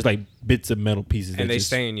 And there's like bits of metal pieces. and that they just,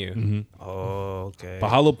 stay in you. Mhm. Oh, okay. But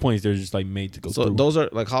hollow points, they're just like made to go So through. those are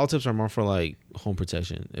like hollow tips are more for like home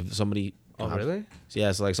protection. If somebody, Oh, really?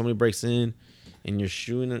 Yeah, so like somebody breaks in and you're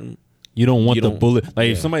shooting them. You don't want You the don't- bullet. Like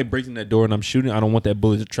if yeah. somebody breaks in that door and I'm shooting, I don't want that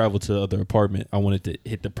bullet to travel to the other apartment. I want it to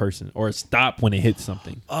hit the person or stop when it hits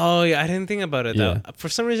something. Oh yeah, I didn't think about it. Yeah. Though. For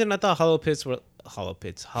some reason, I thought hollow tips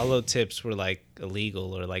were like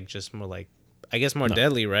illegal or like just more like, I guess more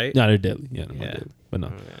deadly, right? No, they're deadly. Yeah, they're more Yeah. deadly. But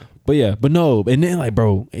no. Yeah. But no. And then like,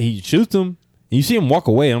 bro, he shoots him. And you see him walk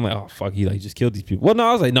away. And I'm like, oh fuck, he like just killed these people. Well, no,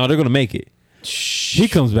 I was like, no, they're gonna make it. He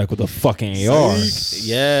comes back with a fucking AR.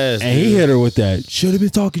 Yes, And he hit her with that. Should have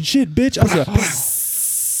been talking shit, bitch.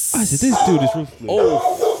 I said, this dude is ruthless.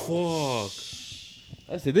 Oh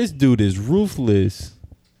fuck! I said, this dude is ruthless.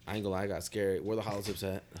 I ain't gonna lie, I got scared. Where the hollow tips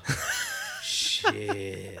at?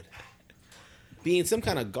 Shit. Being some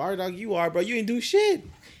kind of guard dog you are, bro. You ain't do shit.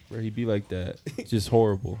 Where he be like that. Just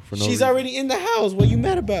horrible. For no She's reason. already in the house. What you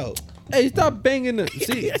mad about? Hey, stop banging the.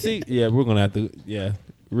 See. Yeah, we're gonna have to. Yeah,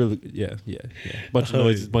 really. Yeah. Bunch of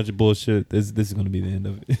noises, bunch of bullshit. This is gonna be the end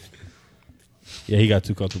of it. Yeah, he got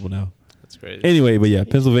too comfortable now. That's crazy. Anyway, but yeah,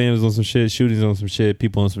 Pennsylvania's on some shit. Shootings on some shit.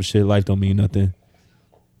 People on some shit. Life don't mean nothing.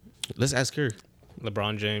 Let's ask her.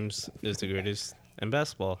 LeBron James is the greatest in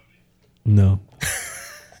basketball. No.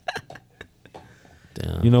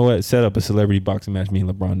 Damn. You know what? Set up a celebrity boxing match. Me and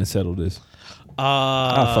LeBron to settle this.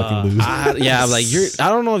 I'll fucking lose. Yeah, I'm like you're. I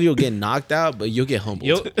don't know if you'll get knocked out, but you'll get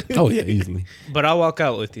humbled. Oh yeah, easily. But I'll walk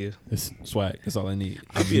out with you. It's swag. That's all I need.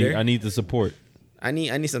 be there. I need the support. I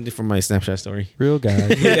need something for my Snapchat story. Real guy.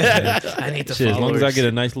 I need the Shit, as long as I followers. get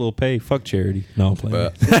a nice little pay, fuck charity. No, I'm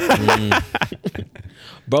playing.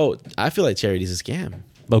 Bro, I feel like charity's a scam.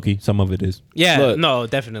 Low-key, some of it is. Yeah, Look. no,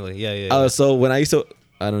 definitely. Yeah. So when I used to,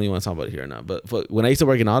 I don't even want to talk about it here or not, but when I used to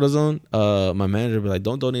work in AutoZone, my manager would be like,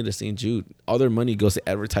 "Don't donate to St. Jude. All their money goes to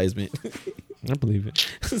advertisement." I believe it.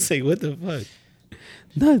 It's like, what the fuck?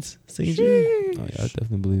 Nuts. St. Jude. Oh yeah, I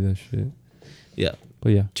definitely believe that shit. Yeah,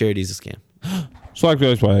 But yeah. charity's a scam.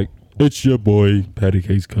 Swag. It's your boy, Patty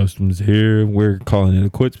Case Customs here. We're calling it a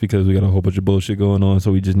quits because we got a whole bunch of bullshit going on.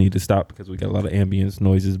 So we just need to stop because we got a lot of ambience,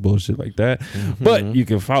 noises, bullshit like that. Mm-hmm. But you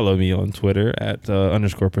can follow me on Twitter at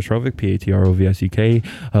 _Petrovic, PATROVICK.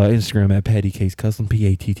 Instagram at Patty Case Custom,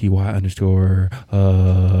 PATTY _ CAKES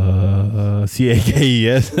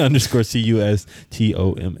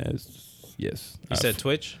 _CUSTOMS. Yes. You said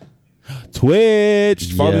Twitch?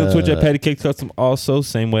 Twitch. Follow me on Twitch at Yeah. Patty Cake Custom. Also,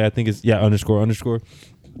 same way. I think it's __.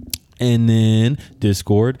 And then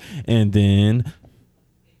Discord. And then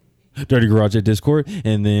Dirty Garage at Discord.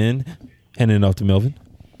 And then handing it off to Melvin.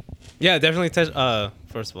 Yeah, definitely.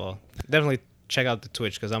 First of all, definitely check out the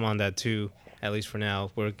Twitch because I'm on that too. At least for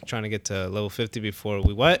now, we're trying to get to level 50 before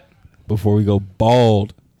we what? Before we go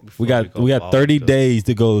bald. Before We got bald, 30 so- days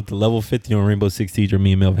to go to level 50 on Rainbow Six Siege, or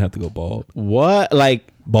me and Melvin have to go bald. What? Like,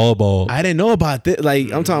 Bald. I didn't know about this.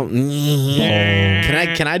 Like, I'm talking.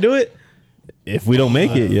 Can I do it? If we don't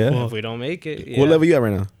make it, yeah. If we don't make it, yeah. What level you at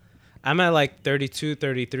right now? I'm at like 32,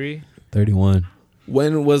 33. 31.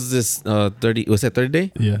 When was this 30? Was that 30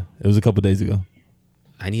 day? Yeah. It was a couple days ago.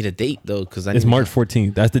 I need a date though, because It's March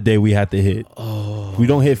 14th. That's the day we have to hit. Oh, If we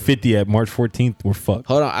don't hit 50 at March 14th, we're fucked.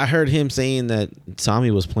 hold on. I heard him saying that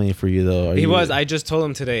Tommy was playing for you though. He was. I just told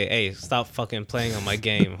him today, hey, stop fucking playing on my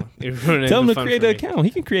game. You're ruining Tell him the to fun create for an me. account.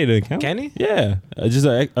 He can create an account. Can he? Yeah, just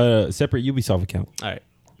a separate Ubisoft account. All right.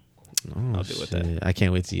 Oh, I'll deal with that. shit. I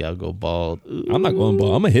can't wait to see y'all go bald. I'm not going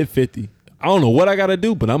ball. I'm gonna hit 50. I don't know what I gotta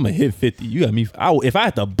do, but I'm gonna hit 50. You got me. If I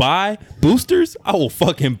had to buy boosters, I will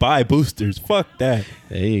fucking buy boosters. Fuck that.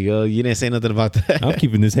 There you go. You didn't say nothing about that. I'm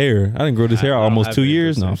keeping this hair. I didn't grow this hair I don't almost have 2 any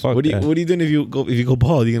years now. boosters. Fuck What are that. you doing if you go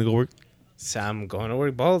bald? You gonna go work? So I'm going to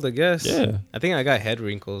work bald, I guess. Yeah. I think I got head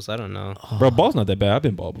wrinkles. I don't know. Bro, ball's not that bad. I've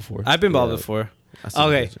been bald before. I've been bald Yeah. before. I see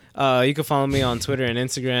Okay. that. You can follow me on Twitter and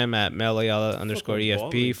Instagram at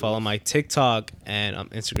melayala_EFP. Follow my TikTok and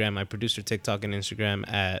Instagram, my producer TikTok and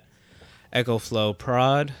Instagram at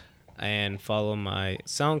EchoFlowProd. And follow my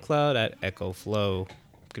SoundCloud at EchoFlow.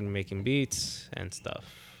 Gonna be making beats and stuff.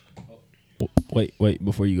 Wait,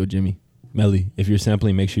 before you go, Jimmy. Melly, if you're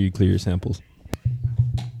sampling, make sure you clear your samples.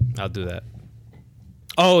 I'll do that.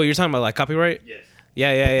 Oh, you're talking about like copyright? Yes.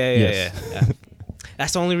 Yeah. Yes. Yeah.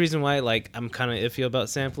 That's the only reason why like I'm kind of iffy about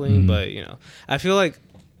sampling, but you know, I feel like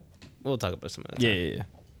we'll talk about some of that. Yeah.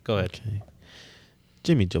 Go ahead. Okay.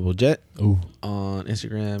 Jimmy Double Jet Ooh. on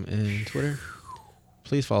Instagram and Twitter.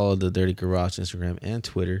 Please follow the Dirty Garage Instagram and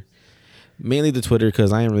Twitter. Mainly the Twitter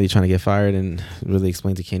because I ain't really trying to get fired and really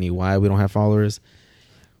explain to Kenny why we don't have followers.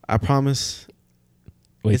 I promise.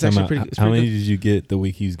 Wait, It's actually how pretty- it's many pretty did you get the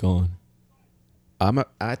week he's gone?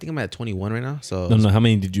 I think I'm at 21 right now. So No, how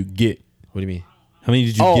many did you get? What do you mean? How many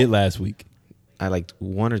did you Oh. get last week? I like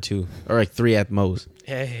 1 or 2 or like 3 at most.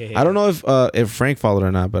 Hey. I don't know if Frank followed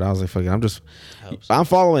or not, but I was like, fuck it. I'm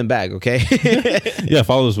following back, okay? Yeah,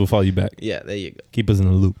 followers will follow you back. Yeah, there you go. Keep us in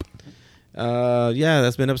the loop. Yeah,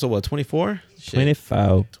 that's been episode what, 24?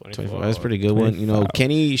 25. 24. That's a pretty good one. You know, 25.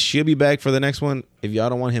 Kenny should be back for the next one. If y'all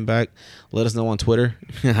don't want him back, let us know on Twitter.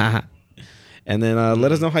 And then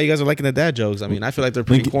let us know how you guys are liking the dad jokes. I mean, I feel like they're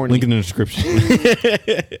pretty corny. Link in the description.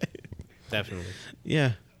 Definitely.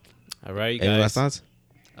 Yeah. All right, you Any guys. last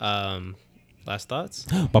thoughts? Last thoughts?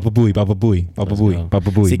 Papa Booey, Papa Booey, Papa Let's Booey, go.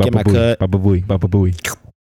 Papa Booey, Seeking Papa my Booey, cut. Papa Booey, Papa Booey.